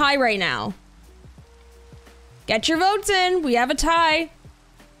have a tie right now. Get your votes in. We have a tie.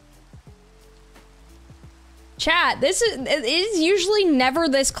 Chat, it is usually never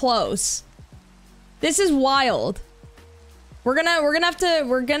this close. This is wild. We're gonna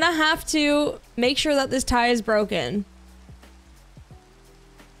have to make sure that this tie is broken.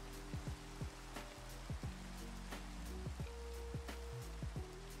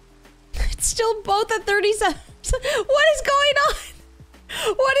 It's still both at 37. What is going on?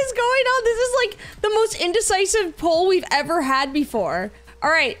 What is going on? This is like the most indecisive poll we've ever had before. All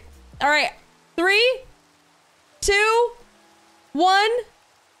right. 3, 2, 1.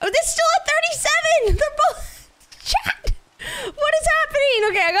 Oh, this is still at 37. They're both chat. What is happening?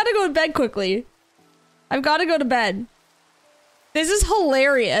 Okay, I gotta go to bed quickly. I've got to go to bed. This is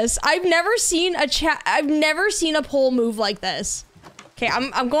hilarious. I've never seen a poll move like this. Okay,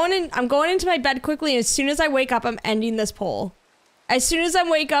 I'm going into my bed quickly, and as soon as I wake up, I'm ending this poll. As soon as I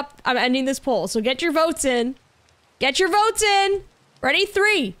wake up, I'm ending this poll. So get your votes in. Get your votes in. Ready?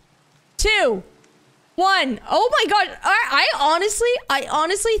 3, 2, 1. Oh my god. I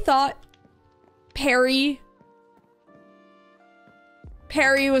honestly thought Perry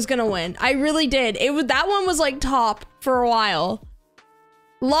was gonna win. I really did. That one was like top for a while.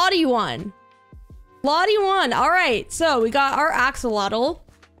 Lottie won. Lottie won. All right. So we got our axolotl.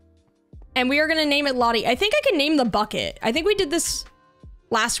 And we are going to name it Lottie. I think I can name the bucket. I think we did this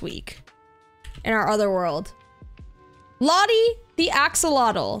last week in our other world. Lottie the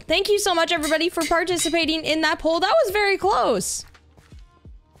axolotl. Thank you so much, everybody, for participating in that poll. That was very close.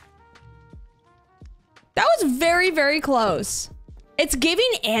 That was very, very close. It's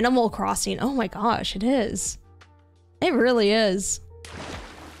giving Animal Crossing. Oh my gosh, it is. It really is.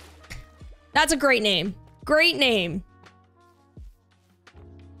 That's a great name. Great name.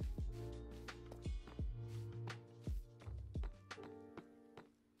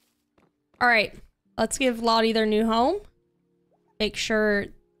 All right, let's give Lottie their new home. Make sure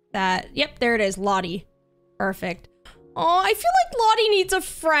that, yep, there it is, Lottie. Perfect. Oh, I feel like Lottie needs a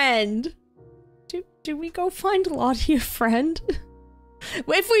friend. Do we go find Lottie a friend?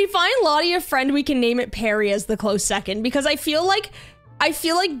 If we find Lottie a friend, we can name it Perry as the close second, because I feel like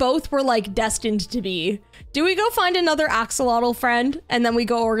both were like destined to be. Do we go find another axolotl friend and then we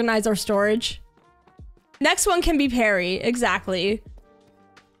go organize our storage? Next one can be Perry, exactly.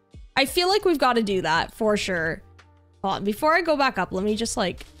 I feel like we've got to do that for sure. Hold on, before I go back up, let me just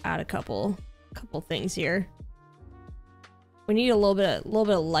like add a couple things here. We need a little bit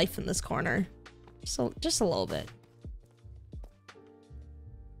of life in this corner. So just a little bit.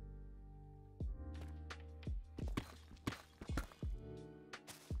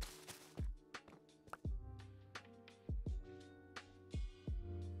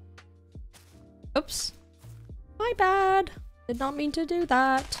 Oops. My bad. Did not mean to do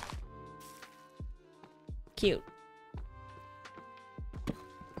that. cute.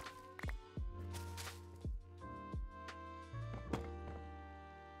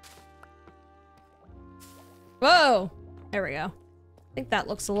 Whoa! There we go. I think that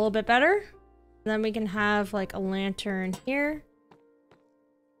looks a little bit better. Then we can have like a lantern here.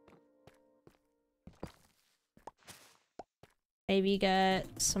 Maybe get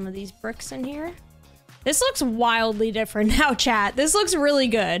some of these bricks in here. This looks wildly different now, chat. This looks really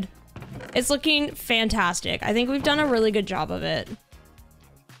good. It's looking fantastic. I think we've done a really good job of it.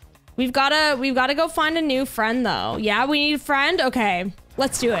 We've gotta go find a new friend though. Yeah, we need a friend? Okay,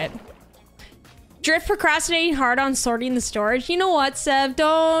 let's do it. Drift procrastinating hard on sorting the storage. You know what, Sev?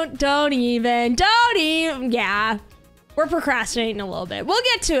 Don't even. Yeah. We're procrastinating a little bit. We'll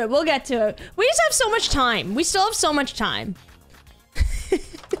get to it. We'll get to it. We just have so much time. We still have so much time.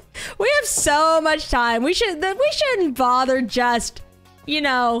 We have so much time. We shouldn't bother just, you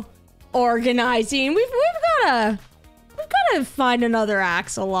know, organizing. We've gotta find another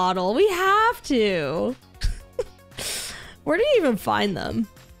axolotl. We have to. Where do you even find them?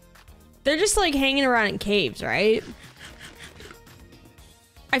 They're just like hanging around in caves, right?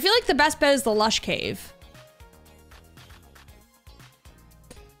 I feel like the best bet is the lush cave.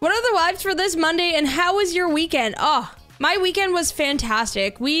 What are the vibes for this Monday and how was your weekend? Oh, my weekend was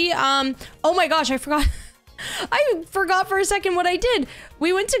fantastic. We, oh my gosh, I forgot. I forgot for a second what I did.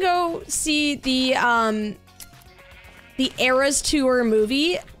 We went to go see the Eras Tour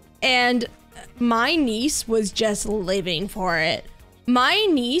movie and my niece was just living for it. My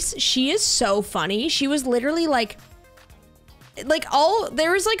niece, she is so funny. She was literally like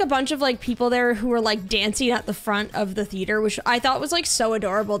there was like a bunch of like people there who were like dancing at the front of the theater, which I thought was like so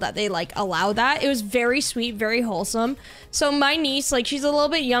adorable that they like allow that. It was very sweet, very wholesome. So my niece, like she's a little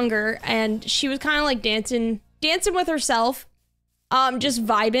bit younger and she was kind of like dancing with herself, just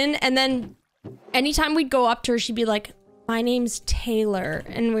vibing. And then anytime we'd go up to her, she'd be like, "My name's Taylor."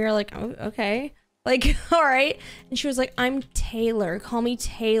 And we were like, "Oh, okay." Like, all right. And she was like, "I'm Taylor, call me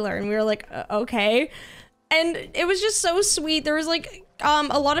Taylor." And we were like, okay. And it was just so sweet. There was like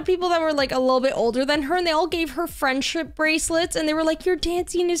a lot of people that were like a little bit older than her and they all gave her friendship bracelets and they were like, "Your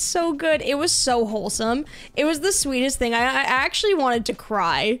dancing is so good." It was so wholesome. It was the sweetest thing. I actually wanted to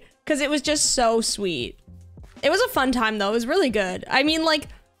cry because it was just so sweet. It was a fun time though. It was really good. I mean, like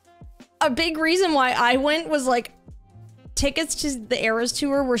a big reason why I went was like tickets to the Eras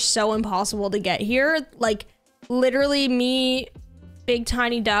Tour were so impossible to get here. Like literally me, Big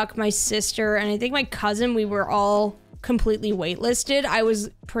Tiny Duck, my sister, and I think my cousin, we were all completely waitlisted. I was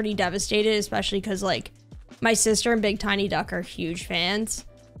pretty devastated, especially because like my sister and Big Tiny Duck are huge fans.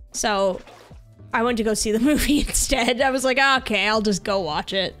 So I went to go see the movie instead. I was like, okay, I'll just go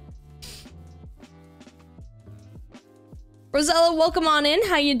watch it. Rosella, welcome on in.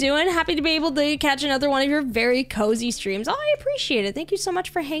 How you doing? Happy to be able to catch another one of your very cozy streams. Oh, I appreciate it. Thank you so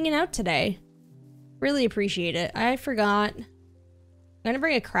much for hanging out today. Really appreciate it. I forgot. I'm gonna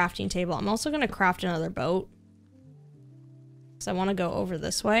bring a crafting table. I'm also gonna craft another boat. So I want to go over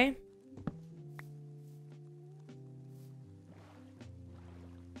this way.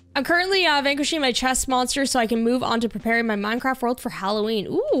 I'm currently vanquishing my chest monster so I can move on to preparing my Minecraft world for Halloween.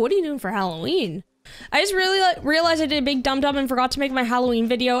 Ooh, what are you doing for Halloween? I just really realized I did a big dum-dum and forgot to make my Halloween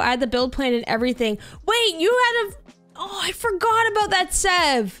video. I had the build plan and everything. Wait, you had a... Oh, I forgot about that,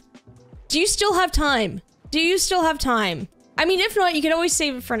 Sev. Do you still have time? Do you still have time? I mean, if not, you can always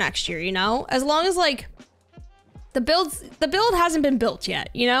save it for next year, you know? As long as, like, the build hasn't been built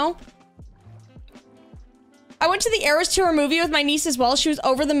yet, you know? I went to the Eras Tour movie with my niece as well. She was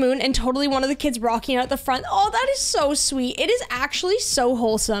over the moon and totally one of the kids rocking out at the front. Oh, that is so sweet. It is actually so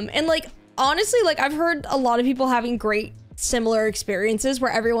wholesome. And, like, honestly, like, I've heard a lot of people having great similar experiences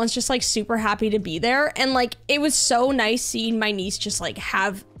where everyone's just, like, super happy to be there. And, like, it was so nice seeing my niece just, like,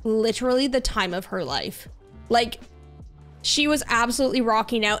 have literally the time of her life. Like, she was absolutely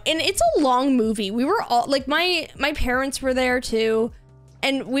rocking out. And it's a long movie. We were all, like, my parents were there, too.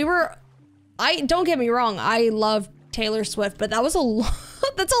 And we were... don't get me wrong, I love Taylor Swift, but that was a lot.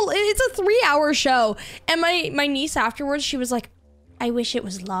 It's a 3-hour show. And my niece afterwards, she was like, "I wish it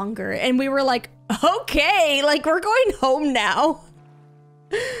was longer." And we were like, okay, like, we're going home now.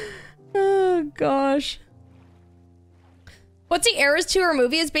 Oh gosh. What's the Eras Tour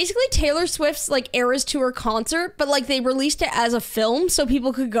movie? It's basically Taylor Swift's like Eras Tour concert, but like they released it as a film so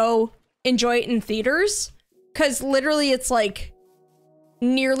people could go enjoy it in theaters. Cause literally it's like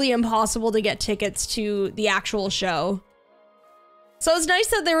nearly impossible to get tickets to the actual show. So it's nice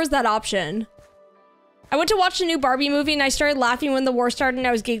that there was that option. I went to watch the new Barbie movie and I started laughing when the war started and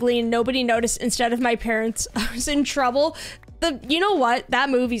I was giggling and nobody noticed instead of my parents. I was in trouble. You know what? That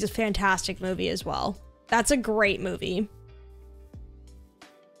movie's a fantastic movie as well. That's a great movie.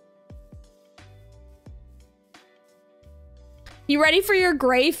 You ready for your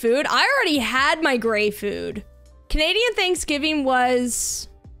gray food? I already had my gray food. Canadian Thanksgiving was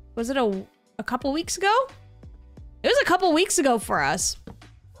it a couple weeks ago? It was a couple weeks ago for us.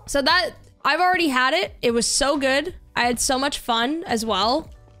 So that, I've already had it. It was so good. I had so much fun as well.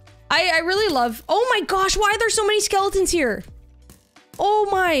 I really love, oh my gosh, why are there so many skeletons here? Oh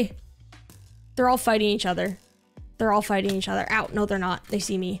my. They're all fighting each other. They're all fighting each other. Ow, no, they're not. They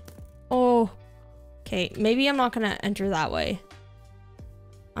see me. Oh, okay. Maybe I'm not gonna enter that way.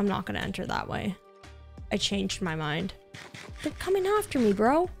 I'm not gonna enter that way. I changed my mind. They're coming after me,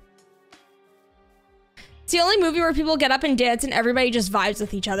 bro. It's the only movie where people get up and dance and everybody just vibes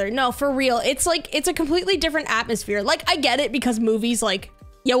with each other. No, for real. It's like, it's a completely different atmosphere. Like, I get it because movies, like,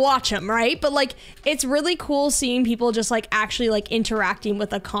 you watch them, right? But like, it's really cool seeing people just like actually like interacting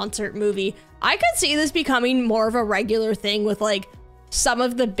with a concert movie. I could see this becoming more of a regular thing with like some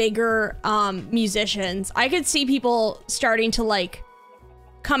of the bigger musicians. I could see people starting to like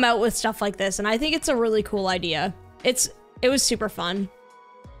come out with stuff like this, and I think it's a really cool idea. It was super fun.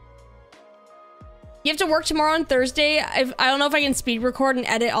 You have to work tomorrow on Thursday. I don't know if I can speed record and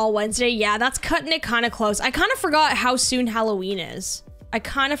edit all Wednesday. Yeah, that's cutting it kind of close. I kind of forgot how soon Halloween is. I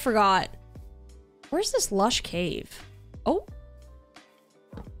kind of forgot. Where's this lush cave? Oh.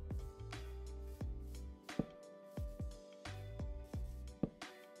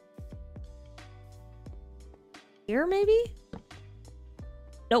 Here, maybe?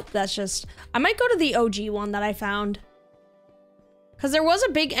 Nope, that's just... I might go to the OG one that I found. Because there was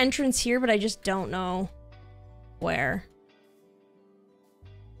a big entrance here, but I just don't know where.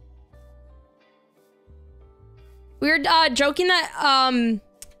 We were joking that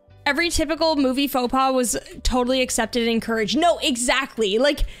every typical movie faux pas was totally accepted and encouraged. No, exactly.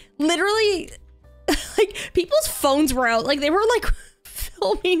 Like, literally, like, people's phones were out. Like, they were, like,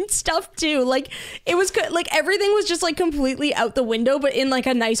 filming stuff, too. Like, it was, like, everything was just, like, completely out the window, but in, like,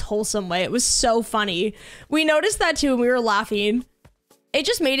 a nice, wholesome way. It was so funny. We noticed that, too, and we were laughing. It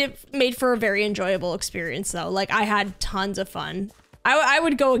just made for a very enjoyable experience, though. Like, I had tons of fun. I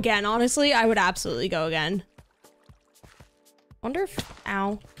would go again, honestly. I would absolutely go again. Wonder if...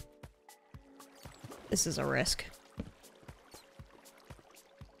 Ow. This is a risk.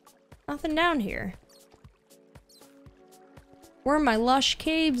 Nothing down here. Where are my lush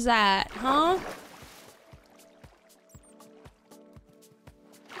caves at, huh?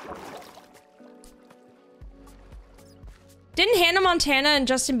 Didn't Hannah Montana and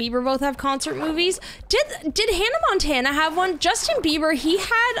Justin Bieber both have concert movies? Did Hannah Montana have one? Justin Bieber, he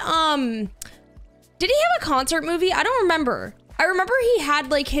had, did he have a concert movie? I don't remember. I remember he had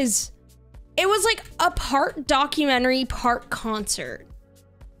like his, it was like a part documentary, part concert.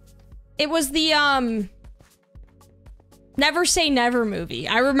 It was the, Never Say Never movie.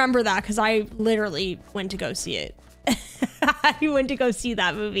 I remember that because I literally went to go see it. I went to go see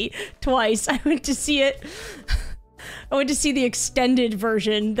that movie twice. I went to see it. I went to see the extended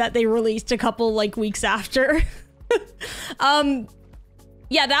version that they released a couple like weeks after.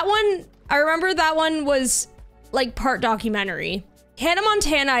 Yeah, that one, I remember that one was like part documentary. Hannah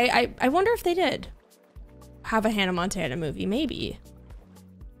Montana, I wonder if they did have a Hannah Montana movie, maybe.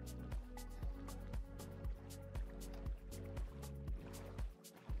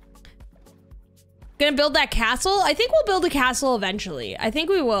 Gonna build that castle? I think we'll build a castle eventually. I think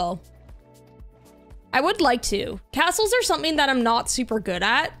we will. I would like to. Castles are something that I'm not super good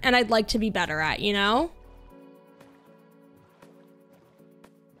at, and I'd like to be better at, you know?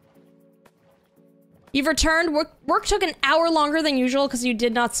 You've returned. Work took an hour longer than usual because you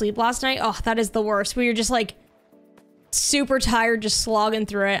did not sleep last night. Oh, that is the worst. We were just like super tired, just slogging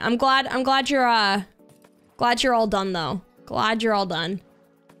through it. I'm glad you're all done though. Glad you're all done.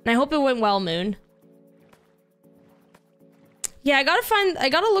 And I hope it went well, Moon. Yeah, I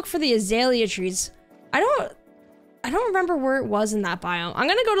gotta look for the azalea trees. I don't remember where it was in that biome. I'm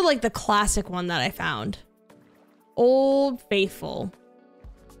gonna go to like the classic one that I found. Old Faithful.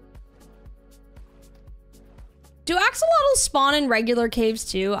 Do axolotls spawn in regular caves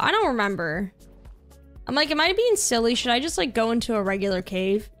too? I don't remember. I'm like, am I being silly? Should I just like go into a regular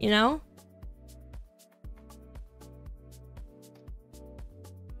cave, you know?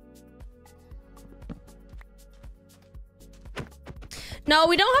 No,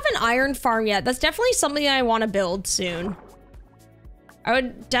 we don't have an iron farm yet. That's definitely something I want to build soon. I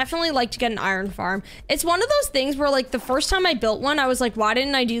would definitely like to get an iron farm. It's one of those things where like the first time I built one, I was like, why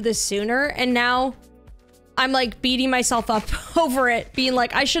didn't I do this sooner? And now I'm like beating myself up over it, being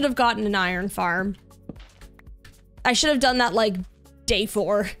like, I should have gotten an iron farm. I should have done that like day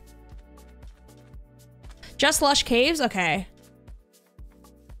 4. Just Lush Caves? Okay.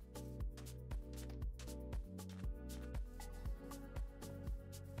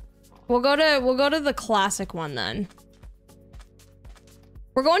 We'll go to the classic one then.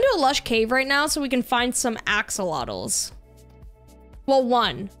 We're going to a Lush Cave right now so we can find some axolotls. Well,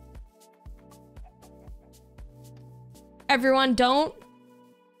 one. Everyone, don't.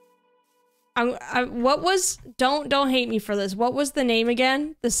 What was? Don't hate me for this. What was the name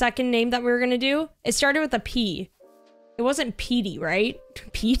again? The second name that we were gonna do? It started with a P. It wasn't Petey, right?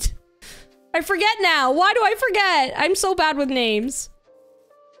 Pete? I forget now. Why do I forget? I'm so bad with names.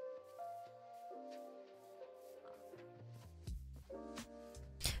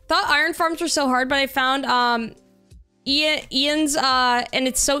 Thought iron farms were so hard, but I found Ian's and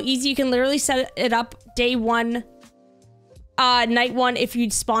it's so easy. You can literally set it up day one, night one if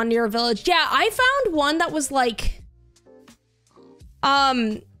you'd spawn near a village. Yeah, I found one that was like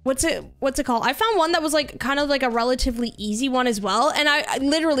what's it called? I found one that was like kind of like a relatively easy one as well. And I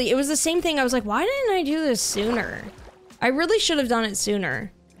literally, it was the same thing. I was like, why didn't I do this sooner? I really should have done it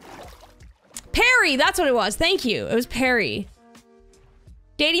sooner. Perry, that's what it was. Thank you. It was Perry.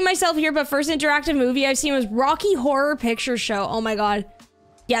 Dating myself here, but first interactive movie I've seen was Rocky Horror Picture Show. Oh my god.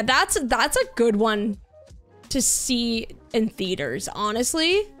 Yeah, that's a good one to see in theaters,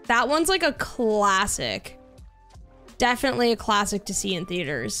 honestly. That one's like a classic. Definitely a classic to see in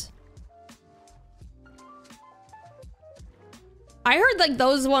theaters. I heard like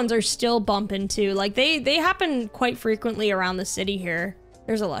those ones are still bumping too. Like they happen quite frequently around the city here.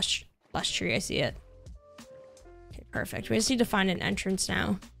 There's a lush tree, I see it. Okay, perfect. We just need to find an entrance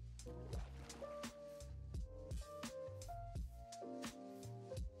now.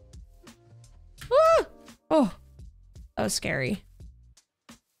 Ah! Oh, that was scary.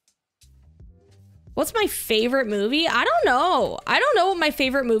 What's my favorite movie? I don't know. I don't know what my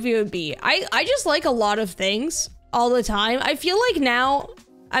favorite movie would be. I just like a lot of things all the time. I feel like now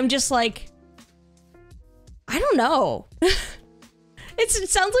I'm just like, I don't know. It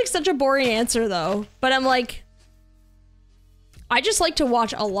sounds like such a boring answer though, but I'm like, I just like to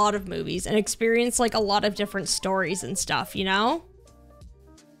watch a lot of movies and experience like a lot of different stories and stuff, you know?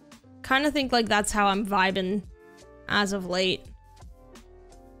 Kind of think like that's how I'm vibing as of late.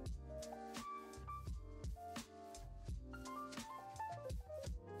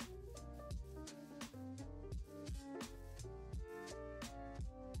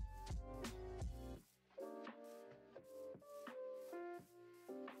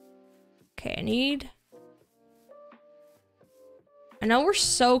 Okay, I know we're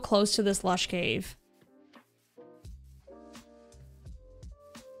so close to this lush cave.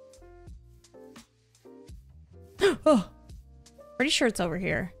 Oh, pretty sure it's over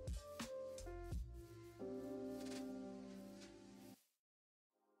here.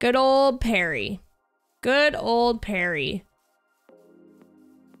 Good old Perry. Good old Perry.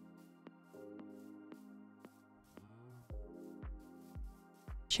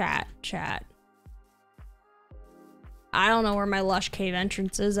 Chat. I don't know where my lush cave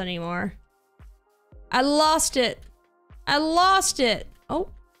entrance is anymore. I lost it. Oh,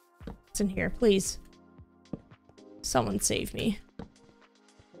 it's in here, please. Someone save me.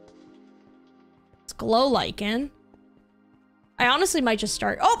 It's glow lichen. I honestly might just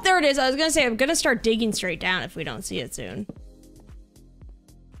start. Oh, there it is. I was gonna say I'm gonna start digging straight down if we don't see it soon.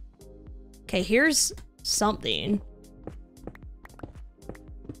 Okay, here's something.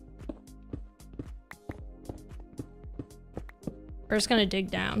 We're just gonna dig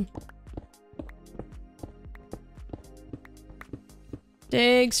down.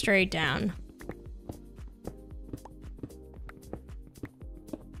 Dig straight down.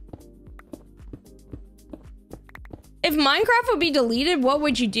 If Minecraft would be deleted, what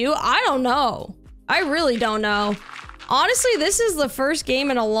would you do? I don't know. I really don't know. Honestly, this is the first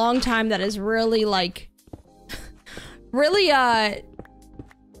game in a long time that has really, like, really,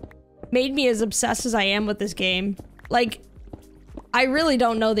 made me as obsessed as I am with this game. Like, I really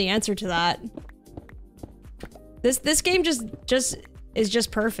don't know the answer to that. This game is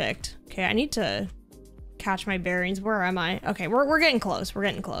just perfect. Okay, I need to catch my bearings. Where am I? Okay, we're getting close. We're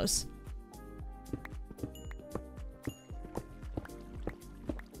getting close.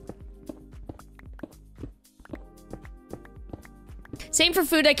 Same for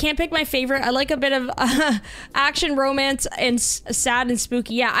food. I can't pick my favorite. I like a bit of action, romance, and sad and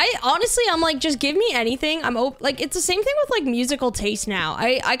spooky. Yeah, I'm like, just give me anything. Like, it's the same thing with like musical taste now.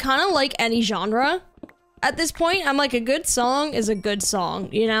 I kind of like any genre at this point. I'm like, a good song is a good song,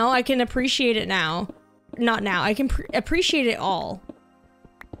 you know? I can appreciate it now. Not now. I can appreciate it all.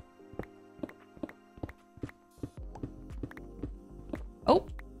 Oh,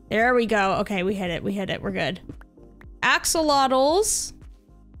 There we go. Okay, we hit it. We hit it. We're good. Axolotls.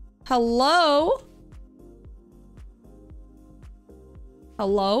 Hello?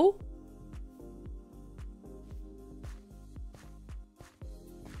 Hello?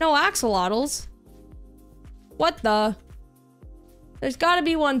 No axolotls. What the? There's gotta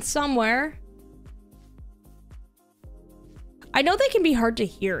be one somewhere. I know they can be hard to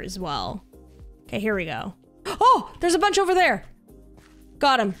hear as well. Okay, here we go. Oh, there's a bunch over there.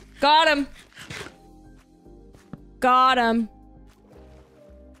 Got him. Got him. Got him.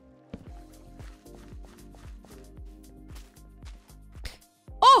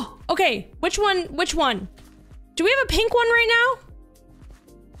 Oh, okay. Which one? Which one? Do we have a pink one right now?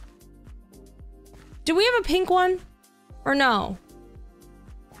 Do we have a pink one? Or no?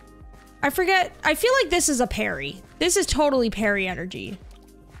 I forget. I feel like this is a parry. This is totally parry energy.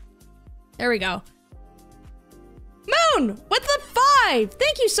 There we go. Moon with the 5.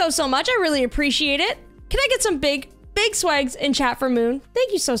 Thank you so much. I really appreciate it. Can I get some big swags in chat for Moon?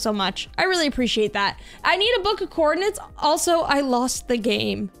 Thank you so much. I really appreciate that. I need a book of coordinates. Also, I lost the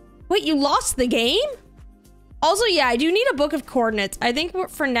game. Wait, you lost the game? Also, yeah, I do need a book of coordinates. I think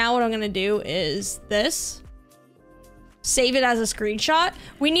for now what I'm gonna do is this. Save it as a screenshot.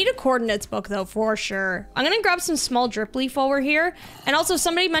 We need a coordinates book though, for sure. I'm gonna grab some small drip leaf while we're here. And also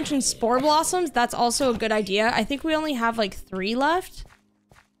somebody mentioned spore blossoms. That's also a good idea. I think we only have like 3 left.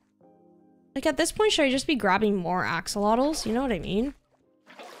 Like at this point, should I just be grabbing more axolotls? You know what I mean?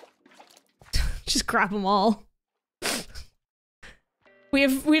 Just grab them all. We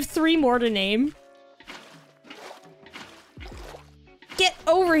have 3 more to name. Get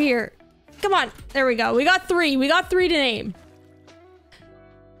over here. Come on. There we go. We got 3. We got 3 to name.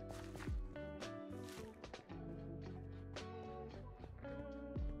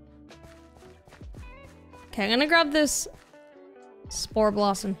 Okay, I'm gonna grab this spore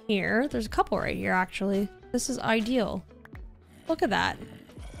blossom here. There's a couple right here, actually. This is ideal. Look at that.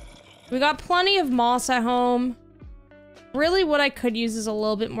 We got plenty of moss at home. Really, what I could use is a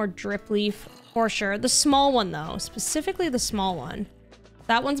little bit more drip leaf, for sure. The small one, though. Specifically the small one.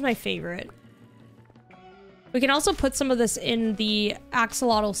 That one's my favorite. We can also put some of this in the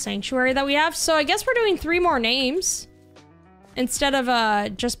axolotl sanctuary that we have. So I guess we're doing 3 more names instead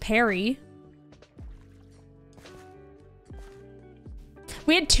of just Perry.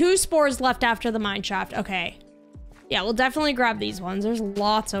 We had 2 spores left after the mine shaft. Okay. Yeah, we'll definitely grab these ones. There's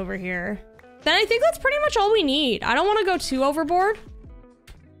lots over here. Then I think that's pretty much all we need. I don't want to go too overboard.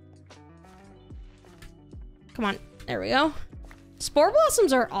 Come on. There we go. Spore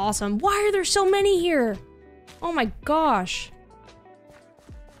blossoms are awesome. Why are there so many here? Oh my gosh.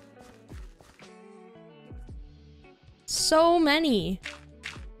 So many.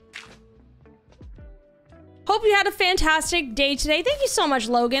 Hope you had a fantastic day today. Thank you so much,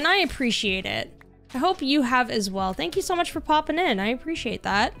 Logan. I appreciate it. I hope you have as well. Thank you so much for popping in. I appreciate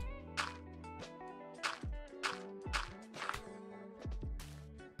that.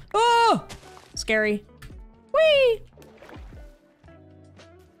 Oh! Scary. Whee!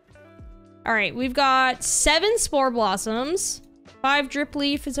 Alright, we've got 7 spore blossoms. 5 drip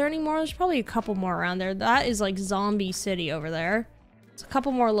leaf. Is there any more? There's probably a couple more around there. That is like zombie city over there. There's a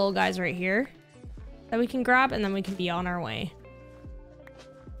couple more little guys right here that we can grab, and then we can be on our way.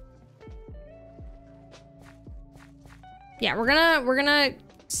 Yeah, we're gonna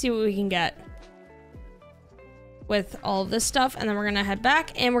see what we can get with all of this stuff, and then we're gonna head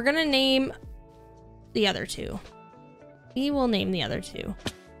back, and we're gonna name the other 2. We will name the other 2.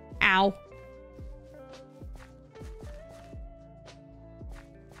 Ow.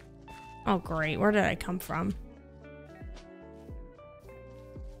 Oh, great. Where did I come from?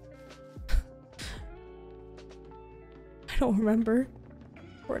 I don't remember.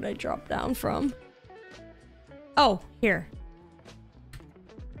 Where did I drop down from? Oh, here.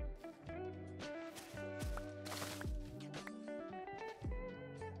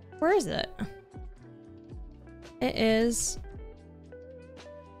 Where is it? It is...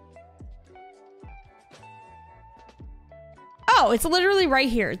 Oh, it's literally right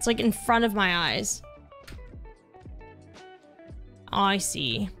here. It's like in front of my eyes. Oh, I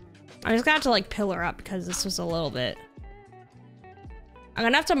see. I'm just gonna have to like pillar up because this was a little bit... I'm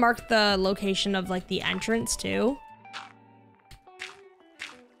gonna have to mark the location of like the entrance too.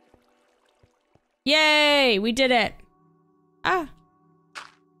 Yay! We did it. Ah.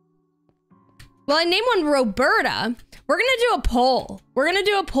 Well, I named one Roberta. We're gonna do a poll. We're gonna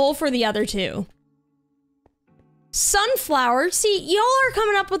do a poll for the other 2. Sunflower. See, y'all are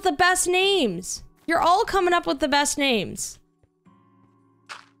coming up with the best names. You're all coming up with the best names.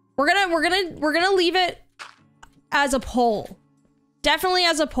 We're gonna leave it as a poll. Definitely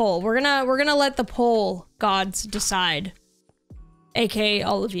as a poll. We're gonna let the poll gods decide. AKA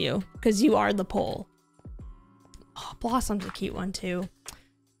all of you, because you are the poll. Oh, Blossom's a cute one too.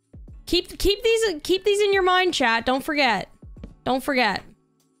 Keep these in your mind, chat. Don't forget. Don't forget.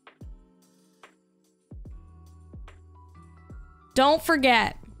 Don't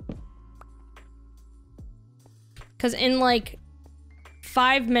forget. Because in like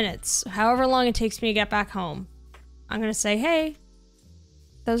 5 minutes, however long it takes me to get back home, I'm gonna say, hey,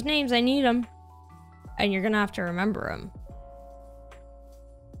 those names, I need them. And you're gonna have to remember them.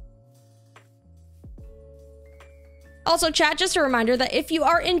 Also, chat, just a reminder that if you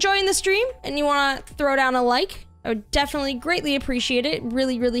are enjoying the stream and you want to throw down a like, I would definitely greatly appreciate it. It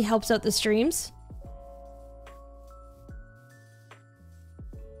really, really helps out the streams.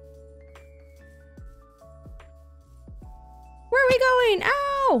 Where are we going?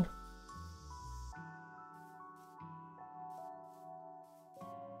 Ow!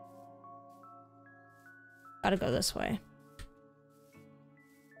 Gotta go this way.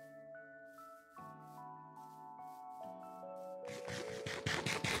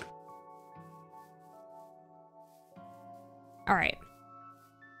 All right.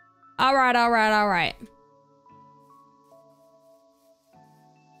 All right, all right, all right.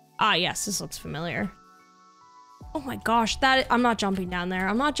 Ah, yes, this looks familiar. Oh my gosh, I'm not jumping down there.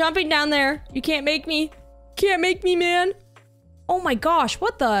 I'm not jumping down there. You can't make me. Can't make me, man. Oh my gosh,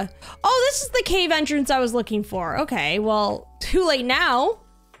 what the? Oh, this is the cave entrance I was looking for. Okay, well, too late now,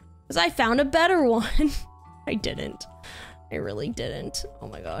 because I found a better one. I didn't. I really didn't. Oh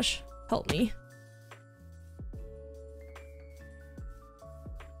my gosh, help me.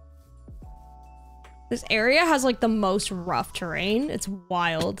 This area has like the most rough terrain. It's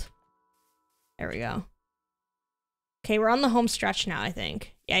wild. There we go. Okay, we're on the home stretch now, I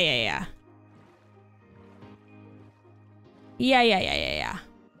think. Yeah. Yeah.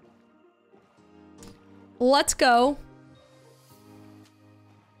 Let's go.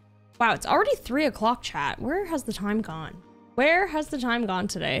 Wow, it's already 3 o'clock, chat. Where has the time gone? Where has the time gone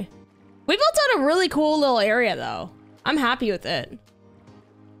today? We built out a really cool little area, though. I'm happy with it.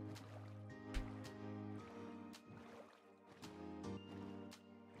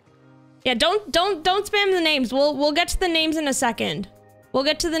 Yeah, don't spam the names. We'll get to the names in a second. We'll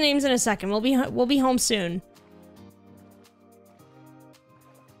get to the names in a second. We'll be home soon.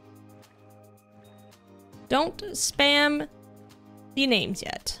 Don't spam the names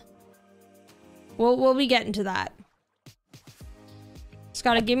yet. We'll be getting to that. Just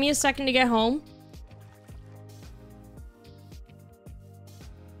gotta give me a second to get home.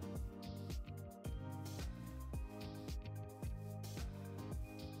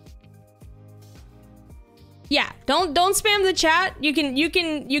 Yeah, don't spam the chat. You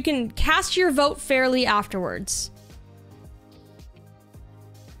can cast your vote fairly afterwards.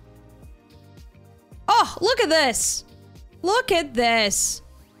 Oh, look at this. Look at this.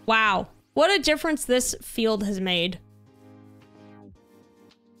 Wow. What a difference this field has made.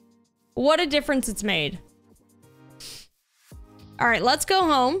 What a difference it's made. All right, let's go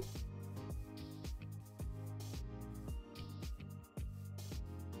home.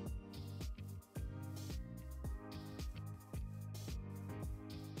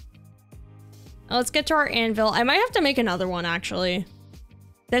 Let's get to our anvil. I might have to make another one, actually.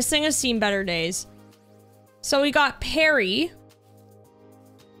 This thing has seen better days. So we got Perry.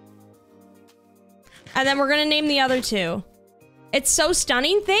 And then we're gonna name the other two. It's so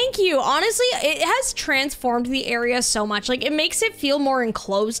stunning. Thank you. Honestly, it has transformed the area so much. Like, it makes it feel more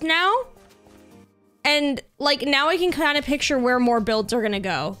enclosed now. And, like, now I can kind of picture where more builds are gonna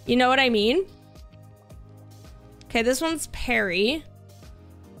go. You know what I mean? Okay, this one's Perry.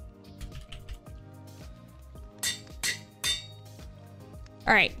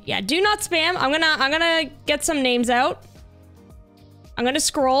 All right, yeah, do not spam. I'm gonna get some names out. I'm gonna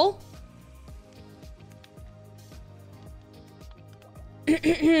scroll.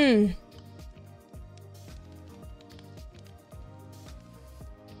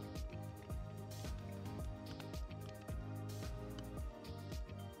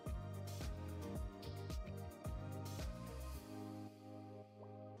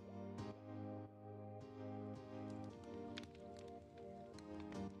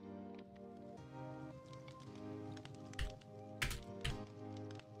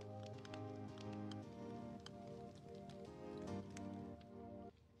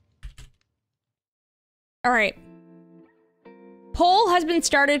 All right. Poll has been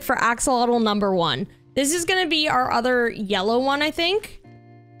started for axolotl number 1. This is gonna be our other yellow one, I think.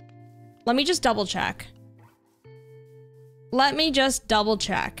 Let me just double check.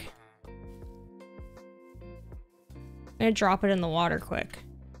 gonna drop it in the water quick.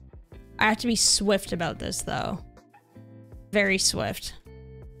 I have to be swift about this, though. Very swift.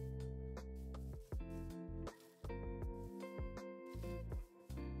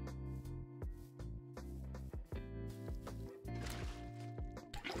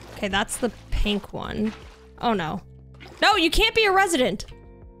 Okay, that's the pink one. Oh, no. No, you can't be a resident.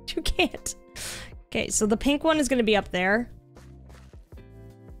 You can't. Okay, so the pink one is gonna be up there.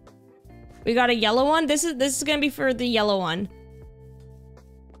 We got a yellow one. This is gonna be for the yellow one.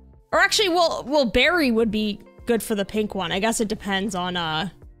 Or actually, well, berry would be good for the pink one. I guess it depends on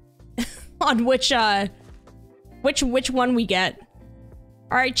on which one we get.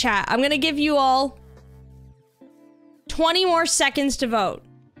 All right, chat. I'm gonna give you all 20 more seconds to vote.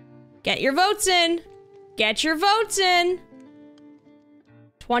 Get your votes in. Get your votes in.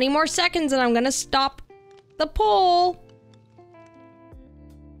 20 more seconds and I'm gonna stop the poll.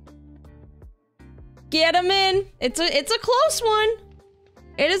 Get them in. It's a close one.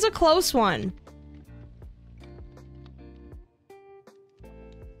 It is a close one.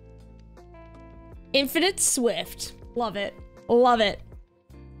 Infinite Swift. Love it. Love it.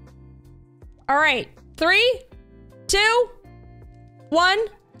 All right. 3, 2, 1.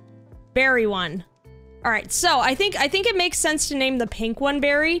 Berry one. All right. So I think it makes sense to name the pink one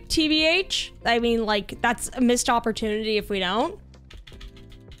Berry, TBH. I mean, like, that's a missed opportunity if we don't.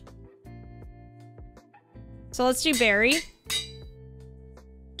 So let's do Berry.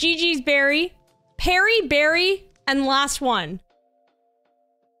 Gigi's Berry. Perry, Berry, and last one.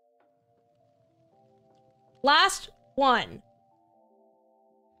 Last one.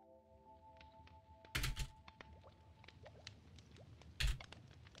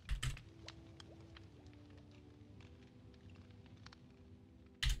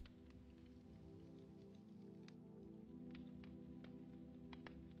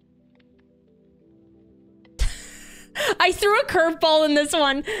 I threw a curveball in this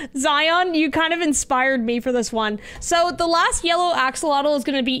one. Zion, you kind of inspired me for this one. So the last yellow axolotl is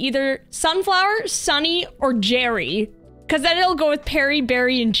going to be either Sunflower, Sunny, or Jerry. Because then it'll go with Perry,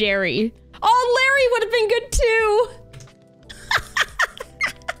 Berry, and Jerry. Oh, Larry would have been good too.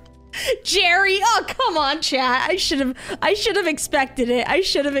 Jerry. Oh, come on, chat. I should have expected it. I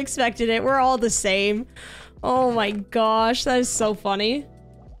should have expected it. We're all the same. Oh my gosh, that is so funny.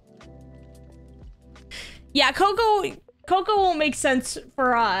 Yeah, Coco won't make sense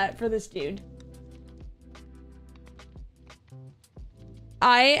for this dude.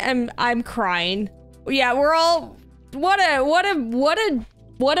 I'm crying. Yeah, we're all what a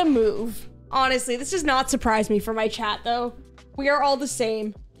move. Honestly, this does not surprise me for my chat though. We are all the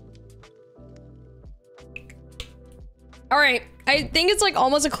same. All right, I think it's like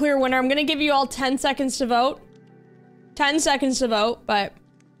almost a clear winner. I'm gonna give you all 10 seconds to vote. 10 seconds to vote, but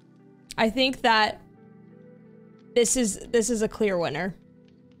I think that this is a clear winner.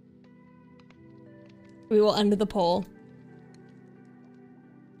 We will end the poll.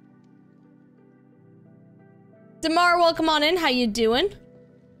 Damar, welcome on in. How you doing?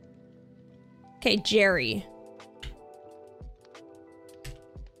 Okay, Jerry.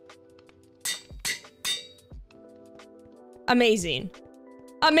 Amazing.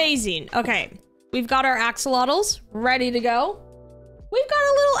 Amazing. Okay. We've got our axolotls ready to go. We've got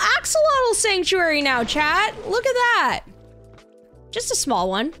a little axolotl sanctuary now, chat. Look at that. Just a small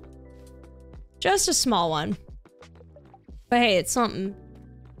one. Just a small one. But hey, it's something.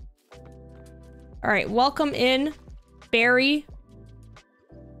 All right, welcome in Barry,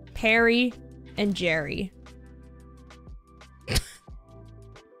 Perry, and Jerry.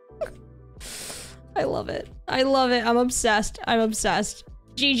 I love it. I love it. I'm obsessed. I'm obsessed.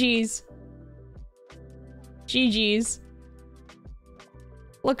 GG's. GG's.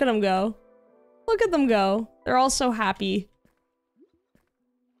 Look at them go. Look at them go. They're all so happy.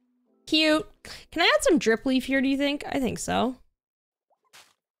 Cute. Can I add some drip leaf here, do you think? I think so.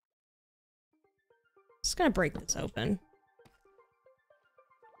 Just gonna break this open.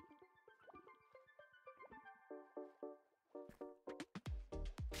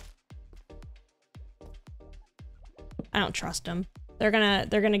 I don't trust them. They're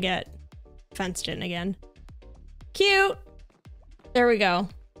gonna get fenced in again. Cute. There we go.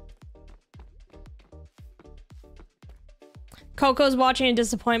 Coco's watching in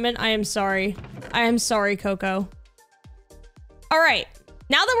disappointment. I am sorry. I am sorry, Coco. All right.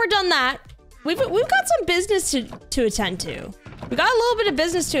 Now that we're done that, we've got some business to attend to. We got a little bit of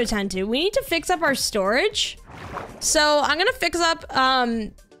business to attend to. We need to fix up our storage. So I'm gonna fix up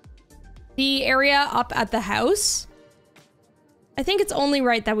the area up at the house. I think it's only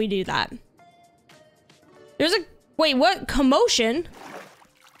right that we do that. There's a wait, what? Commotion?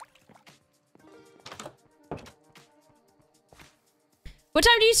 What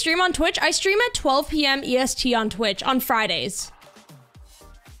time do you stream on Twitch? I stream at 12 p.m. EST on Twitch on Fridays.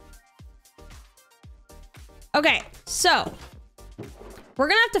 Okay, so we're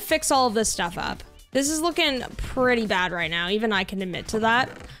gonna have to fix all of this stuff up. This is looking pretty bad right now. Even I can admit to that.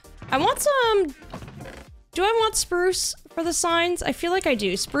 I want some... Do I want spruce for the signs? I feel like I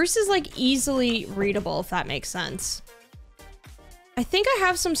do. Spruce is like easily readable, if that makes sense. I think I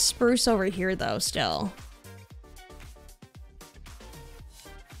have some spruce over here though, still.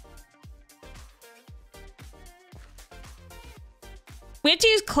 We have to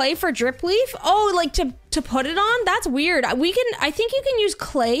use clay for drip leaf? Oh, like to put it on? That's weird. I think you can use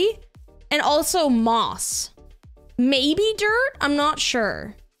clay and also moss. Maybe dirt? I'm not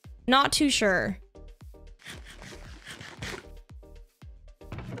sure. Not too sure.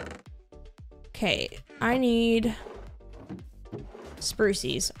 Okay, I need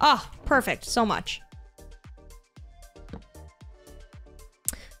sprucies. Ah, oh, perfect. So much.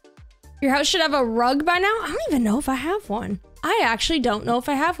 Your house should have a rug by now? I don't even know if I have one. I actually don't know if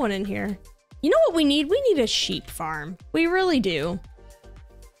I have one in here. You know what we need? We need a sheep farm. We really do.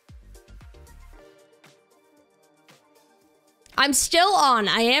 I'm still on.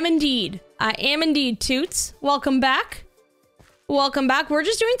 I am indeed. I am indeed, Toots. Welcome back. Welcome back. We're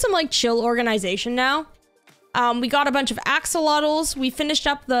just doing some like chill organization now. We got a bunch of axolotls. We finished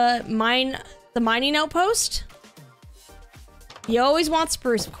up the mining outpost. You always want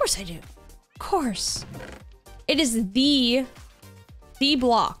spruce. Of course I do. Of course. It is the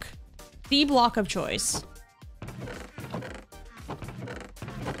block of choice.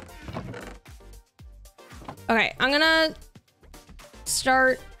 Okay, I'm gonna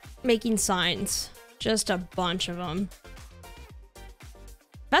start making signs. Just a bunch of them.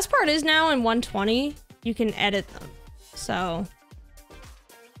 Best part is now in 120, you can edit them. So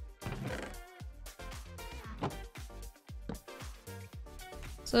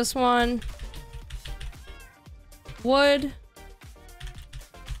this one, wood.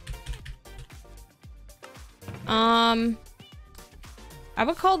 I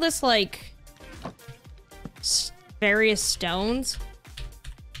would call this like various stones.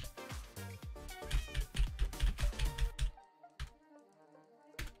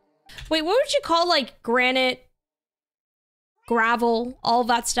 Wait, what would you call like granite, gravel, all of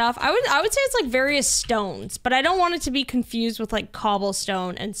that stuff? I would say it's like various stones, but I don't want it to be confused with like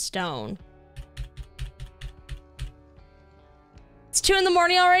cobblestone and stone. It's 2 in the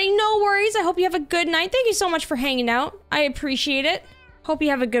morning already. No worries. I hope you have a good night. Thank you so much for hanging out. I appreciate it. Hope you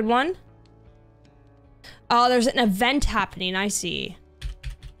have a good one. Oh, there's an event happening. I see.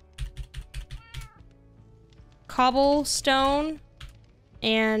 Cobblestone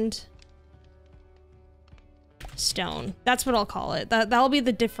and stone. That's what I'll call it. That'll be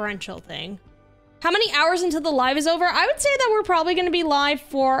the differential thing. How many hours until the live is over? I would say that we're probably going to be live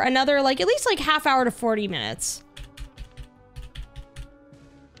for another, like, at least like half hour to 40 minutes.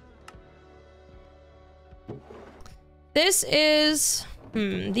 This is...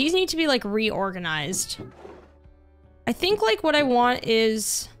 these need to be, like, reorganized. I think, like, what I want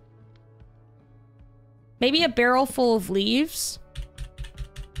is... maybe a barrel full of leaves.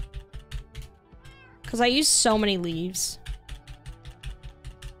 Because I use so many leaves.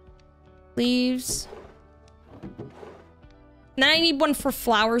 Leaves. And then I need one for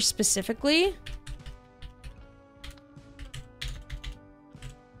flowers specifically.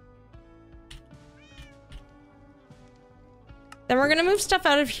 Then we're gonna move stuff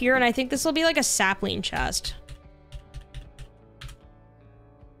out of here, and I think this will be like a sapling chest.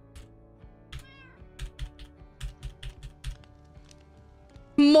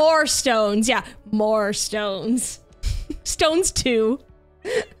 More stones, yeah, more stones. Stones 2.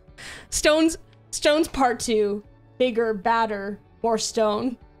 Stones part 2. Bigger, badder, more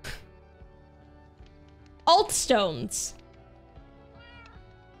stone. Alt stones.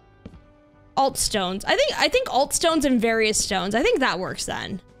 Alt stones. I think alt stones and various stones. I think that works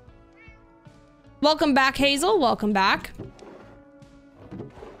then. Welcome back, Hazel. Welcome back.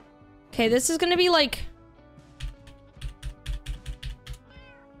 Okay, this is gonna be like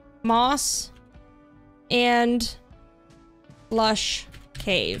moss and lush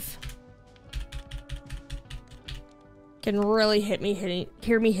cave. Can really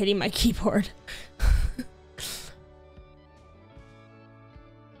hear me hitting my keyboard.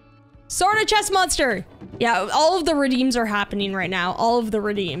 Sword of chest monster. Yeah, all of the redeems are happening right now. All of the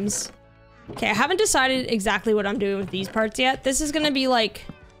redeems. Okay, I haven't decided exactly what I'm doing with these parts yet. This is gonna be like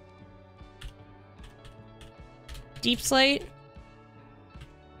deep slate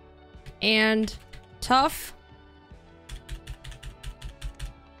and tough.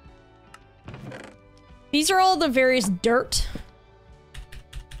 These are all the various dirt.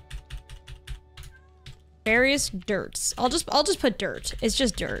 Various dirts. I'll just put dirt. It's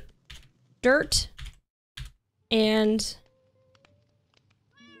just dirt. Dirt and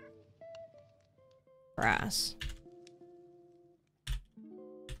grass.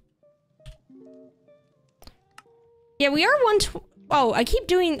 Yeah, we are oh, I keep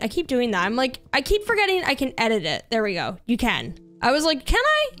doing that. I'm like, I keep forgetting I can edit it. There we go. You can. I was like, can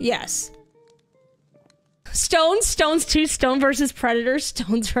I? Yes. Stones 2, Stone versus Predator,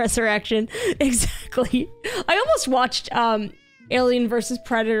 Stones Resurrection. Exactly. I almost watched Alien versus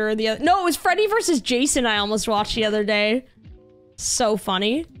Predator the other— no, it was Freddy versus Jason I almost watched the other day. So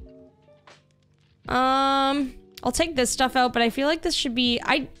funny. I'll take this stuff out, but I feel like this should be—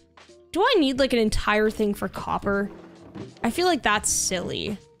 do I need like an entire thing for copper? I feel like that's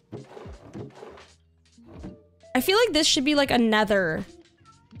silly. I feel like this should be like a nether.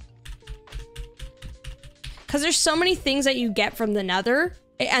 Because there's so many things that you get from the nether,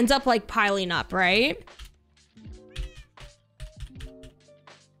 it ends up like piling up, right?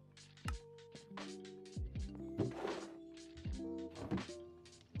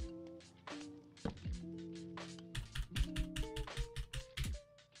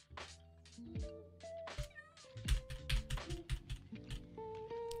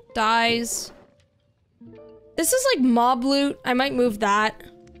 Dies. This is like mob loot. I might move that.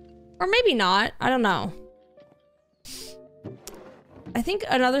 Or maybe not. I don't know. I think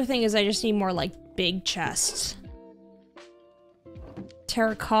another thing is I just need more like big chests.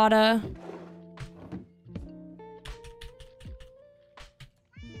 Terracotta.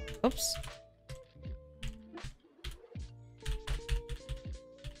 Oops.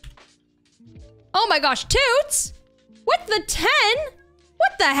 Oh my gosh, Toots! What the 10?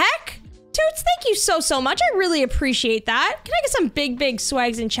 What the heck? Toots, thank you so much. I really appreciate that. Can I get some big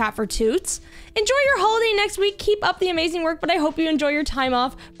swags in chat for Toots? Enjoy your holiday next week. Keep up the amazing work, but I hope you enjoy your time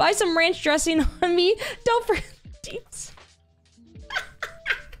off. Buy some ranch dressing on me. Don't forget— Toots.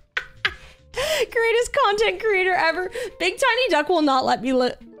 Greatest content creator ever. Big Tiny Duck will not let me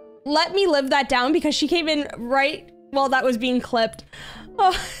live that down because she came in right while that was being clipped.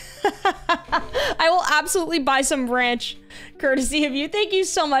 Oh. I will absolutely buy some ranch courtesy of you. Thank you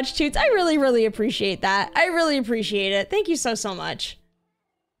so much, Toots. I really appreciate that. I really appreciate it. Thank you so much.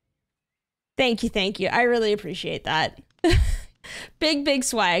 Thank you. I really appreciate that. Big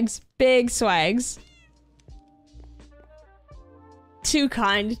swags. Big swags. Too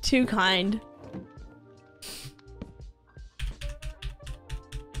kind. Too kind.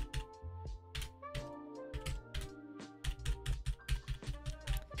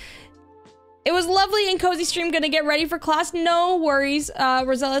 It was lovely and cozy stream. Gonna get ready for class. No worries,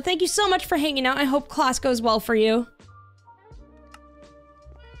 Rosella. Thank you so much for hanging out. I hope class goes well for you.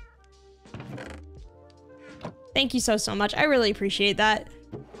 Thank you so much. I really appreciate that.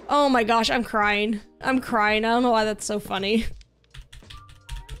 Oh my gosh, I'm crying. I'm crying. I don't know why that's so funny.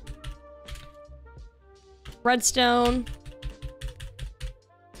 Redstone.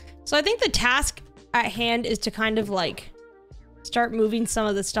 So I think the task at hand is to kind of like start moving some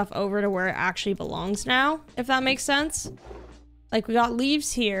of the stuff over to where it actually belongs now, if that makes sense. Like, we got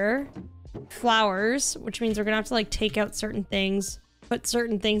leaves here, flowers, which means we're gonna have to like take out certain things, put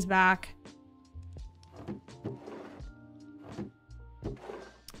certain things back.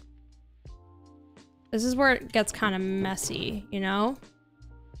 This is where it gets kind of messy, you know?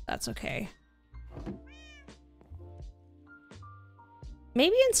 That's okay.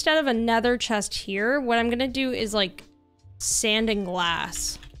 Maybe instead of a nether chest here, what I'm gonna do is like sand and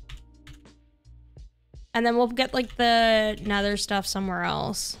glass. And then we'll get like the nether stuff somewhere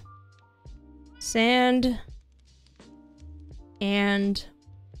else. Sand. And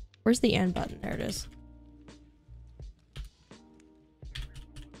where's the end button? There it is.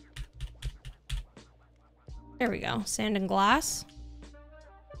 There we go. Sand and glass.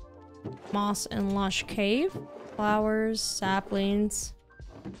 Moss and lush cave. Flowers, saplings.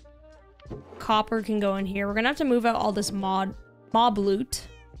 Copper can go in here. We're gonna have to move out all this mob loot.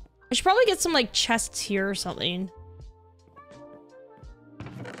 I should probably get some like chests here or something.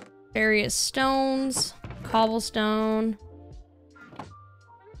 Various stones, cobblestone.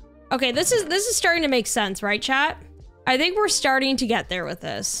 Okay, this is starting to make sense, right, chat? I think we're starting to get there with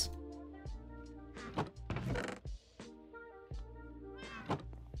this.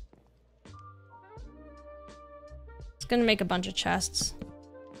 It's gonna make a bunch of chests.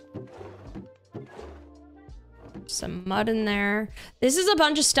 Some mud in there. This is a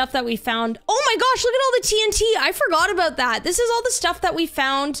bunch of stuff that we found. Oh my gosh, look at all the TNT. I forgot about that. This is all the stuff that we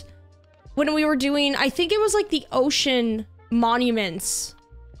found when we were doing, I think it was like the ocean monuments.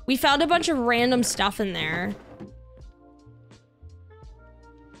 We found a bunch of random stuff in there.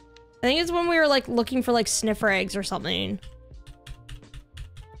 I think it's when we were like looking for like sniffer eggs or something.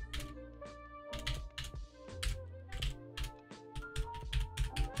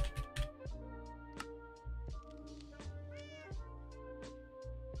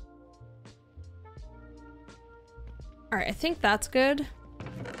 All right, I think that's good.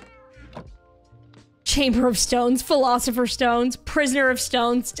 Chamber of Stones, Philosopher Stones, Prisoner of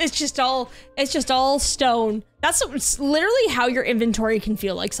Stones. It's just all stone. That's literally how your inventory can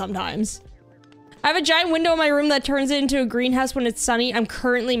feel like sometimes. I have a giant window in my room that turns into a greenhouse when it's sunny. I'm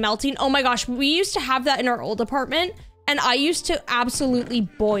currently melting. Oh my gosh, we used to have that in our old apartment, and I used to absolutely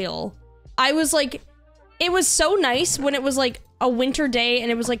boil. I was like, it was so nice when it was like a winter day and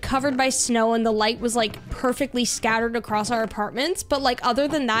it was like covered by snow and the light was like perfectly scattered across our apartments. But like other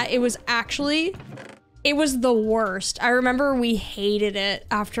than that, it was the worst. I remember we hated it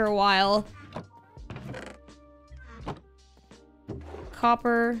after a while.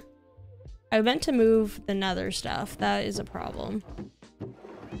 Copper. I meant to move the nether stuff. That is a problem.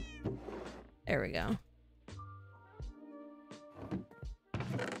 There we go.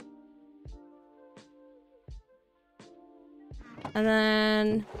 And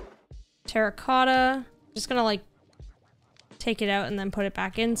then terracotta. Just gonna like take it out and then put it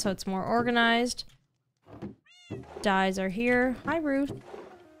back in so it's more organized. Dyes are here. Hi, Ruth.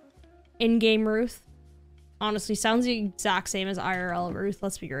 In-game Ruth. Honestly, sounds the exact same as IRL Ruth.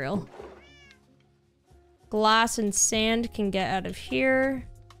 Let's be real. Glass and sand can get out of here.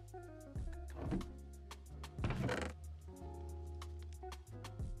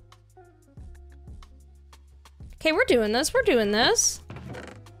 Okay, we're doing this. We're doing this.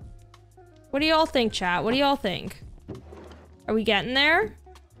 What do y'all think, chat? What do y'all think? Are we getting there?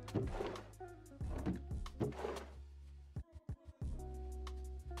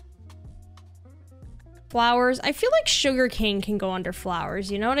 Flowers. I feel like sugarcane can go under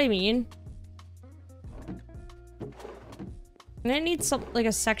flowers. You know what I mean? I'm gonna need some, like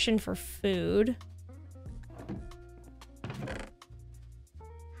a section for food.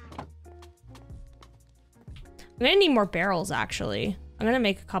 I'm gonna need more barrels, actually. I'm gonna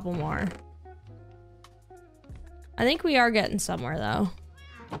make a couple more. I think we are getting somewhere, though.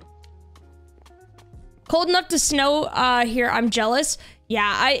 Cold enough to snow here. I'm jealous.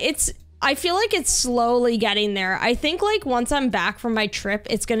 Yeah, I feel like it's slowly getting there. I think, like, once I'm back from my trip,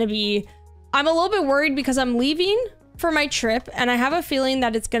 it's gonna be... I'm a little bit worried because I'm leaving for my trip, and I have a feeling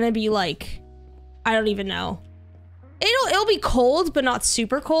that it's gonna be, like... I don't even know. It'll be cold, but not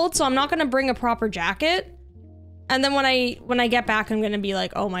super cold, so I'm not gonna bring a proper jacket. And then when I get back, I'm gonna be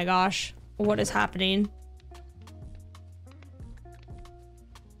like, oh my gosh, what is happening?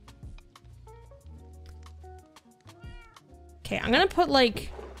 Okay, I'm gonna put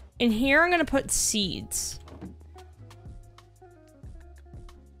like, in here, I'm gonna put seeds.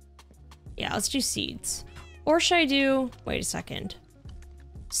 Yeah, let's do seeds. Or should I do, wait a second.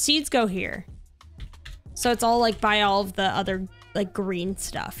 Seeds go here. So it's all like by all of the other like green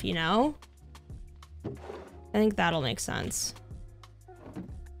stuff, you know? I think that'll make sense.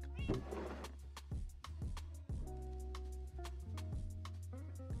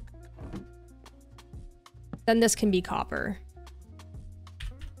 Then this can be copper.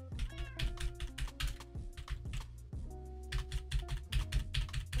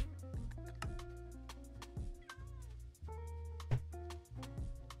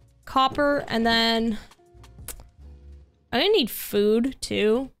 Copper, and then I'm gonna need food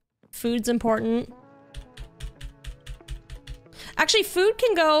too. Food's important. Actually, food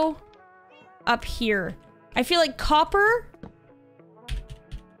can go up here. I feel like copper,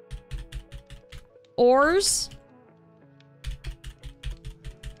 ores,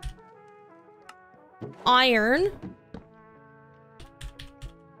 iron,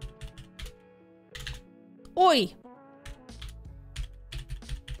 oi,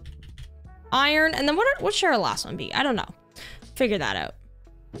 iron, and then what should our last one be? I don't know. Figure that out.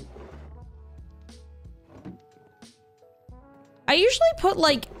 I usually put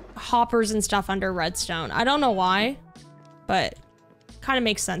like hoppers and stuff under redstone. I don't know why, but kind of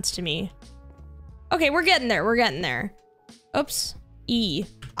makes sense to me. Okay, we're getting there. We're getting there. Oops. E.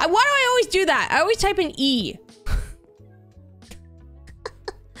 Why do I always do that? I always type in E.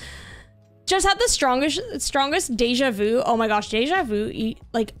 Just had the strongest deja vu. Oh my gosh, deja vu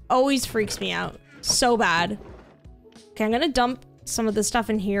like always freaks me out so bad. Okay, I'm gonna dump some of the stuff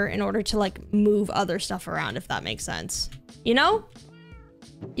in here in order to like move other stuff around, if that makes sense. You know?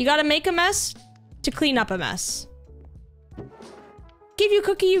 You gotta make a mess to clean up a mess. Give you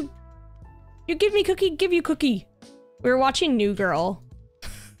cookie, you give me cookie, give you cookie. We were watching New Girl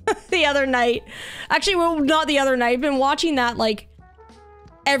the other night. Actually, well, not the other night. I've been watching that like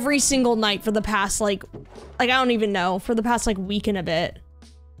every single night for the past, like, I don't even know, for the past, like, week and a bit.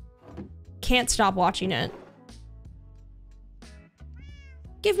 Can't stop watching it.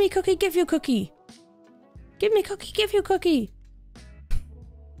 Give me cookie, give you cookie. Give me cookie, give you cookie.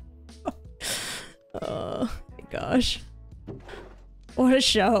 Oh my gosh. What a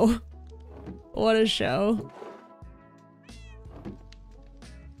show. What a show.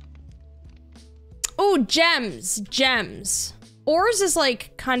 Oh, gems. Gems. Ores is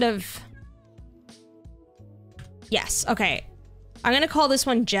like kind of... Yes, okay. I'm gonna call this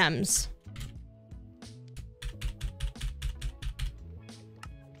one gems.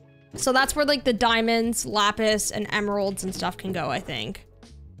 So that's where like the diamonds, lapis, and emeralds and stuff can go, I think.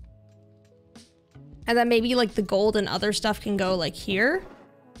 And then maybe like the gold and other stuff can go like here.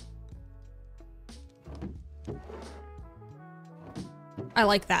 I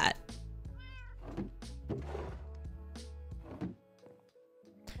like that.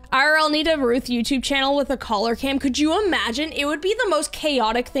 IRL need a Ruth YouTube channel with a collar cam. Could you imagine? It would be the most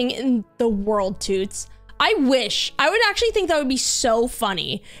chaotic thing in the world, Toots. I wish. I would actually think that would be so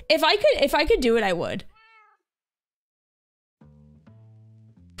funny. If I could do it, I would.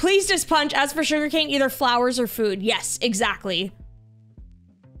 Please just punch. As for sugarcane, either flowers or food. Yes, exactly.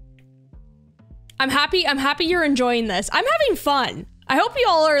 I'm happy you're enjoying this. I'm having fun. I hope you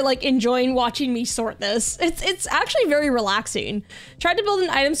all are like enjoying watching me sort this. It's actually very relaxing. Tried to build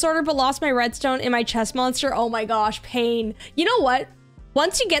an item sorter but lost my redstone in my chest monster. Oh my gosh, pain. You know what?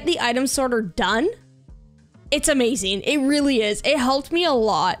 Once you get the item sorter done, it's amazing. It really is. It helped me a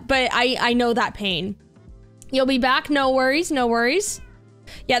lot, but I know that pain. You'll be back. No worries, no worries.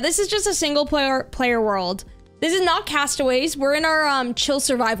 Yeah, this is just a single player world. This is not Castaways. We're in our chill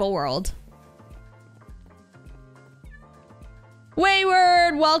survival world.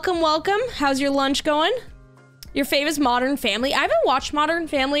 Wayward, welcome, welcome. How's your lunch going? Your favorite Modern Family? I haven't watched Modern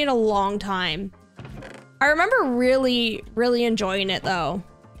Family in a long time. I remember really, really enjoying it though.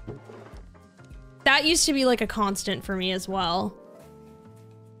 That used to be like a constant for me as well.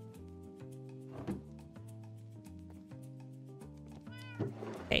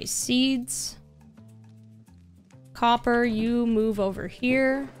 Okay, seeds. Copper, you move over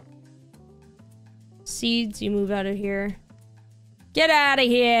here. Seeds, you move out of here. Get out of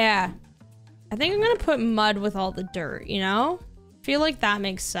here! I think I'm gonna put mud with all the dirt, you know? Feel like that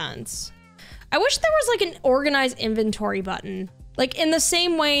makes sense. I wish there was like an organized inventory button. Like in the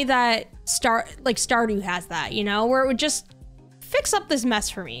same way that Stardew has that, you know? Where it would just fix up this mess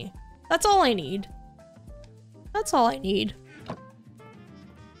for me. That's all I need. That's all I need.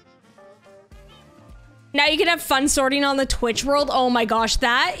 Now you can have fun sorting on the Twitch world. Oh my gosh,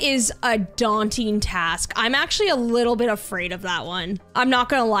 that is a daunting task. I'm actually a little bit afraid of that one. I'm not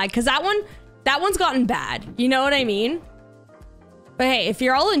gonna lie, because that one's gotten bad. You know what I mean? But hey, if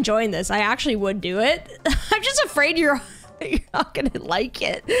you're all enjoying this, I actually would do it. I'm just afraid you're not gonna like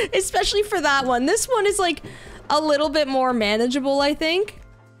it, especially for that one. This one is like a little bit more manageable, I think.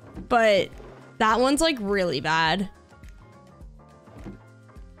 But that one's like really bad.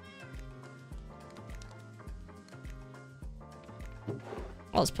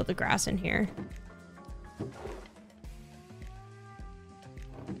 I'll just put the grass in here.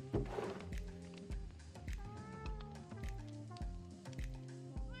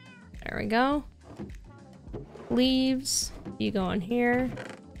 There we go. Leaves. You go in here.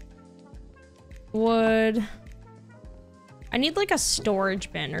 Wood. I need like a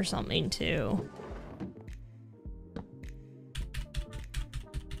storage bin or something too.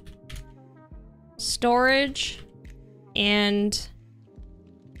 Storage and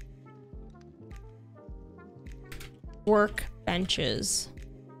work benches.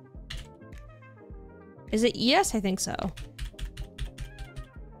 Is it? Yes, I think so.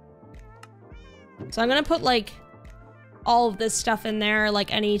 So I'm gonna put like all of this stuff in there,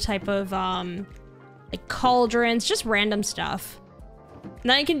 like any type of like cauldrons, just random stuff. And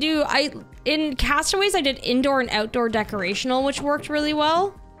then I can do, in Castaways I did indoor and outdoor decorational, which worked really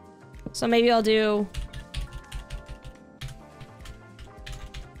well. So maybe I'll do...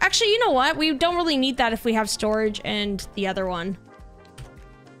 Actually, you know what? We don't really need that if we have storage and the other one.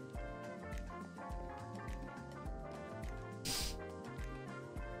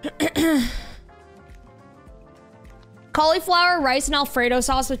 Cauliflower, rice, and Alfredo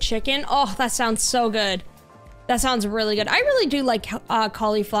sauce with chicken. Oh, that sounds so good. That sounds really good. I really do like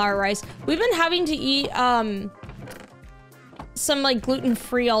cauliflower rice. We've been having to eat some like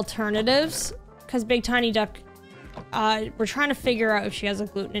gluten-free alternatives because Big Tiny Duck, we're trying to figure out if she has a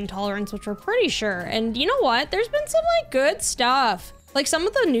gluten intolerance, which we're pretty sure. And you know what? There's been some like good stuff. Like some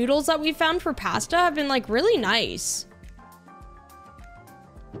of the noodles that we found for pasta have been like really nice.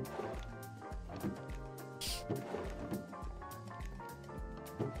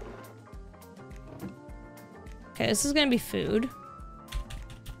 Okay, this is gonna be food.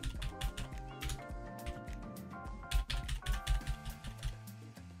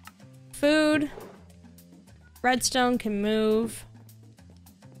 Food. Redstone can move.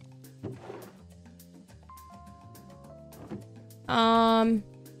 I'm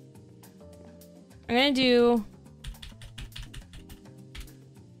gonna do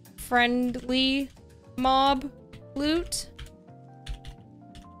friendly mob loot.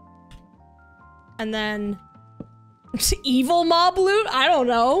 And then evil mob loot? I don't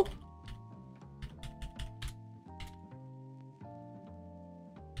know.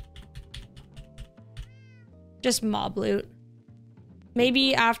 Just mob loot.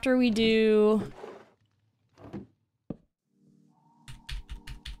 Maybe after we do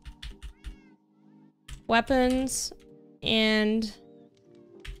weapons and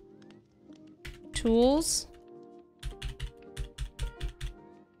tools.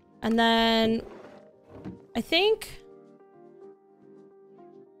 And then I think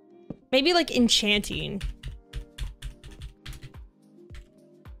maybe like enchanting.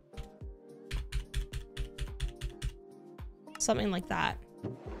 Something like that.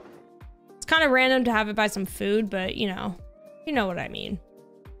 It's kind of random to have it by some food, but you know what I mean.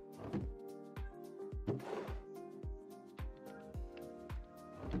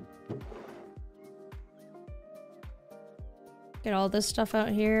 Get all this stuff out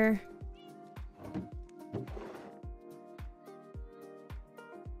here.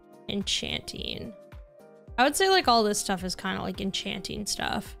 Enchanting. I would say like all this stuff is kind of like enchanting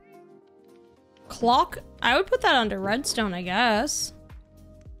stuff. Clock, I would put that under redstone, I guess.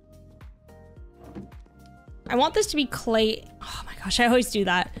 I want this to be clay. Oh my gosh, I always do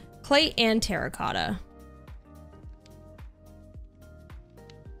that. Clay and terracotta.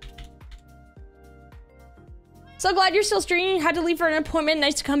 So glad you're still streaming. Had to leave for an appointment.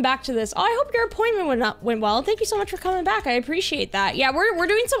 Nice to come back to this. Oh, I hope your appointment went well. Thank you so much for coming back. I appreciate that. Yeah, we're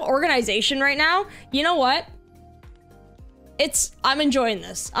doing some organization right now. You know what? I'm enjoying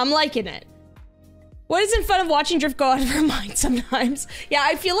this. I'm liking it. What isn't fun of watching Drift go out of her mind sometimes? Yeah,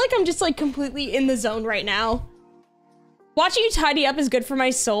 I feel like I'm just like completely in the zone right now. Watching you tidy up is good for my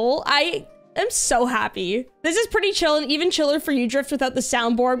soul. I am so happy. This is pretty chill and even chiller for you, Drift, without the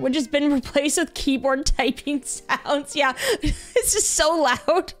soundboard, which has been replaced with keyboard typing sounds. Yeah, it's just so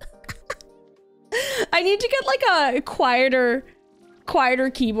loud. I need to get like a quieter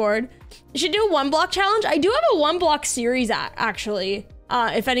keyboard. You should do a 1-block challenge. I do have a 1-block series actually.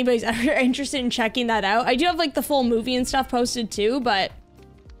 If anybody's ever interested in checking that out. I do have like the full movie and stuff posted too, but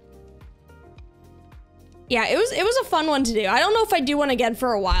yeah, it was a fun one to do. I don't know if I do one again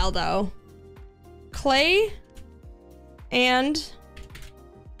for a while though. Clay and's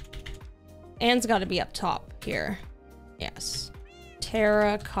got to be up top here. Yes.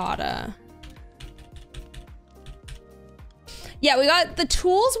 Terracotta. Yeah, we got the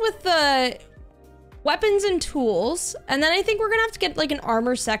tools with the weapons and tools, and then I think we're gonna have to get like an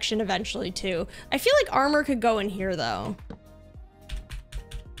armor section eventually too. I feel like armor could go in here though.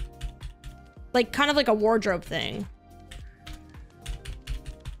 Like kind of like a wardrobe thing.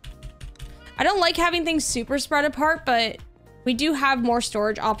 I don't like having things super spread apart, but we do have more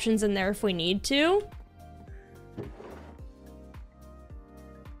storage options in there if we need to.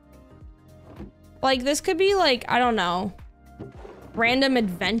 Like this could be like, I don't know. Random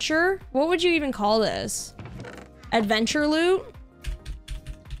adventure? What would you even call this? Adventure loot?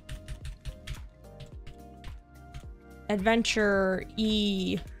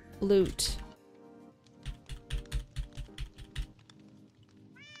 Adventure-y loot.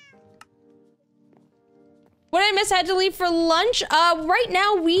 What did I miss? I had to leave for lunch. Right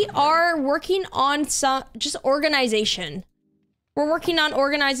now we are working on some just organization. We're working on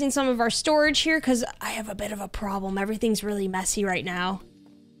organizing some of our storage here because I have a bit of a problem. Everything's really messy right now.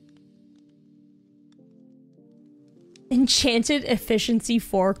 Enchanted efficiency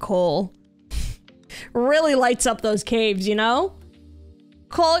 4 coal. Really lights up those caves, you know?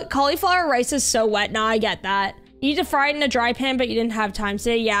 Cauliflower rice is so wet. Now I get that. You need to fry it in a dry pan, but you didn't have time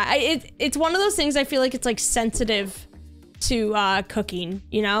today. Yeah, it's one of those things I feel like it's like sensitive to cooking,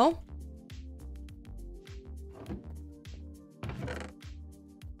 you know?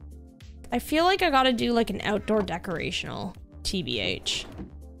 I feel like I gotta do like an outdoor decorational, TBH.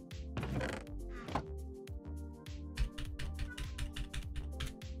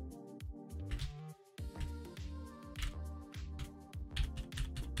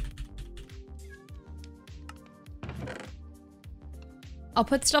 I'll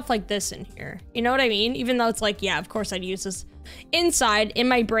put stuff like this in here. You know what I mean? Even though it's like, yeah, of course I'd use this inside. In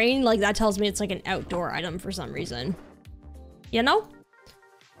my brain, like that tells me it's like an outdoor item for some reason. You know?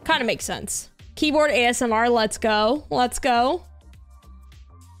 Kind of makes sense. Keyboard ASMR, let's go. Let's go.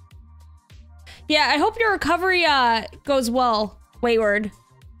 Yeah, I hope your recovery goes well, Wayward.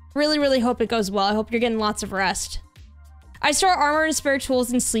 Really, really hope it goes well. I hope you're getting lots of rest. I store armor and spare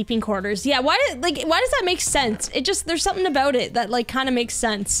tools in sleeping quarters. Yeah, why does that make sense? It just, there's something about it that like kind of makes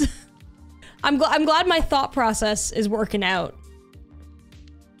sense. I'm glad my thought process is working out.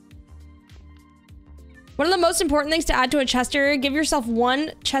 One of the most important things to add to a chest area, give yourself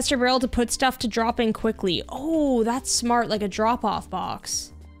one chest or barrel to put stuff to drop in quickly. Oh, that's smart, like a drop-off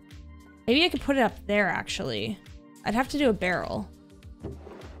box. Maybe I could put it up there, actually. I'd have to do a barrel.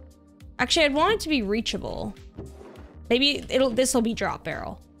 Actually, I'd want it to be reachable. Maybe this'll be drop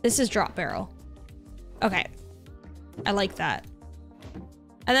barrel. This is drop barrel. Okay. I like that.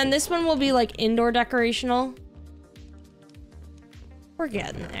 And then this one will be like indoor decorational. We're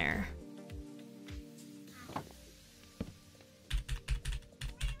getting there.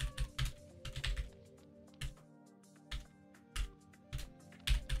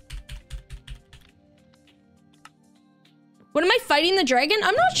 When am I fighting the dragon?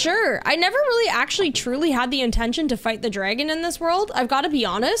 I'm not sure. I never really actually truly had the intention to fight the dragon in this world. I've got to be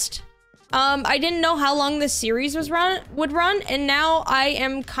honest. I didn't know how long this series would run, and now I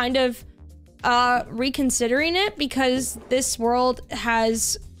am kind of reconsidering it because this world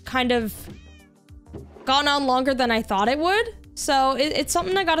has kind of gone on longer than I thought it would. So it's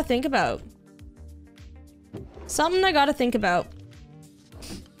something I got to think about. Something I got to think about.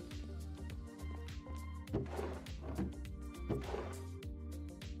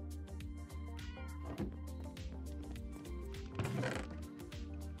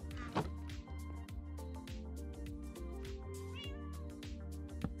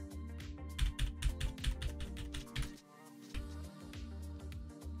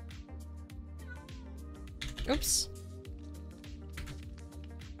 Oops.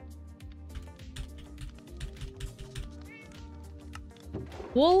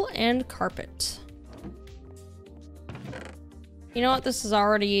 Wool and carpet. You know what? This is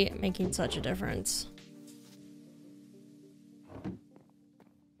already making such a difference.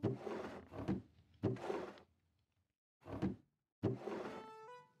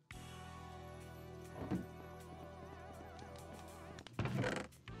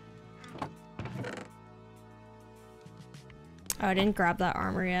 Oh, I didn't grab that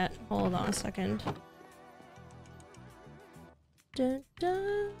armor yet. Hold on a second. Dun,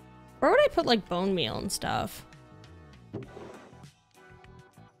 dun. Where would I put like bone meal and stuff?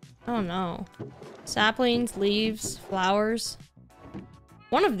 Oh no. Saplings, leaves, flowers.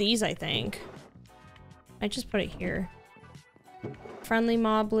 One of these, I think. I just put it here. Friendly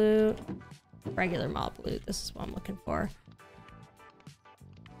mob loot. Regular mob loot. This is what I'm looking for.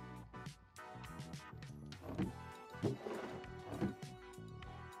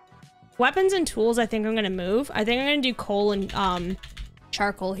 Weapons and tools, I think I'm gonna move. I think I'm gonna do coal and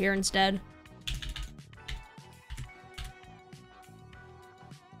charcoal here instead.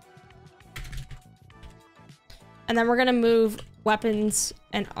 And then we're gonna move weapons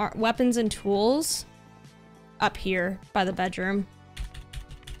and tools up here by the bedroom.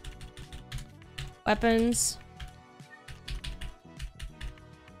 Weapons.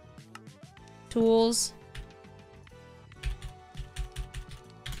 Tools.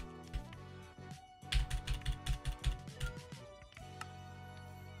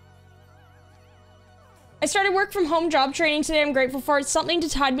 I started work from home job training today. I'm grateful for it. It's something to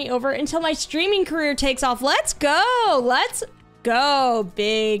tide me over until my streaming career takes off. Let's go. Let's go.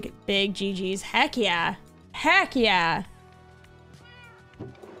 Big, big GGs. Heck yeah. Heck yeah.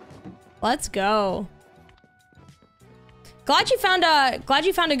 Let's go. Glad you found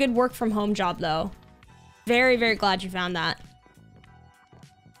a good work from home job though. Very, very glad you found that.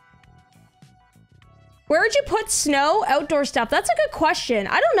 Where would you put snow outdoor stuff? That's a good question.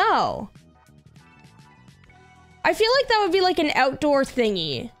 I don't know. I feel like that would be like an outdoor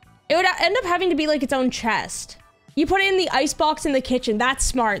thingy. It would end up having to be like its own chest. You put it in the icebox in the kitchen. That's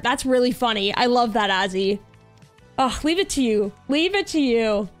smart. That's really funny. I love that, Azzy. Oh, leave it to you. Leave it to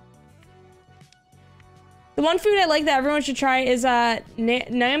you. The one food I like that everyone should try is a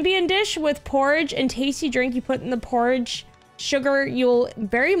Nambian dish with porridge and tasty drink you put in the porridge sugar you'll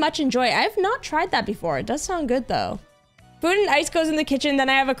very much enjoy. I have not tried that before. It does sound good though. Food and ice goes in the kitchen. Then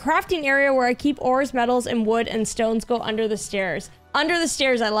I have a crafting area where I keep ores, metals, and wood and stones go under the stairs. Under the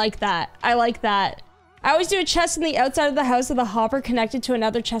stairs, I like that. I like that. I always do a chest in the outside of the house with a hopper connected to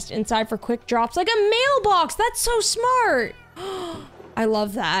another chest inside for quick drops. Like a mailbox! That's so smart! I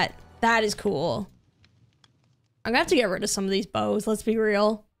love that. That is cool. I'm gonna have to get rid of some of these bows, let's be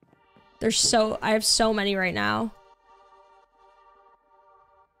real. I have so many right now.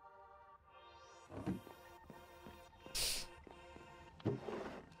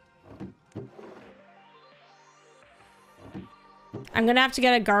 I'm gonna have to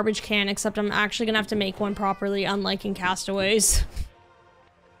get a garbage can, except I'm actually gonna have to make one properly, unlike in Castaways.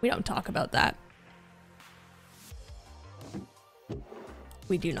 We don't talk about that.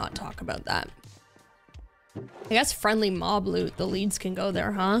 We do not talk about that. I guess friendly mob loot, the leads can go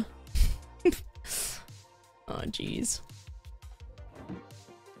there, huh? Oh, jeez.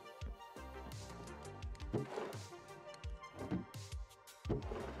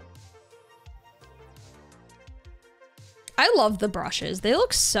 I love the brushes. They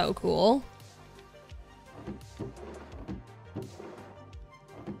look so cool.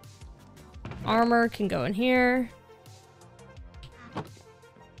 Armor can go in here.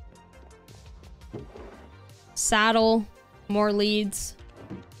 Saddle, more leads,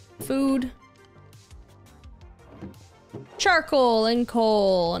 food, charcoal and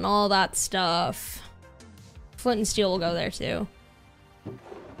coal and all that stuff. Flint and steel will go there too.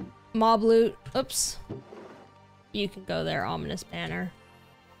 Mob loot, oops. You can go there, ominous banner.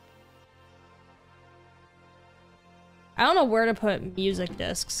 I don't know where to put music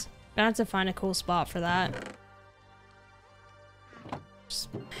discs. Gonna have to find a cool spot for that. Just,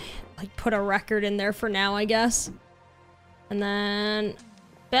 like, put a record in there for now, I guess. And then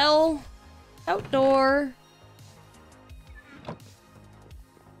bell, outdoor,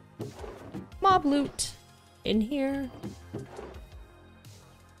 mob loot in here.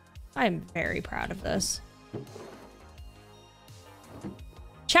 I am very proud of this.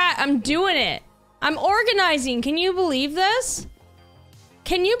 Chat, I'm doing it. I'm organizing. Can you believe this?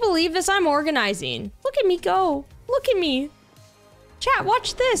 Can you believe this? I'm organizing. Look at me go. Look at me. Chat,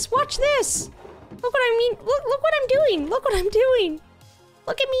 watch this. Watch this. Look what I mean. Look what I'm doing. Look what I'm doing.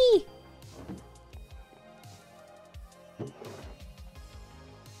 Look at me.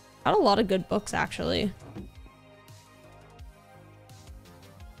 Got a lot of good books, actually.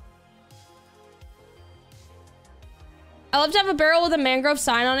 I love to have a barrel with a mangrove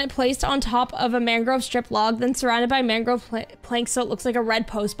sign on it placed on top of a mangrove strip log, then surrounded by mangrove planks so it looks like a red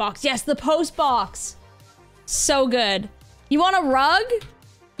post box. Yes, the post box. So good. You want a rug?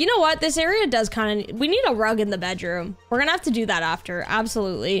 You know what? This area does kind of... We need a rug in the bedroom. We're gonna have to do that after.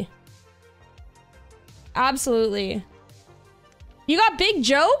 Absolutely. Absolutely. You got big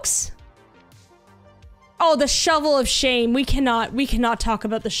jokes? Oh, the shovel of shame. We cannot talk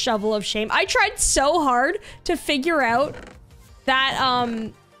about the shovel of shame. I tried so hard to figure out that,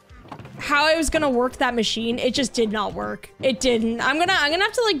 how I was gonna work that machine. It just did not work. It didn't. I'm gonna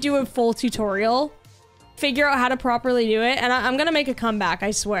have to, like, do a full tutorial. Figure out how to properly do it, and I'm gonna make a comeback, I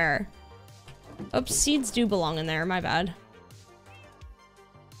swear. Oops, seeds do belong in there. My bad.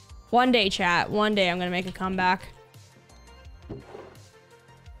 One day, chat. One day I'm gonna make a comeback.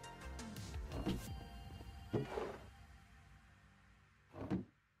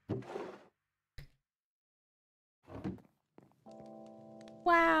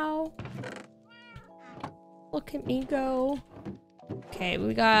 Wow. Look at me go. Okay,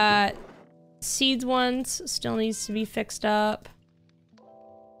 we got seeds ones. Still needs to be fixed up.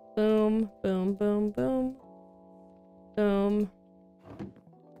 Boom, boom, boom, boom. Boom.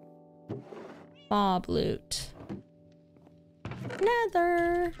 Mob loot.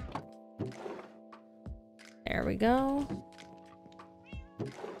 Nether. There we go.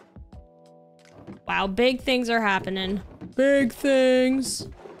 Wow, big things are happening. Big things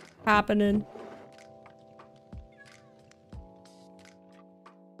happening.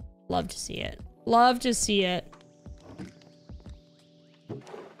 Love to see it. Love to see it.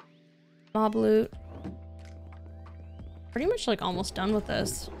 Mob loot. Pretty much like almost done with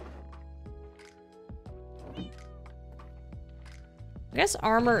this. I guess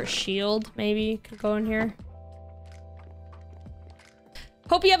armor or shield maybe could go in here.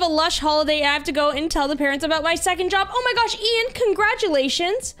 Hope you have a lush holiday. I have to go and tell the parents about my second job. Oh my gosh, Ian,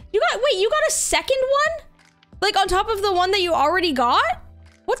 congratulations. You got a second one? Like on top of the one that you already got?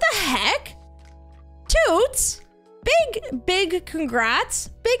 What the heck? Toots, big congrats.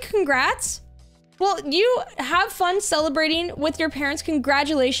 Big congrats. Well, you have fun celebrating with your parents.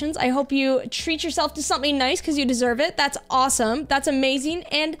 Congratulations. I hope you treat yourself to something nice because you deserve it. That's awesome. That's amazing.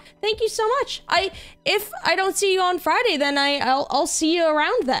 And thank you so much. If I don't see you on Friday, then I'll see you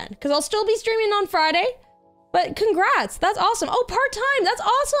around then because I'll still be streaming on Friday. But congrats. That's awesome. Oh, part-time. That's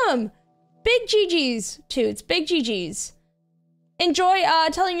awesome. Big GG's, Toots. Big GG's. Enjoy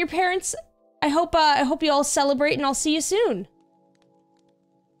telling your parents. I hope you all celebrate and I'll see you soon.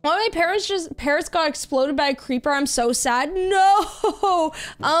 One of my parents got exploded by a creeper. I'm so sad. No.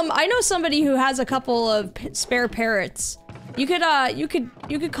 I know somebody who has a couple of spare parrots. You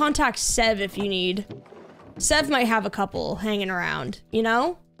could contact Sev if you need. Sev might have a couple hanging around, you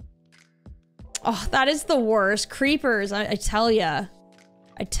know? Oh, that is the worst. Creepers, I tell ya.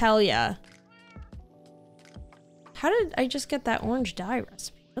 I tell ya. How did I just get that orange dye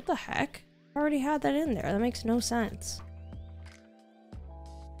recipe? What the heck? I already had that in there. That makes no sense.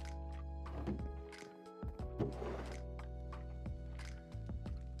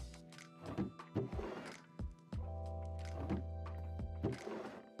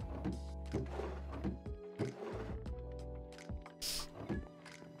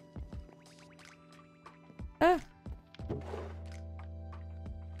 Ah.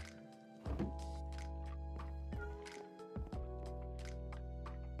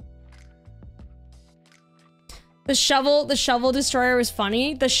 The shovel destroyer was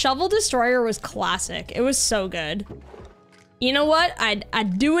funny. The shovel destroyer was classic. It was so good. You know what?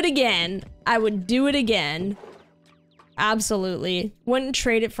 I'd do it again. I would do it again. Absolutely. Wouldn't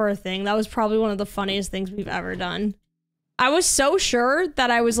trade it for a thing. That was probably one of the funniest things we've ever done. I was so sure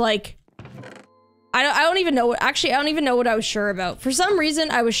that I was like, I don't even know what, actually, I don't even know what I was sure about. For some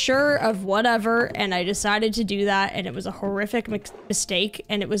reason, I was sure of whatever, and I decided to do that, and it was a horrific mistake,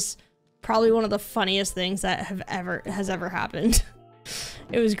 and it was probably one of the funniest things that has ever happened.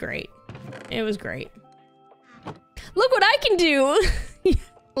 It was great. It was great. Look what I can do!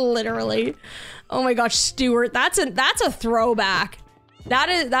 Literally. Oh my gosh, Stuart, that's a throwback.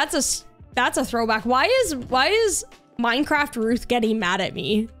 That's a throwback. Why is Minecraft Ruth getting mad at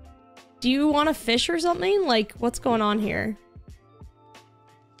me? Do you want to fish or something? Like, what's going on here?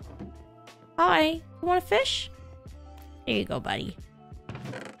 Hi, you want to fish? There you go, buddy.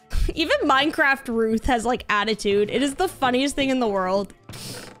 Even Minecraft Ruth has, like, attitude. It is the funniest thing in the world.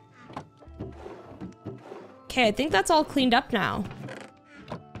 Okay, I think that's all cleaned up now.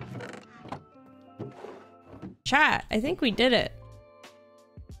 Chat, I think we did it.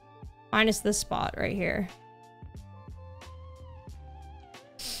 Minus this spot right here.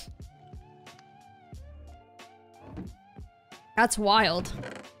 That's wild.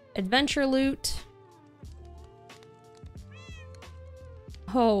 Adventure loot.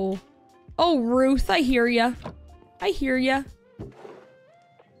 Oh. Oh, Ruth, I hear ya. I hear ya.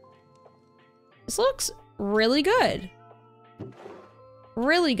 This looks really good.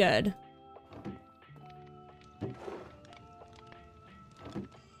 Really good.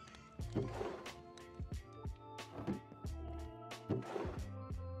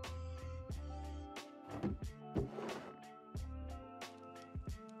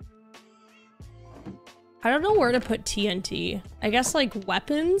 I don't know where to put TNT. I guess, like,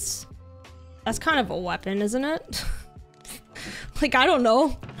 weapons? That's kind of a weapon, isn't it? Like, I don't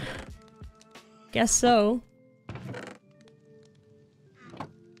know. Guess so.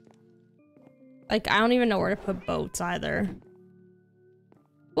 Like, I don't even know where to put boats either.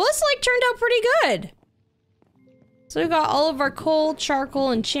 Well, this, like, turned out pretty good. So we've got all of our coal,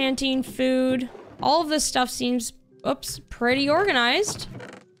 charcoal, enchanting, food. All of this stuff seems, oops, pretty organized.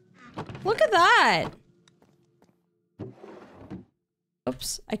 Look at that.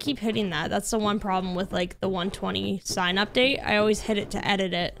 Oops, I keep hitting that. That's the one problem with, like, the 120 sign update. I always hit it to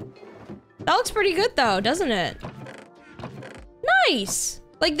edit it. That looks pretty good, though, doesn't it? Nice!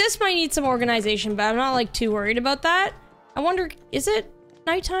 Like, this might need some organization, but I'm not, like, too worried about that. I wonder, is it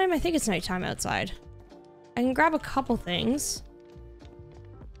nighttime? I think it's nighttime outside. I can grab a couple things.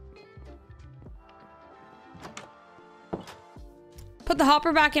 Put the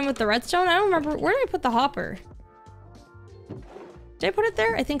hopper back in with the redstone? I don't remember. Where did I put the hopper? Did I put it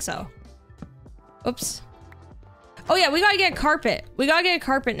there? I think so. Oops. Oh yeah, we gotta get a carpet. We gotta get a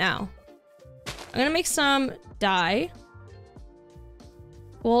carpet now. I'm gonna make some dye.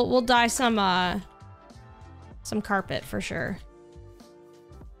 We'll dye some carpet for sure.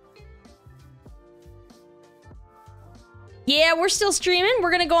 Yeah, we're still streaming. We're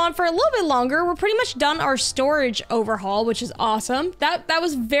gonna go on for a little bit longer. We're pretty much done our storage overhaul, which is awesome. That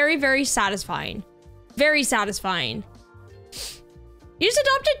was very, very satisfying. Very satisfying. You just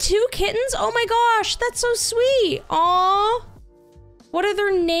adopted 2 kittens? Oh my gosh, that's so sweet. Aww. What are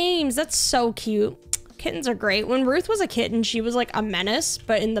their names? That's so cute. Kittens are great. When Ruth was a kitten, she was like a menace,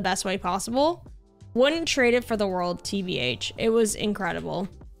 but in the best way possible. Wouldn't trade it for the world, TBH. It was incredible.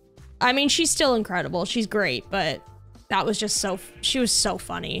 I mean, she's still incredible. She's great, but that was just so... She was so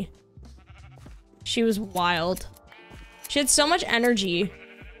funny. She was wild. She had so much energy.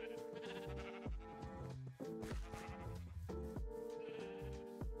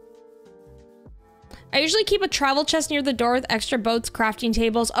 I usually keep a travel chest near the door with extra boats, crafting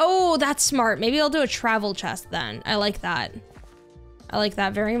tables. Oh, that's smart. Maybe I'll do a travel chest then. I like that. I like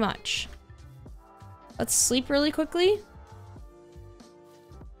that very much. Let's sleep really quickly.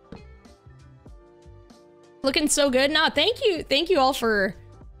 Looking so good. No, thank you. Thank you all for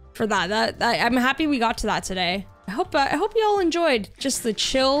for that. I'm happy we got to that today. I hope you all enjoyed just the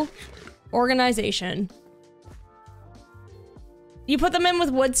chill organization. You put them in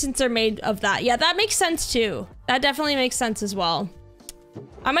with wood since they're made of that. Yeah, that makes sense too. That definitely makes sense as well.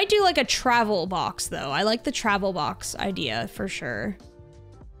 I might do like a travel box though. I like the travel box idea for sure.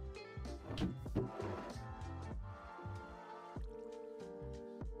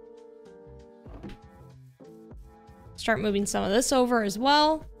 Start moving some of this over as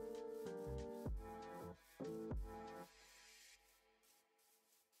well.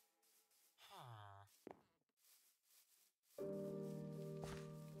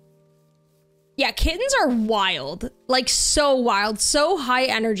 Yeah, kittens are wild. Like, so wild. So high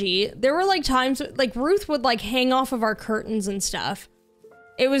energy. There were, like, times, like, Ruth would, like, hang off of our curtains and stuff.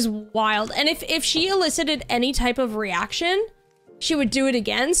 It was wild. And if she elicited any type of reaction, she would do it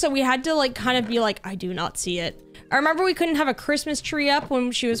again. So we had to, like, kind of be like, I do not see it. I remember we couldn't have a Christmas tree up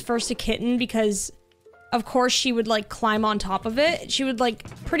when she was first a kitten because, of course, she would, like, climb on top of it. She would, like,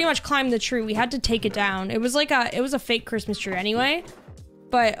 pretty much climb the tree. We had to take it down. It was, like, it was a fake Christmas tree anyway.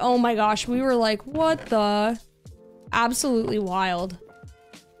 But, oh my gosh, we were like, what the? Absolutely wild.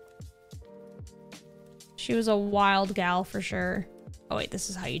 She was a wild gal for sure. Oh wait, this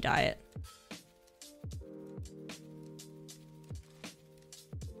is how you dye it.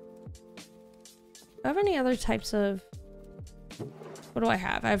 Do I have any other types of... What do I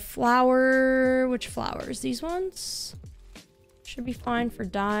have? I have flower... Which flowers? These ones? Should be fine for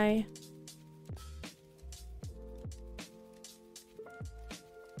dye.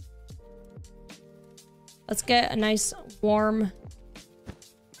 Let's get a nice warm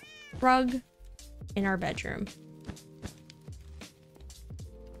rug in our bedroom.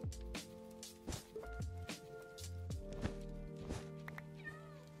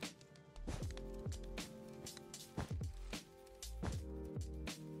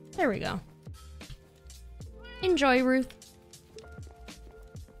 There we go. Enjoy, Ruth.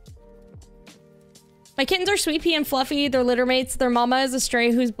 My kittens are sweet pea and fluffy. They're litter mates. Their mama is a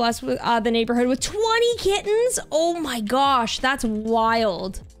stray who's blessed with the neighborhood with 20 kittens. Oh my gosh, that's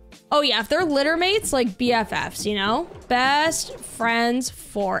wild. Oh yeah, if they're litter mates, like BFFs, you know? Best friends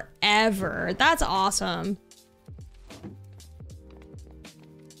forever. That's awesome.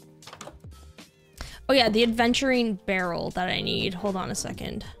 Oh yeah, the adventuring barrel that I need. Hold on a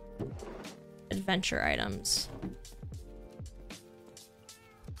second. Adventure items.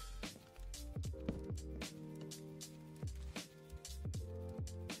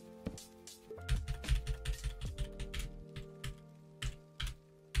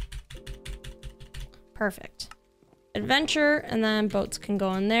 Perfect. Adventure, and then boats can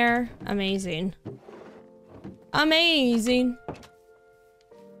go in there. Amazing. Amazing.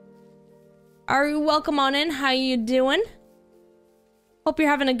 Are you welcome on in? How you doing? Hope you're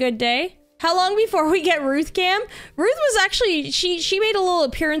having a good day. How long before we get Ruth cam? Ruth was actually, she made a little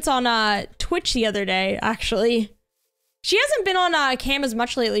appearance on Twitch the other day, actually. She hasn't been on cam as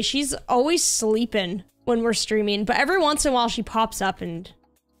much lately. She's always sleeping when we're streaming, but every once in a while she pops up and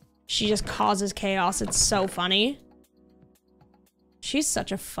she just causes chaos. It's so funny. She's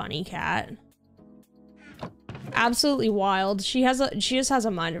such a funny cat. Absolutely wild. She just has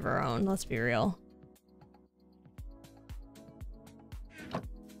a mind of her own, let's be real.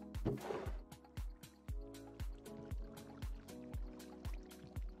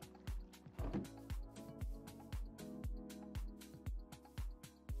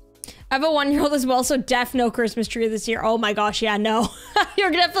 I have a 1-year-old as well, so def no Christmas tree this year. Oh my gosh, yeah, no. You're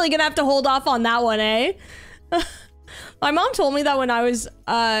definitely gonna have to hold off on that one, eh? My mom told me that when I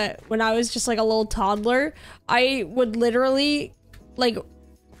was just like a little toddler, I would literally like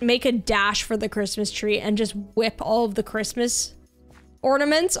make a dash for the Christmas tree and just whip all of the Christmas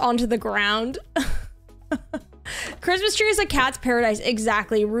ornaments onto the ground. Christmas tree is a cat's paradise.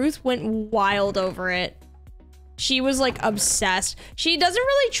 Exactly. Ruth went wild over it. She was like obsessed. She doesn't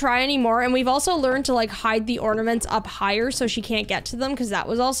really try anymore, and we've also learned to like hide the ornaments up higher so she can't get to them because that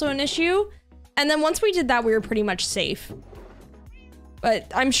was also an issue. And then once we did that, we were pretty much safe.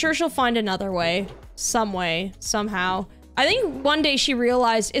 But I'm sure she'll find another way. Some way. Somehow. I think one day she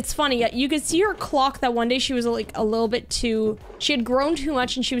realized, it's funny, you could see her clock that one day she was like a little bit too, she had grown too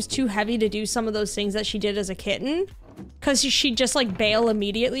much and she was too heavy to do some of those things that she did as a kitten. Because she'd just like bail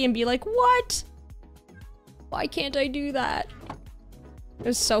immediately and be like, what? Why can't I do that? It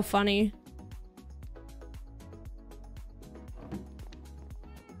was so funny.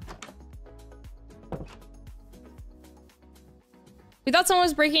 We thought someone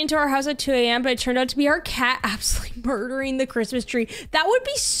was breaking into our house at 2 a.m., but it turned out to be our cat absolutely murdering the Christmas tree. That would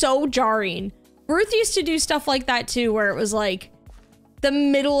be so jarring. Ruth used to do stuff like that too, where it was like, the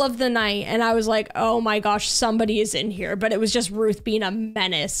middle of the night, and I was like, oh my gosh, somebody is in here. But it was just Ruth being a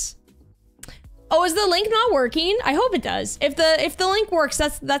menace. Oh, is the link not working? I hope it does. If the link works,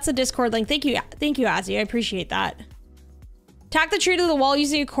 that's a Discord link. Thank you, Azzy. I appreciate that. Tack the tree to the wall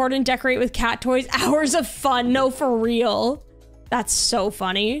using a cord and decorate with cat toys. Hours of fun. No, for real. That's so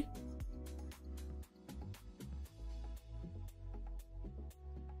funny.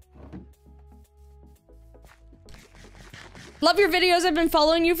 Love your videos. I've been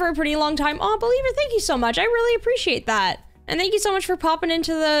following you for a pretty long time. Oh, Believer, thank you so much. I really appreciate that. And thank you so much for popping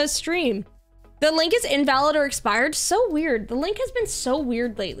into the stream. The link is invalid or expired. So weird. The link has been so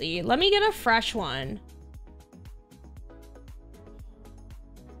weird lately. Let me get a fresh one.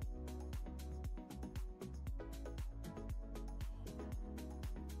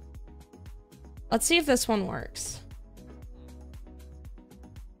 Let's see if this one works.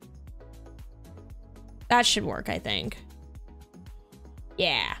 That should work, I think.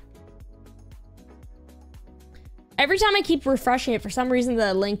 Yeah. Every time I keep refreshing it, for some reason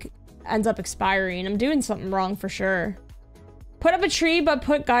the link ends up expiring. I'm doing something wrong for sure. Put up a tree, but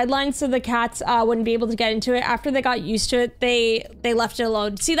put guidelines so the cats wouldn't be able to get into it. After they got used to it, they left it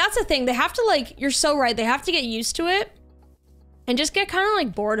alone. See, that's the thing. They have to, like, you're so right. They have to get used to it and just get kind of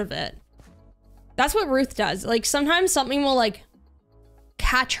like bored of it. That's what Ruth does. Like, sometimes something will like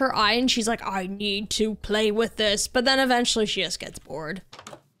catch her eye and she's like, I need to play with this. But then eventually she just gets bored.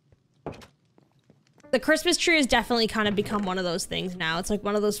 The Christmas tree has definitely kind of become one of those things now. It's like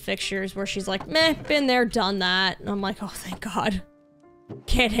one of those fixtures where she's like, meh, been there, done that. And I'm like, oh, thank God.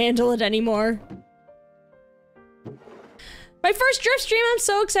 Can't handle it anymore. My first drift stream, I'm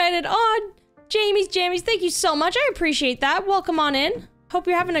so excited. Oh, Jamie's, thank you so much. I appreciate that. Welcome on in. Hope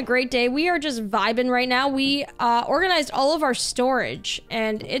you're having a great day. We are just vibing right now. We organized all of our storage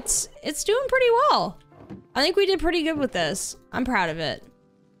and it's doing pretty well. I think we did pretty good with this. I'm proud of it.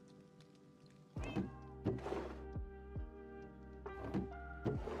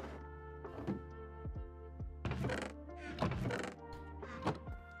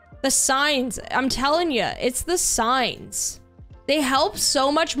 The signs, I'm telling you, it's the signs. They help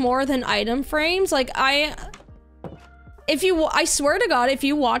so much more than item frames. Like I swear to God, if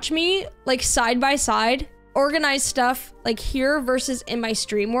you watch me like side by side, organize stuff like here versus in my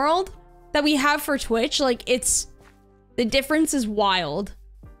stream world that we have for Twitch, like the difference is wild.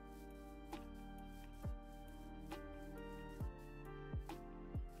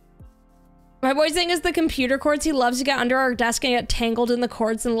 My boy's thing is the computer cords. He loves to get under our desk and get tangled in the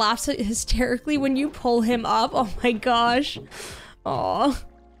cords and laughs hysterically when you pull him up. Oh my gosh. Aw.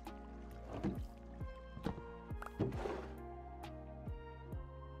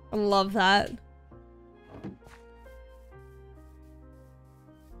 I love that.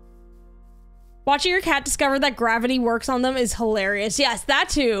 Watching your cat discover that gravity works on them is hilarious. Yes, that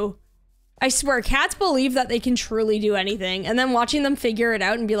too. I swear, cats believe that they can truly do anything, and then watching them figure it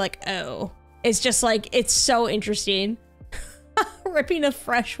out and be like, oh. It's just like, it's so interesting. Ripping a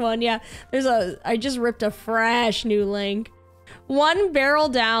fresh one, yeah. I just ripped a fresh new link. One barrel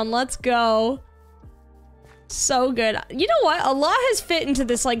down, let's go. So good. You know what? A lot has fit into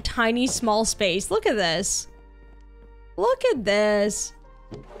this like tiny small space. Look at this. Look at this.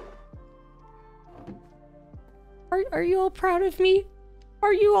 Are you all proud of me?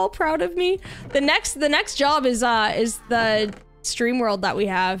 Are you all proud of me? The next job is the stream world that we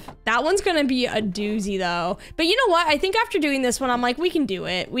have. That one's gonna be a doozy though. But you know what? I think after doing this one, I'm like, we can do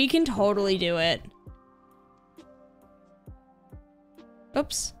it. We can totally do it.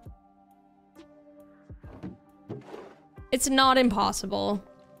 Oops. It's not impossible.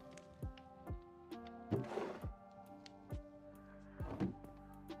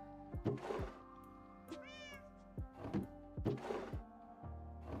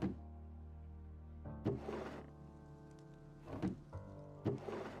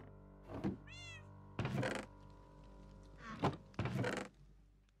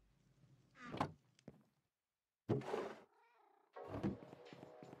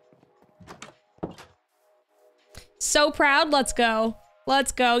 So proud. Let's go.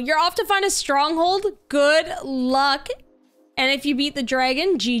 Let's go. You're off to find a stronghold. Good luck. And if you beat the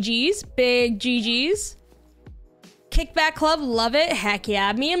dragon, GG's. Big GG's. Kickback Club. Love it. Heck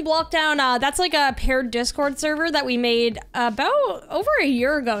yeah. Me and Blockdown, that's like a paired Discord server that we made about over a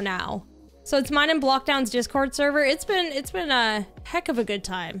year ago now. So it's mine and Blockdown's Discord server. It's been a heck of a good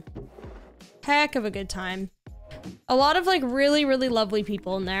time. Heck of a good time. A lot of like really, really lovely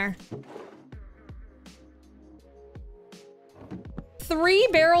people in there. 3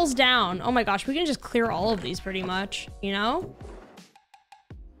 barrels down. Oh my gosh, we can just clear all of these pretty much, you know?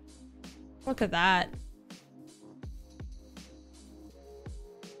 Look at that.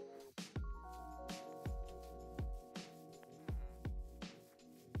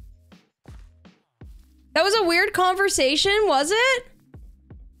 That was a weird conversation, was it?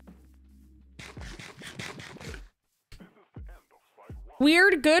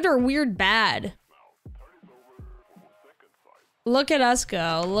 Weird good or weird bad? Look at us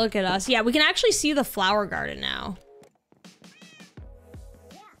go. Look at us. Yeah, we can actually see the flower garden now.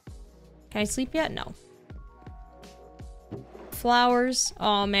 Can I sleep yet? No. Flowers.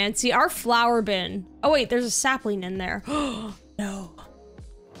 Oh, man. See, our flower bin. Oh, wait. There's a sapling in there. No.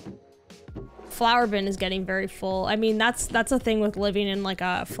 Flower bin is getting very full. I mean, that's a thing with living in, like,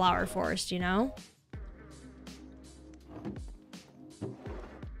 a flower forest, you know?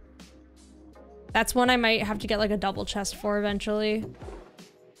 That's one I might have to get like a double chest for eventually.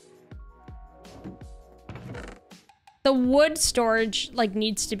 The wood storage like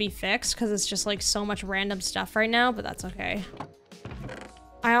needs to be fixed because it's just like so much random stuff right now, but that's okay.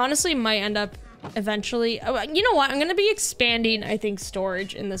 I honestly might end up eventually. Oh, you know what? I'm gonna be expanding, I think,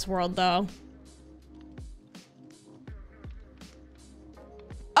 storage in this world though.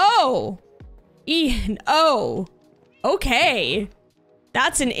 Oh, Ian. Oh, okay.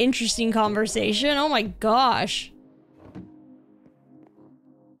 That's an interesting conversation. Oh my gosh.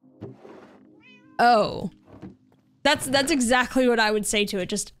 Oh. That's exactly what I would say to it.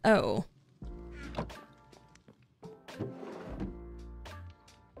 Just, oh.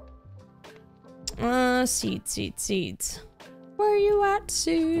 Seeds. Where are you at,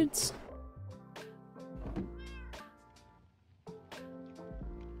 seeds?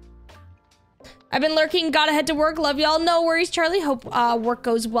 I've been lurking, gotta head to work. Love y'all. No worries, Charlie. Hope work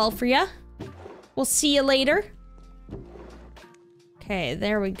goes well for ya. We'll see you later. Okay,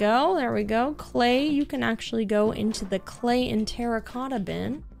 there we go. There we go. Clay, you can actually go into the clay and terracotta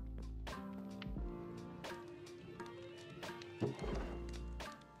bin.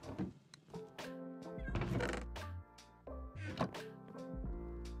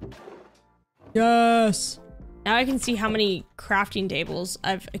 Yes! Now I can see how many crafting tables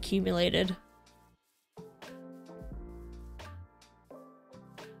I've accumulated.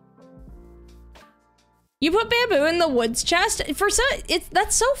 You put bamboo in the woods chest? For some,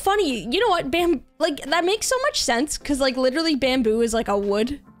 that's so funny. You know what, like, that makes so much sense, because, like, literally bamboo is, like, a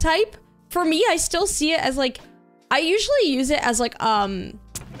wood type. For me, I still see it as, like, I usually use it as, like,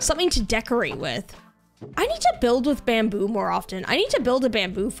 something to decorate with. I need to build with bamboo more often. I need to build a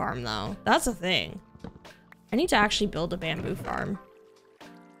bamboo farm, though. That's a thing. I need to actually build a bamboo farm.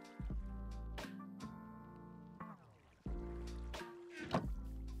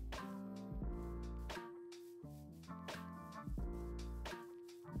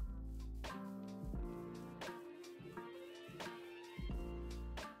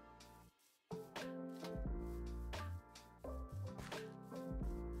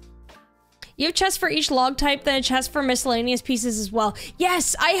 You have chests for each log type, then a chest for miscellaneous pieces as well.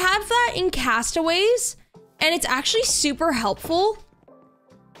 Yes, I have that in Castaways, and it's actually super helpful.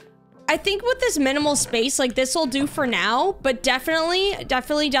 I think with this minimal space, like, this will do for now, but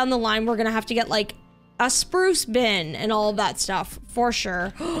definitely down the line, we're gonna have to get, like, a spruce bin and all of that stuff, for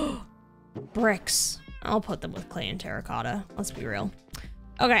sure. Bricks. I'll put them with clay and terracotta. Let's be real.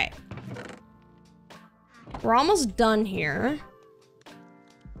 Okay. We're almost done here,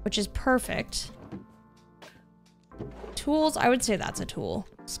 which is perfect. Tools, I would say that's a tool.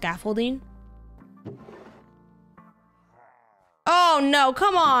 Scaffolding. Oh no,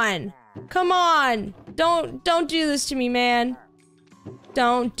 come on. Come on. Don't do this to me, man.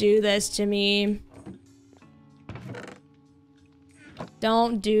 Don't do this to me.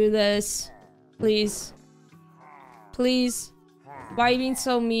 Don't do this. Please. Please. Why are you being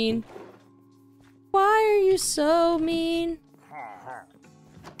so mean? Why are you so mean?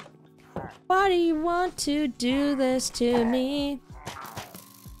 Why do you want to do this to me?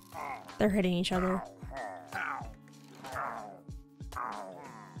 They're hitting each other.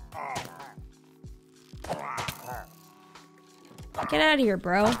 Get out of here,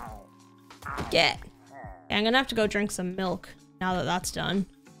 bro. Get. Yeah, I'm gonna have to go drink some milk now that that's done.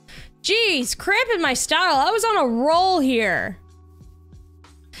 Jeez, cramping my style. I was on a roll here.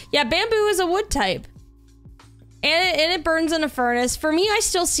 Yeah, bamboo is a wood type. And it burns in a furnace. For me, I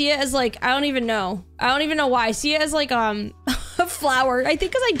still see it as, like, I don't even know. I don't even know why. I see it as, like, a flower. I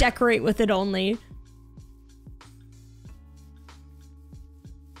think because I decorate with it only.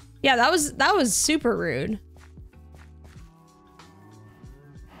 Yeah, that was super rude.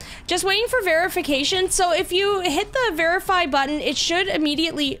 Just waiting for verification. So if you hit the verify button, it should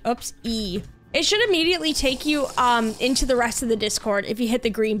immediately, oops, E. It should immediately take you into the rest of the Discord if you hit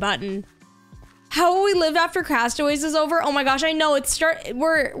the green button. How will we live after Castaways is over? Oh my gosh, I know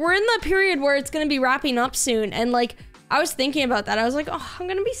we're in the period where it's gonna be wrapping up soon, and like I was thinking about that. I was like, oh, I'm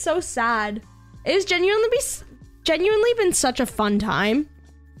gonna be so sad. It has genuinely been such a fun time.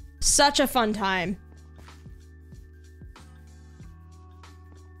 Such a fun time.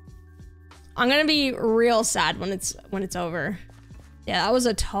 I'm gonna be real sad when it's over. Yeah, that was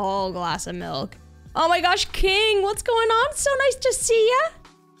a tall glass of milk. Oh my gosh, King, what's going on? So nice to see ya.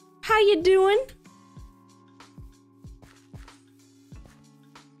 How you doing?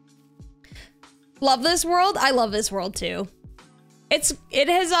 Love this world? I love this world too. It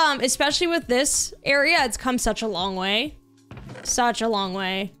has, especially with this area, it's come such a long way. Such a long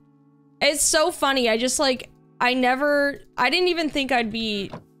way. It's so funny. I just like, I didn't even think I'd be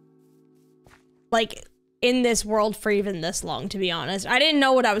like in this world for even this long, to be honest. I didn't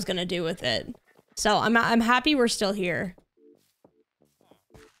know what I was gonna do with it. So I'm happy we're still here.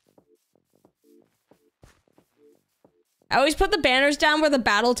 I always put the banners down where the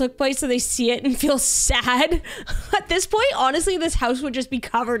battle took place so they see it and feel sad. At this point, honestly, this house would just be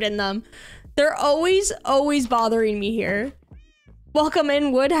covered in them. They're always bothering me here. Welcome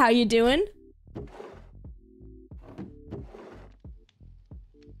in, Wood. How you doing?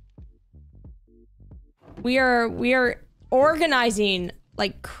 We are organizing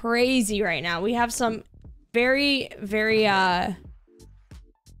like crazy right now. We have some very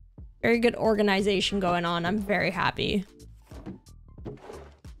good organization going on. I'm very happy.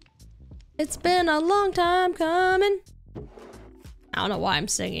 It's been a long time coming. I don't know why I'm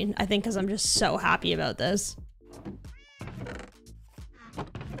singing. I think because I'm just so happy about this.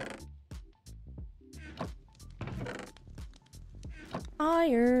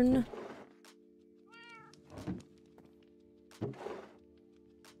 Iron.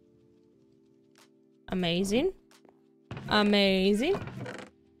 Amazing. Amazing.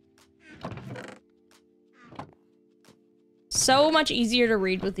 So much easier to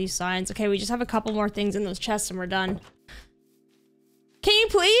read with these signs. Okay, we just have a couple more things in those chests and we're done. Can you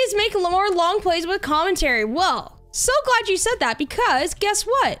please make more long plays with commentary? Well, so glad you said that because guess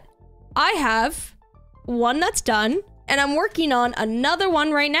what? I have one that's done and I'm working on another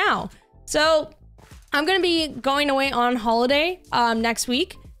one right now. So I'm gonna be going away on holiday next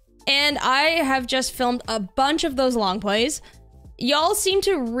week and I have just filmed a bunch of those long plays. Y'all seem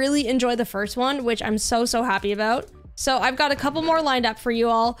to really enjoy the first one, which I'm so happy about. So I've got a couple more lined up for you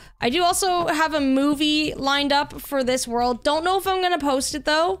all. I do also have a movie lined up for this world. Don't know if I'm gonna post it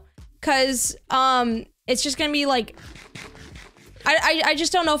though, cause it's just gonna be like, I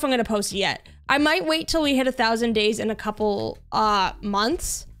just don't know if I'm gonna post it yet. I might wait till we hit 1,000 days in a couple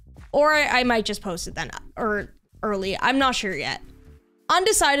months, or I might just post it then or early. I'm not sure yet.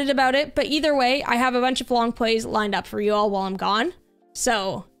 Undecided about it, but either way, I have a bunch of long plays lined up for you all while I'm gone.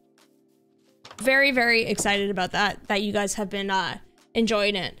 So very excited about that you guys have been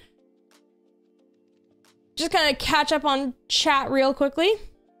enjoying it. Just kind of catch up on chat real quickly.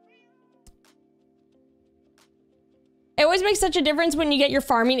 It always makes such a difference when you get your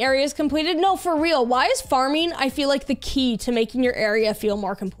farming areas completed. No, for real. Why is farming, I feel like, the key to making your area feel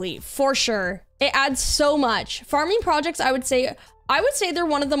more complete? For sure. It adds so much. Farming projects, I would say they're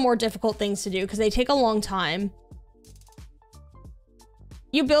one of the more difficult things to do because they take a long time.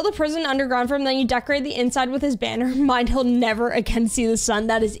 You build a prison underground for him, then you decorate the inside with his banner. Mind he'll never again see the sun.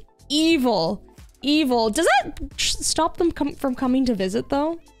 That is evil. Evil. Does that stop them from coming to visit,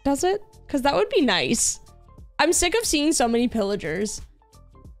 though? Does it? Because that would be nice. I'm sick of seeing so many pillagers.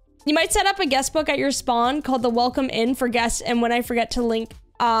 You might set up a guest book at your spawn called the Welcome Inn for guests, and when I forget to link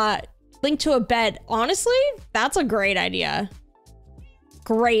to a bed. Honestly, that's a great idea.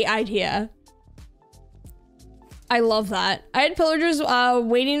 Great idea. I love that. I had pillagers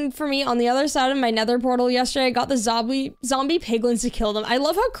waiting for me on the other side of my nether portal yesterday. I got the zombie piglins to kill them. I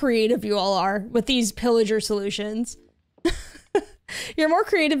love how creative you all are with these pillager solutions. You're more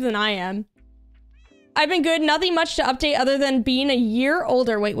creative than I am. I've been good. Nothing much to update other than being a year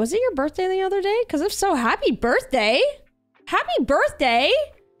older. Wait, was it your birthday the other day? Because if so, happy birthday. Happy birthday.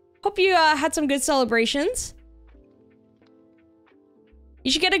 Hope you had some good celebrations. You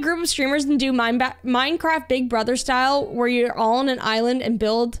should get a group of streamers and do Minecraft Big Brother style where you're all on an island and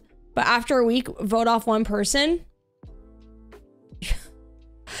build, but after a week, vote off one person.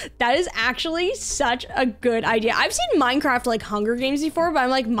 That is actually such a good idea. I've seen Minecraft like Hunger Games before, but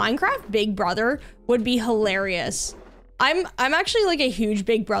I'm like, Minecraft Big Brother would be hilarious. I'm actually like a huge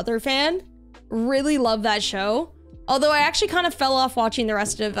Big Brother fan. Really love that show. Although I actually kind of fell off watching the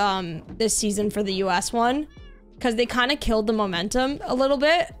rest of this season for the US one, because they kind of killed the momentum a little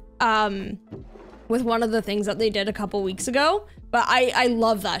bit with one of the things that they did a couple weeks ago. But I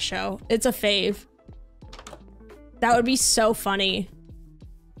love that show. It's a fave. That would be so funny.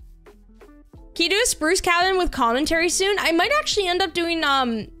 Can you do a spruce cabin with commentary soon? I might actually end up doing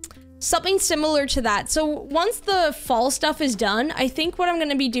something similar to that. So once the fall stuff is done, I think what I'm going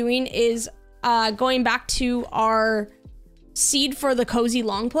to be doing is going back to our seed for the cozy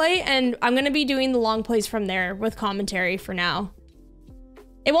long play, and I'm going to be doing the long plays from there with commentary for now.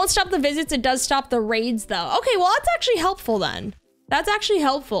 It won't stop the visits, it does stop the raids though. Okay, well that's actually helpful then. That's actually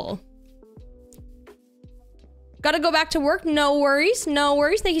helpful. Gotta go back to work, no worries, no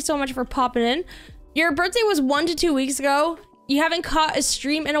worries. Thank you so much for popping in. Your birthday was 1 to 2 weeks ago. You haven't caught a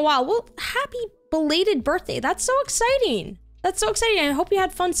stream in a while. Well, happy belated birthday. That's so exciting. That's so exciting. I hope you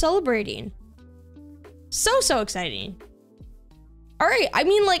had fun celebrating. So exciting. All right, I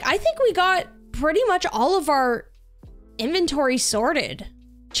mean, like, I think we got pretty much all of our inventory sorted.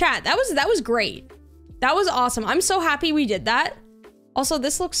 Chat, that was great. That was awesome. I'm so happy we did that. Also,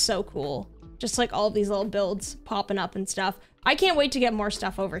 this looks so cool. Just like all of these little builds popping up and stuff. I can't wait to get more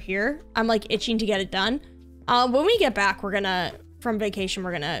stuff over here. I'm like itching to get it done. When we get back, from vacation,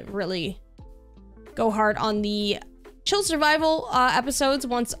 we're gonna really go hard on the chill survival episodes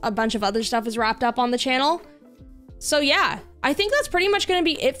once a bunch of other stuff is wrapped up on the channel. So yeah, I think that's pretty much gonna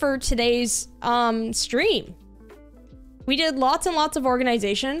be it for today's stream. We did lots and lots of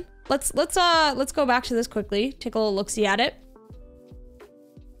organization. Let's go back to this quickly. Take a little look-see at it.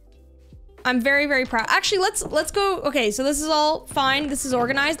 I'm very proud. Actually, let's go. Okay, so this is all fine. This is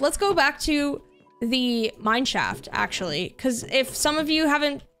organized. Let's go back to the mine shaft, actually, because if some of you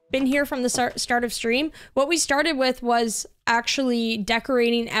haven't been here from the start of stream, what we started with was actually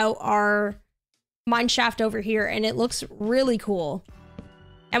decorating out our mine shaft over here, and it looks really cool.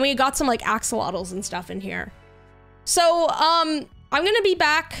 And we got some like axolotls and stuff in here. So I'm gonna be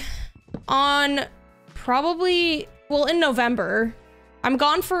back on probably, well, in November. I'm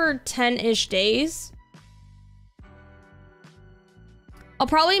gone for 10-ish days. I'll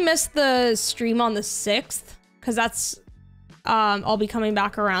probably miss the stream on the 6th, because that's, I'll be coming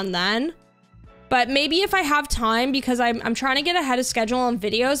back around then. But maybe if I have time, because I'm trying to get ahead of schedule on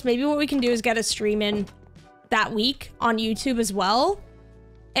videos, maybe what we can do is get a stream in that week on YouTube as well.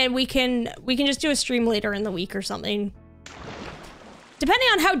 And we can just do a stream later in the week or something. Depending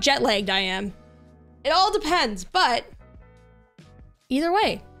on how jet lagged I am. It all depends, but either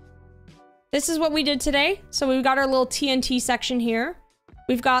way, this is what we did today. So we've got our little TNT section here.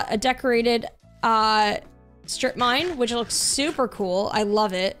 We've got a decorated strip mine, which looks super cool. I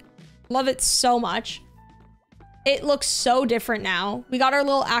love it. Love it so much. It looks so different now. We got our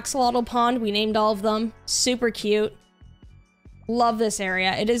little axolotl pond. We named all of them. Super cute. Love this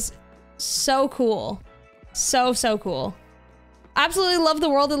area. It is so cool. So cool. Absolutely love the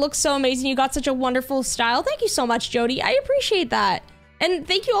world. It looks so amazing. You got such a wonderful style. Thank you so much, Jody. I appreciate that. And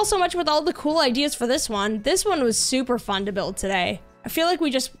thank you all so much with all the cool ideas for this one. This one was super fun to build today. I feel like we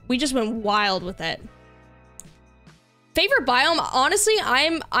just went wild with it. Favorite biome? Honestly,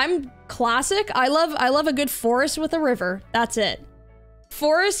 I'm classic. I love a good forest with a river. That's it.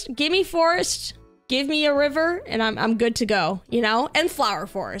 Forest, give me a river, and I'm good to go, you know? And flower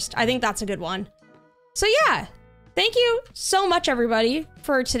forest. I think that's a good one. So yeah, thank you so much, everybody,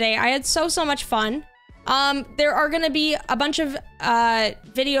 for today. I had so much fun. There are gonna be a bunch of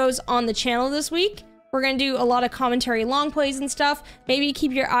videos on the channel this week. We're gonna do a lot of commentary long plays and stuff. Maybe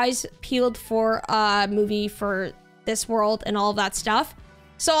keep your eyes peeled for a movie for this world and all of that stuff.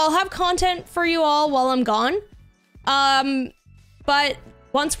 So I'll have content for you all while I'm gone. But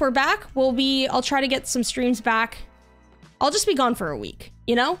once we're back, I'll try to get some streams back. I'll just be gone for a week,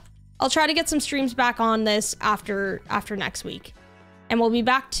 you know? I'll try to get some streams back on this after next week. And we'll be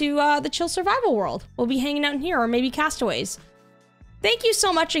back to the chill survival world. We'll be hanging out in here, or maybe Castaways. Thank you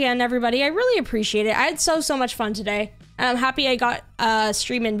so much again, everybody. I really appreciate it. I had so much fun today. And I'm happy I got a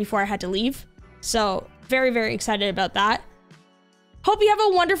stream in before I had to leave. So very excited about that. Hope you have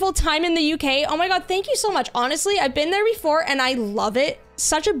a wonderful time in the UK. Oh my god, thank you so much. Honestly, I've been there before and I love it.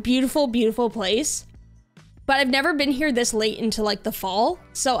 Such a beautiful place. But I've never been here this late into like the fall.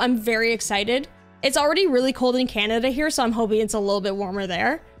 So I'm very excited. It's already really cold in Canada here, so I'm hoping it's a little bit warmer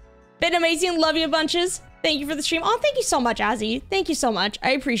there. Been amazing. Love you bunches. Thank you for the stream. Oh, thank you so much, Azzy. Thank you so much.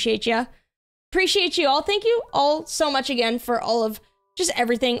 I appreciate you. Appreciate you all. Thank you all so much again for all of just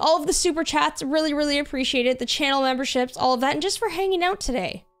everything. All of the super chats. Really appreciate it. The channel memberships, all of that. And just for hanging out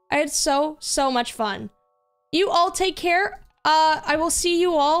today. I had so much fun. You all take care. I will see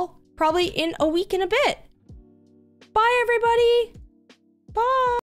you all probably in a week and a bit. Bye, everybody. Bye.